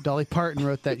cover. Dolly Parton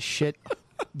wrote that shit.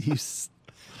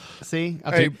 See?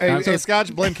 hey, Okay. hey,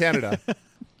 Scotch, blame Canada.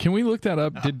 Can we look that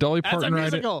up? Did Dolly That's a Parton write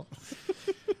it? musical.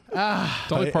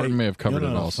 Dolly Parton may have covered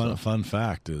it also. Fun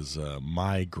fact is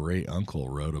my great uncle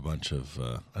wrote a bunch of.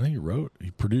 I think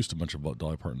he produced a bunch of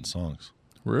Dolly Parton songs.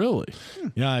 Really?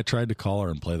 Yeah, I tried to call her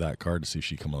and play that card to see if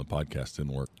she'd come on the podcast.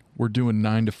 Didn't work. We're doing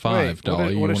 9 to 5, Wait,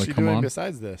 Dolly. what You is want she to come doing on?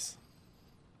 besides this?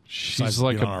 She's Besides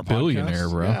like being on a our billionaire,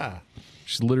 podcast? bro. Yeah,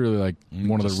 She's literally like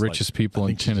one of the Just richest like- people I in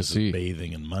think she's just Tennessee.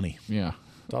 bathing in money. Yeah.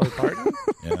 Dolly Parton.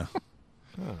 Yeah.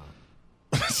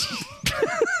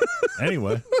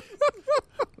 Anyway,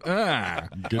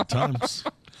 good times.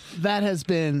 That has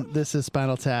been This is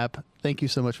Spinal Tap. Thank you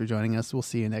so much for joining us. We'll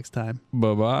see you next time.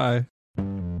 Bye-bye.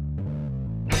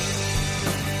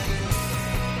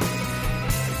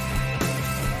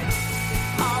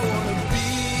 I wanna be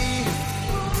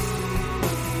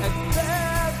at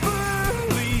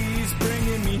Beverly's,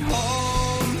 bringing me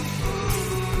home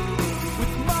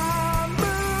with my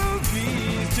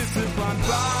movies, just a blind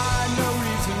ride, no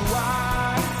reason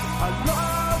why. I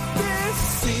love this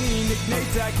scene. Nick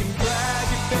Nate, I can brag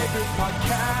your favorite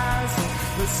podcast.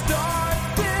 Let's start